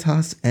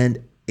Dignitas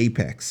and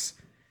Apex.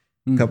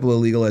 A couple of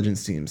League of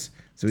Legends teams.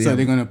 So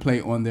they're going to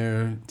play on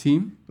their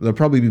team? They'll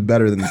probably be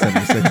better than the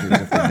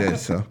 76ers if they did.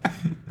 So,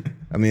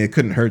 I mean, it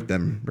couldn't hurt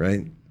them,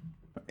 right?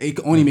 It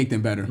can only make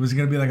them better. Was it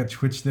going to be like a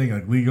Twitch thing,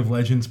 like League of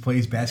Legends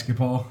plays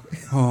basketball?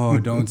 Oh,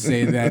 don't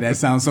say that. That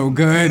sounds so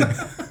good.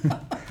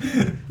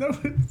 No,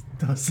 it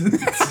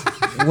doesn't.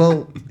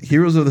 Well,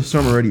 Heroes of the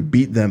Storm already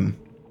beat them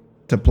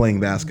to playing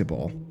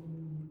basketball.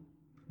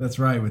 That's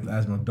right, with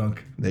Asmo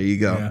Dunk. There you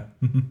go.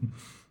 Yeah.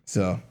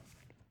 So,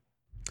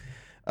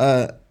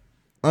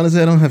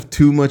 honestly, I don't have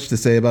too much to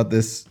say about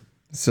this.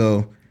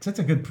 So That's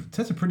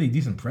a pretty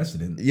decent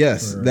precedent.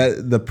 yes,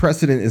 that the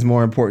precedent is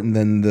more important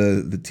than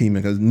the team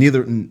because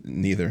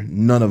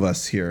none of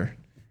us here,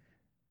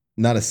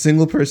 not a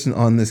single person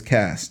on this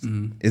cast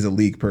is a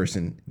league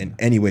person in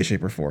any way,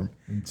 shape, or form.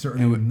 And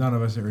certainly none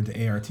of us are into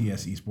ARTS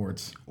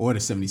esports. Or the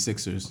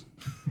 76ers.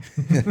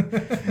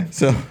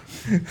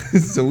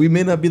 So we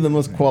may not be the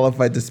most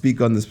qualified to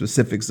speak on the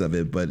specifics of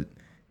it, but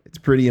it's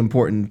pretty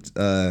important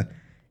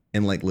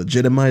in like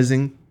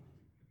legitimizing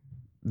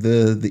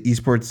the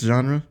esports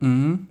genre.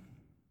 Mm-hmm.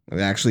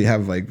 They actually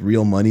have like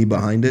real money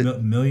behind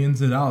it.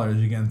 Millions of dollars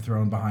are getting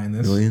thrown behind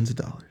this. Millions of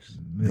dollars.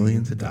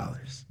 Millions of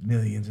dollars.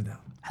 Millions of dollars.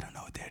 I don't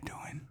know what they're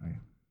doing. A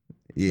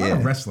lot Yeah.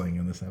 of wrestling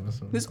in this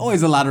episode. There's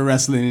always a lot of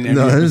wrestling in every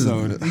No, this is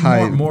episode.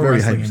 high, more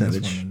very high wrestling in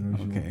this percentage. one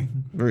than usual. Okay.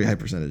 Very high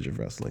percentage of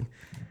wrestling.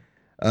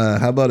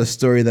 How about a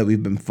story that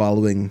we've been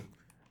following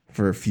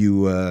for a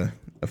few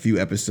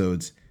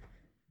episodes?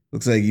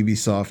 Looks like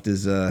Ubisoft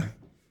is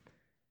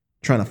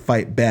trying to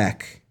fight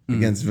back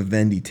against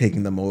Vivendi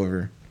taking them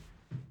over,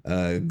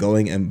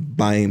 going and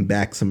buying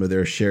back some of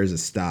their shares of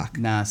stock.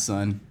 Nah,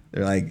 son.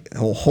 They're like,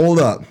 oh, hold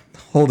up.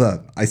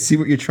 I see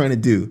what you're trying to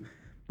do,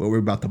 but we're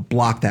about to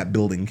block that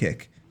building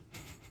kick.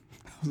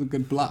 That was a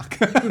good block.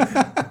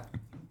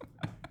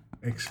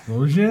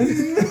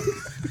 Explosion?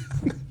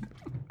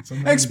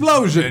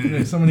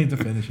 Explosion! Someone needs to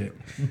finish it.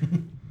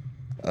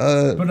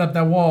 Put up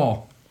that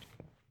wall.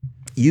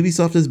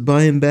 Ubisoft is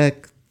buying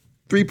back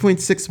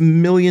 3.6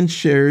 million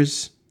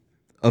shares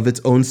of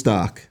its own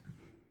stock.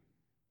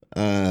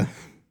 So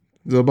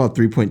about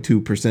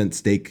 3.2%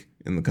 stake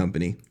in the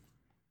company.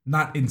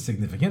 Not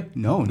insignificant.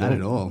 No, not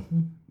at all.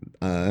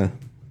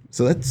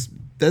 So that's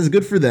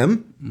good for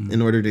them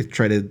in order to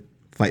try to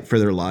fight for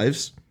their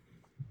lives.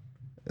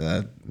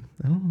 I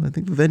don't know. I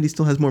think Vivendi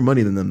still has more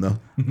money than them though.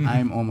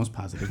 I'm almost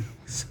positive.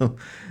 So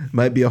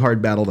might be a hard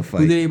battle to Who fight.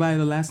 did they buy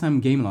the last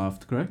time?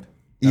 Gameloft, correct?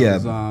 That Yeah.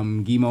 was,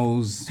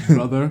 Gimo's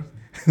brother.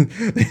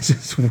 They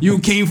just, You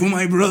came for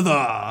my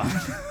brother.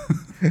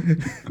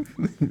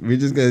 we're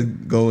just gonna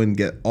go and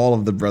get all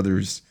of the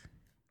brothers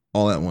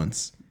all at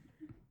once.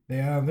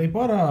 They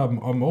bought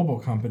a mobile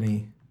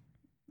company.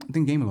 I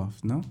think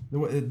Gameloft, no?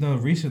 No,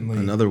 recently.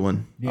 Another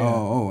one. Yeah.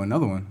 Oh,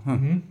 another one. Huh.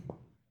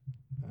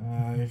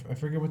 I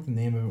forget what the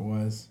name of it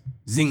was.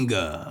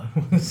 Zynga.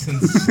 It's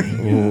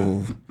insane.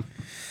 Oh.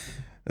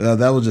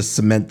 That will just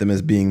cement them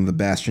as being the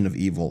bastion of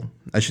evil.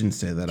 I shouldn't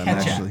say that. I'm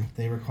actually.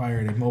 They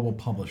required a mobile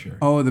publisher.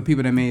 Oh, the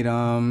people that made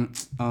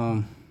was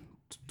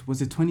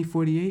it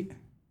 2048?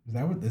 Is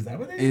that what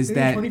it Is They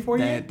did that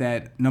 2048?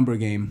 that number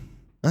game?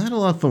 I had a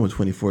lot of fun with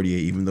 2048,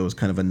 even though it was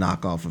kind of a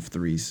knockoff of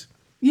 3s.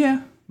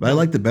 Yeah. But I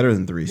liked it better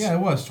than 3s. Yeah, it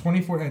was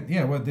 24.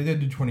 Yeah, well, they did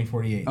do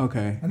 2048.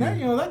 Okay. And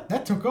that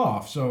that took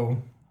off.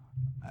 So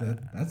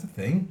that's a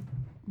thing.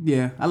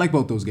 Yeah, I like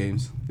both those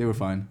games. They were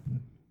fine.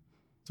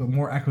 So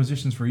more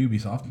acquisitions for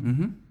Ubisoft.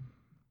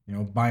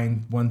 Mm-hmm.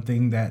 Buying one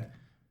thing that,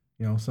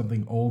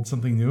 something old,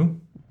 something new.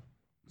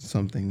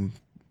 Something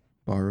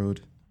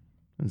borrowed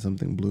and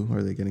something blue.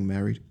 Are they getting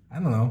married? I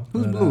don't know.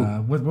 Who's blue?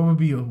 What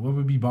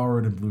would be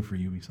borrowed and blue for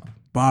Ubisoft?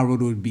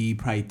 Borrowed would be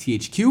probably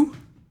THQ.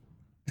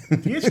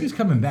 THQ's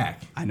coming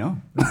back. I know.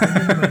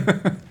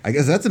 I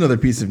guess that's another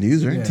piece of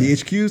news, right? Yeah.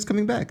 THQ is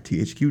coming back.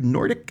 THQ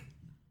Nordic.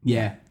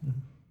 Yeah.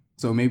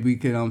 So maybe we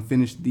could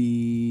finish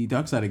the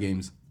Dark Side of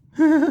games.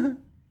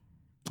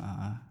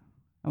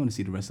 I want to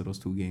see the rest of those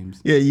 2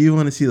 games. Yeah, you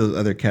want to see those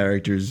other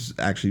characters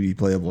actually be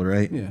playable,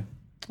 right? Yeah.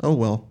 Oh,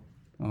 well.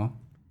 Oh.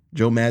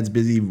 Joe Mad's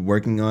busy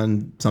working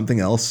on something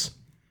else.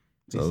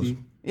 So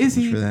Is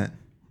he? For that.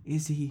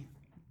 Is he?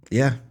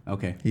 Yeah,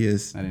 Okay. he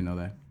is. I didn't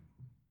know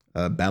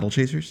that. Battle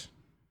Chasers,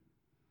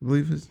 I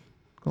believe it's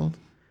called.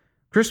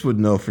 Chris would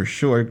know for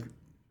sure.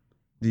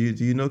 Do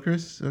you know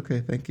Chris?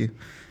 Okay, thank you.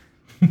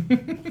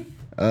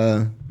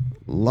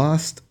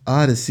 Lost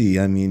Odyssey.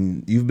 I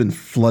mean, you've been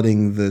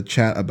flooding the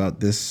chat about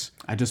this.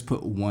 I just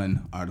put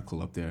one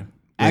article up there.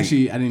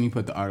 Actually, I didn't even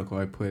put the article.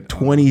 I put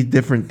 20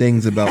 different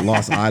things about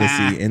Lost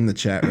Odyssey in the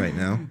chat right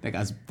now.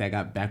 that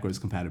got backwards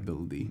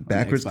compatibility.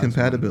 Backwards on the Xbox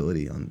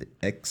compatibility on the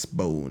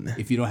Xbone. One.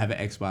 If you don't have an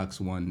Xbox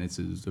One, this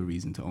is the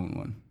reason to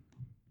own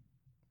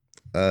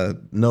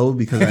one. No,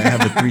 because I have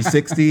a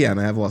 360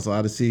 and I have Lost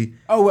Odyssey.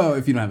 Oh well,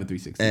 if you don't have a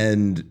 360.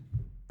 And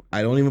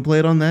I don't even play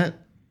it on that.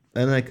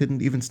 And I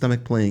couldn't even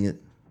stomach playing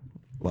it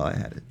while I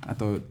had it. I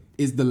thought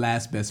is the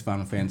last best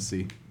Final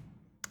Fantasy.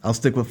 I'll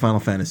stick with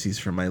Final Fantasies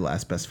for my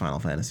last best Final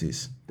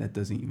Fantasies. That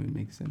doesn't even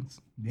make sense.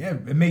 Yeah,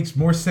 it makes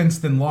more sense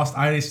than Lost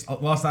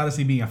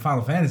Odyssey being a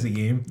Final Fantasy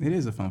game. It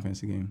is a Final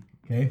Fantasy game.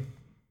 Okay.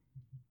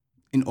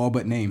 In all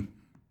but name.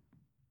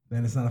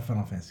 Then it's not a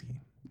Final Fantasy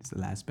game. It's the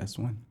last best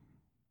one.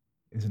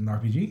 Is it an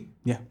RPG?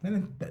 Yeah.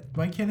 Then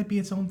why can't it be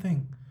its own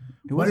thing?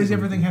 It Why was does its own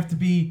everything thing. have to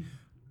be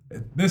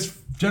this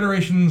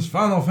generation's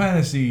Final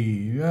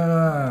Fantasy?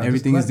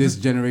 Everything is this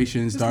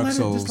generation's Dark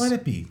Souls. Just let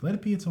it be. Let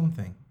it be its own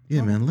thing.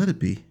 Yeah, man, let it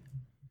be.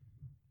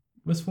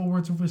 Wistful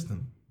words of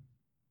wisdom.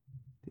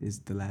 Is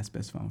the last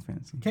best Final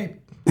Fantasy. Okay.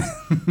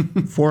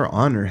 For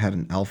Honor had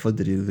an alpha.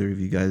 Did either of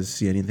you guys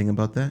see anything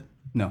about that?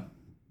 No.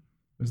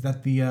 Was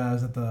that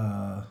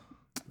the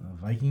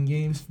Viking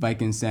games?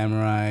 Viking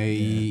Samurai,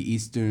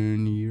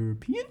 Eastern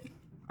European?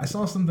 I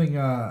saw something.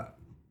 I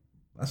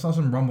saw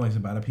some rumblings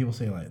about it. People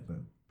say like they're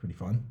pretty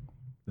fun.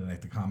 They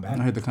like the combat.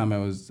 I heard the combat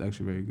was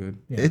actually very good.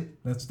 Yeah,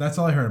 that's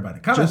all I heard about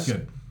it. Combat's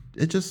good.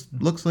 It just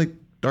looks like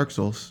Dark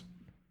Souls.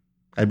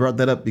 I brought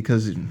that up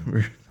because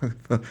we're talking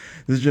about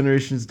this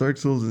generation's Dark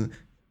Souls. And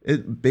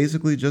it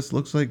basically just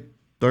looks like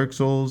Dark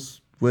Souls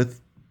with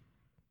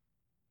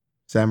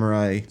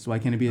samurai. So why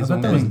can't it be I his thought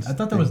own that was thing? I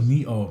thought that was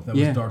Neo. That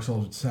was Dark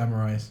Souls with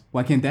samurais.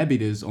 Why can't that be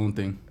his own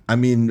thing? I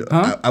mean,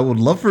 Huh? I would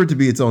love for it to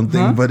be its own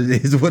thing, but it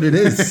is what it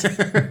is.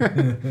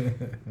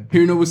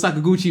 Hironobu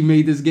Sakaguchi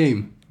made this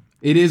game.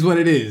 It is what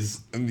it is.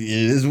 I mean, it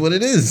is what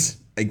it is.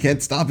 I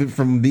can't stop it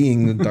from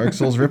being a Dark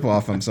Souls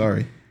ripoff. I'm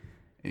sorry.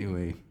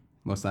 Anyway,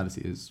 Lost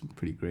Odyssey is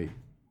pretty great.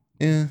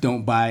 Yeah.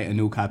 Don't buy a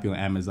new copy on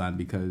Amazon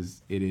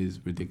because it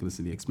is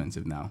ridiculously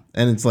expensive now.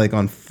 And it's like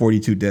on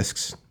 42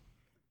 discs.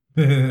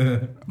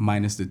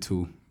 Minus the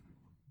 2.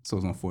 So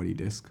it's on 40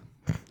 disc.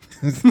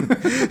 I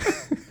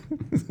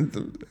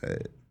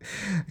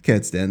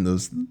can't stand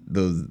those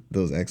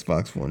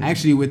Xbox One.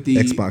 Actually, with the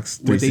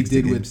Xbox 360 what they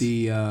did games.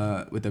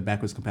 with the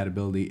backwards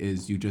compatibility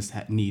is you just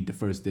need the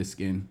first disc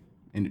in,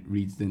 and it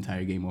reads the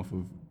entire game off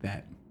of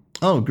that.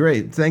 Oh,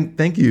 great!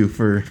 Thank you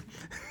for.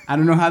 I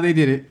don't know how they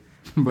did it,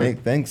 but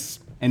Thanks.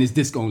 and it's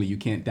disc only. You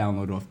can't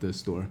download off the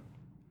store.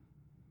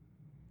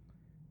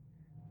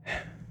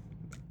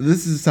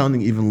 This is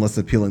sounding even less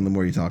appealing the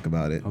more you talk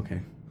about it.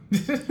 Okay.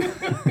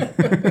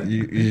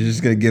 You're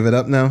just gonna give it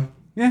up now?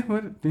 Yeah,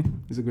 what?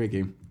 It's a great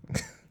game.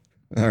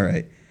 All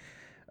right.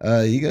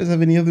 You guys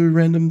have any other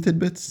random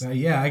tidbits?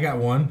 Yeah, I got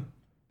one.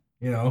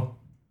 You know,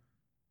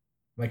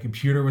 my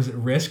computer was at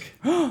risk.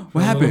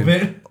 What happened? A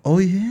little bit. Oh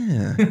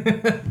yeah.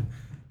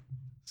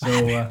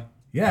 So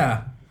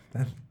yeah,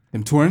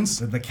 Them Torrents?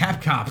 the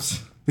Cap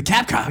Cops. The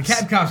Cap Cops. The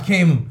Cap Cops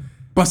came,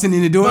 busting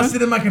in the door.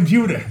 busted in my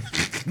computer,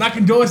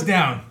 knocking doors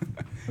down.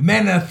 A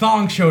man in a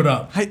thong showed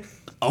up.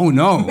 Oh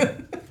no.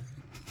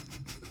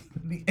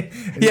 He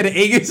had an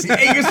Aegis. The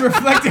Aegis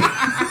reflected.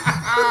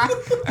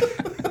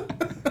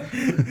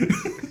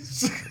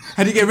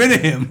 How'd you get rid of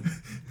him?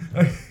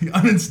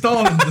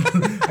 Uninstall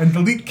and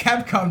delete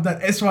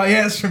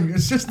Capcom.sys from your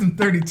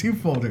System32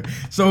 folder.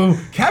 So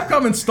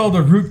Capcom installed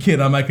a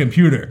rootkit on my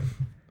computer.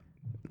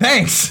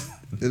 Thanks.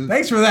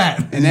 Thanks for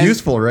that. It's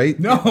useful, right?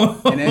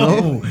 No.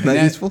 Not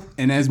useful.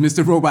 And as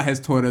Mr. Robot has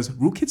taught us,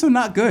 rootkits are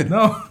not good.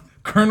 No.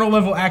 Kernel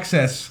level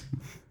access.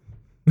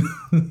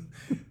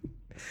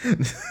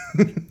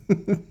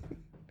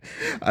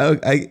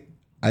 I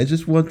I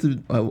just want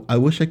to. I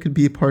wish I could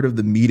be a part of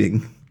the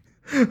meeting.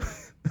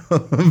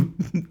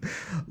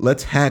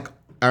 Let's hack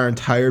our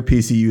entire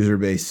PC user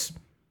base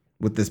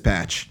with this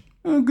patch.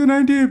 Oh, good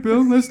idea,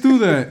 Bill. Let's do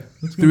that.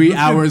 3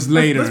 hours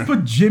later. Let's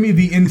put Jimmy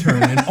the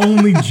intern and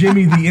only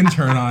Jimmy the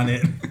intern on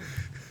it.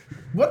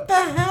 What the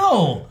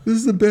hell? This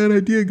is a bad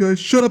idea, guys.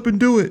 Shut up and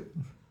do it.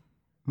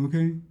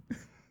 Okay.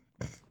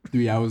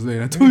 3 hours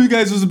later. I told you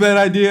guys it was a bad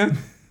idea.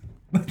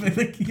 I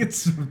think he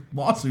gets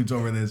lawsuits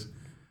over this.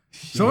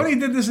 Shit. Sony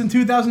did this in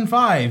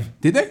 2005.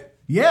 Did they?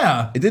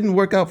 Yeah. It didn't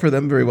work out for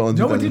them very well in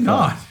 2005. No, it did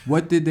not.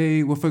 What did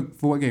they...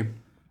 for what game?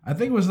 I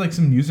think it was like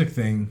some music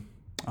thing.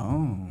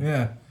 Oh.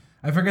 Yeah.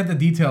 I forget the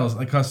details.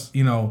 Because,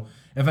 you know,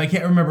 if I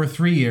can't remember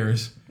 3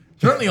 years,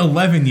 certainly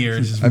 11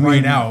 years is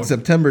right out.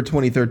 September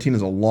 2013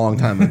 is a long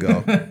time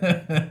ago.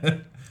 I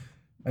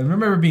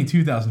remember it being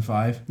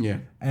 2005. Yeah.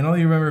 I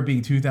only remember it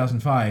being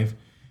 2005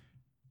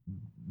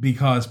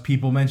 because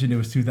people mentioned it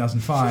was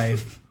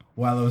 2005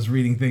 while I was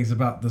reading things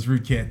about this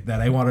rootkit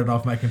that I wanted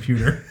off my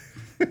computer.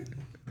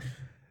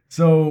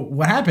 So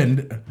what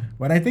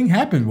I think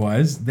happened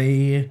was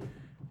they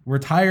were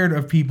tired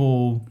of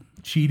people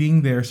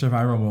cheating their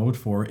survival mode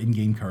for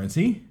in-game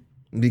currency.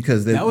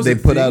 Because they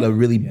put out a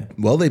really,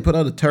 they put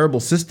out a terrible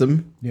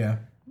system. Yeah.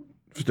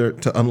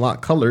 To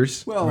unlock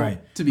colors. Well,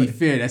 to be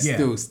fair, that's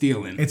still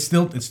stealing. It's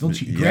still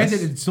cheating. Yes.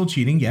 Granted, it's still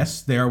cheating.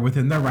 Yes, they are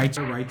within their rights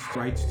to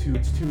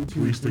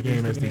release the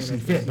game as they see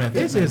fit. But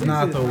this is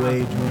not the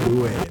way to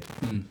do it.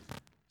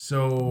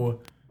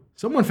 So,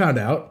 someone found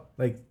out.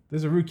 Like,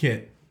 there's a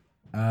rootkit.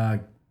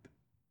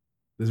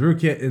 There's a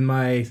rootkit in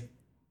my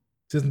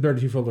System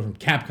 32 folder from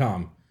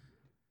Capcom.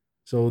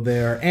 So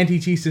their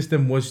anti-cheat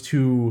system was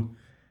to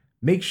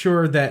make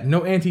sure that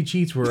no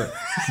anti-cheats were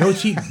no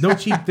cheat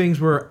things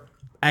were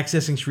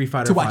accessing Street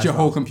Fighter to watch your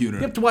whole files. computer.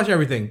 You have to watch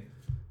everything.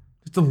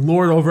 Just to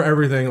lord over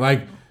everything,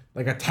 like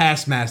a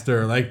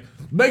taskmaster. Like,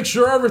 make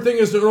sure everything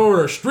is in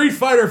order. Street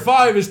Fighter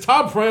V is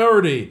top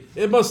priority.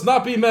 It must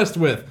not be messed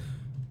with.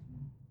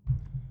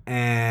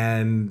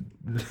 And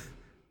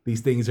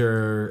these things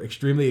are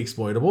extremely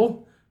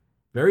exploitable,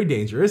 very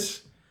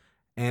dangerous,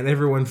 and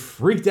everyone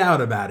freaked out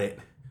about it.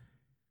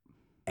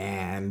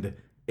 And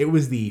it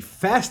was the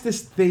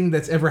fastest thing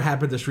that's ever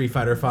happened to Street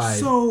Fighter V.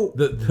 So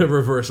the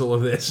reversal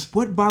of this.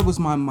 What boggles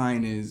my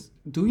mind is,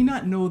 do we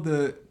not know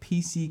the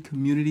PC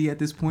community at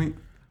this point?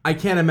 I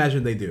can't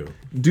imagine they do.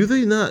 Do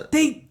they not?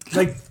 They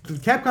like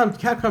Capcom.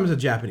 Capcom is a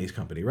Japanese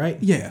company, right?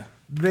 Yeah.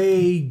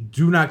 They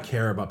do not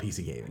care about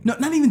PC gaming. No,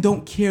 not even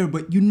don't care,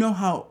 but you know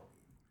how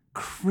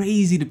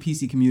crazy the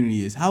PC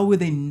community is. How would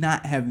they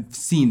not have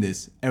seen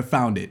this or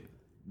found it?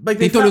 Like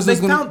they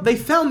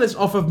found this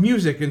off of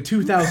music in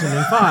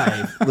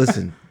 2005.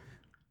 Listen,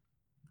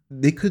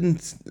 they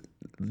couldn't.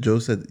 Joe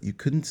said you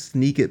couldn't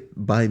sneak it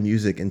by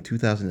music in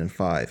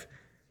 2005.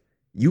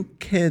 You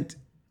can't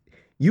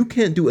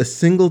do a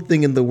single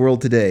thing in the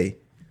world today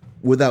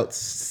without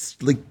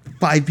like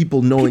 5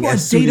 people knowing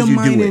as soon as you do it.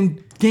 People are data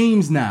mining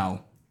games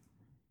now.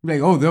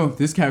 Like, oh, no,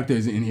 this character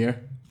isn't in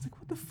here. It's like,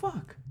 what the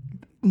fuck?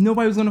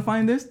 Nobody was gonna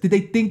find this? Did they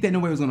think that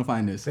nobody was gonna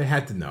find this? They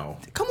had to know.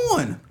 Come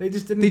on. They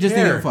just didn't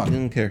care. They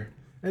didn't care.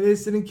 And they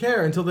just didn't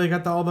care until they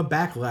got all the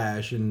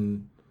backlash,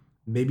 and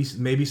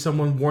maybe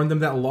someone warned them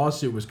that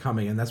lawsuit was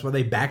coming, and that's why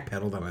they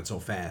backpedaled on it so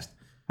fast.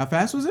 How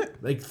fast was it?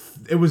 Like,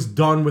 it was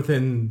done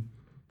within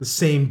the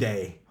same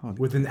day,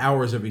 within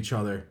hours of each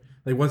other.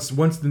 Like,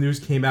 once the news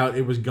came out,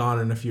 it was gone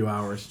in a few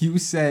hours. You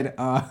said,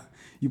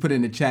 you put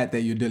in the chat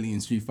that you're deleting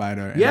Street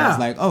Fighter. And I was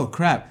like, oh,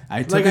 crap.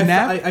 I took a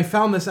nap. I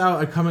found this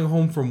out coming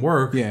home from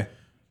work. Yeah.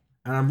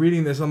 And I'm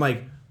reading this. I'm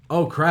like,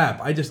 oh,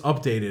 crap. I just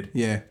updated.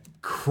 Yeah.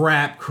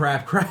 Crap.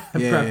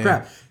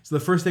 So the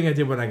first thing I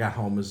did when I got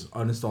home was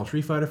uninstall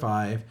Street Fighter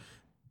V,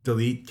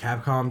 delete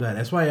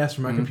Capcom.sys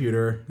from my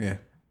computer. Yeah.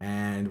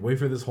 And wait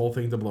for this whole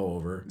thing to blow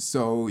over.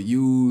 So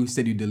you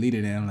said you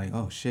deleted it. And I'm like,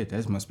 oh, shit.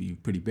 That must be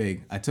pretty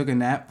big. I took a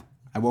nap.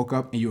 I woke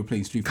up and you were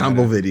playing Street Fighter.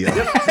 Combo video.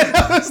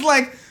 I was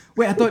like...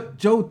 Wait, I thought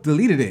Joe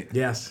deleted it.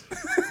 Yes.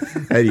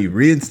 And he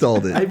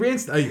reinstalled it.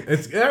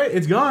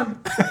 It's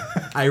gone.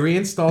 I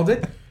reinstalled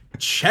it,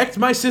 checked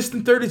my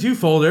System 32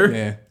 folder,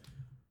 yeah,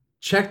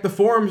 checked the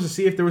forums to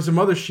see if there was some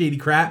other shady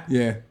crap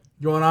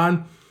going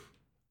on.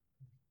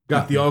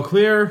 Got the all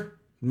clear,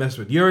 messed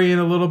with Urian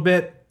a little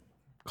bit,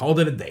 called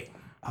it a day.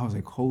 I was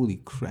like,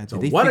 holy crap.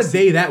 So what a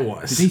day that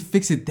was. Did they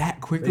fix it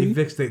that quickly? They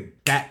fixed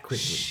it that quickly.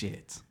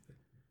 Shit.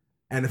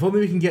 And if only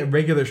we can get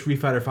regular Street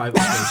Fighter V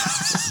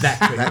updates that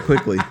quickly. That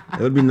quickly.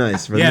 That would be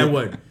nice. It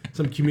would.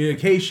 Some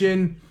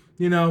communication,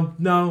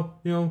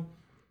 Anything?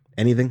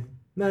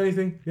 Not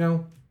anything,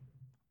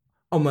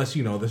 Unless,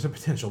 there's a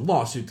potential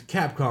lawsuit to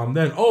Capcom,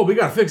 then, we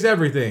gotta fix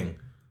everything.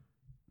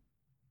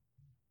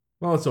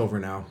 Well, it's over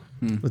now.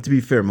 But to be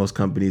fair, most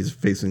companies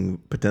facing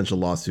potential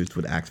lawsuits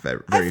would act very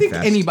fast. I think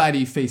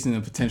anybody facing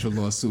a potential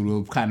lawsuit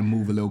will kind of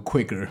move a little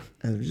quicker.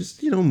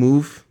 Just,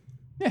 move.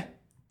 Yeah.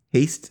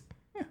 Haste.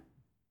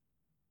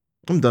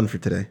 I'm done for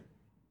today.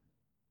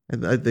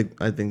 I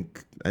think I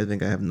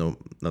have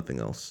nothing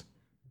else.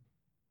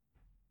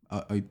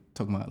 Are you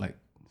talking about like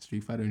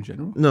Street Fighter in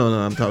general? No,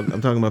 I'm talking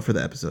about for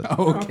the episode.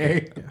 Oh,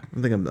 okay. Yeah.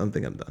 I think I'm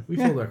done. We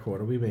filled our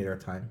quota. We made our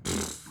time.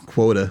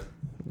 Quota.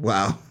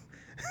 Wow.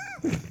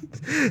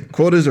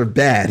 Quotas are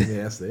bad.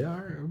 Yes, they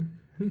are.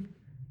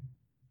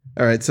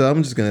 All right, so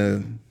I'm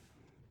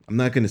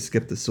not gonna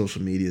skip the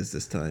social medias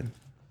this time.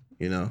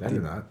 You know, That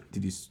did not.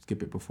 Did you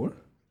skip it before?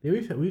 Yeah,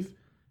 we've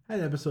had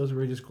episodes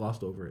where we just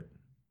glossed over it.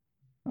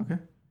 Okay.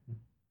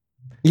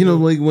 you know,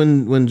 like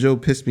when Joe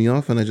pissed me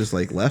off and I just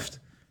like left.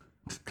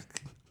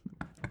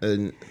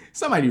 And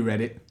Somebody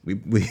read it. we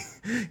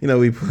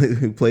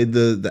played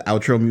the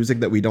outro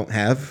music that we don't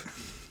have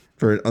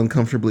for an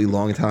uncomfortably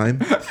long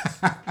time.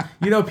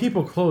 You know,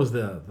 people close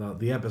the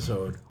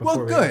episode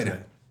before Well, we get to good.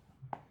 it.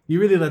 You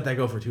really let that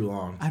go for too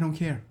long. I don't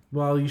care.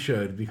 Well, you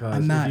should, because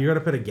I'm not. if you're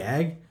gonna put a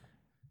gag,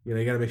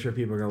 you gotta make sure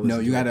people are gonna listen.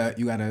 No, you gotta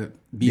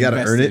be You gotta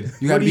invested. earn it?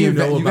 You gotta be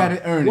invested. You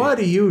gotta earn What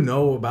it. do you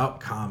know about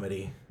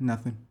comedy?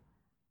 Nothing.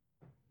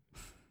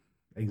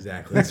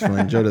 Exactly. That's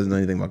fine. Joe doesn't know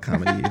anything about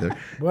comedy either.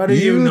 What do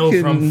you know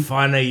can- from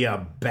funny,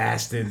 you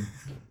bastard?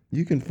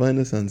 You can find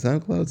us on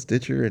SoundCloud,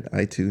 Stitcher, and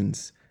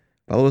iTunes.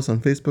 Follow us on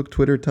Facebook,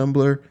 Twitter,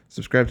 Tumblr.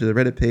 Subscribe to the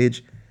Reddit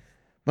page.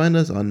 Find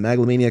us on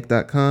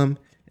maglomaniac.com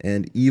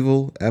and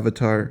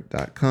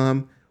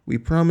evilavatar.com. We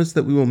promise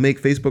that we will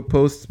make Facebook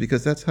posts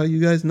because that's how you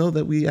guys know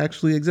that we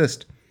actually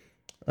exist.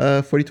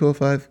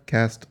 4205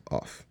 cast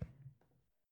off.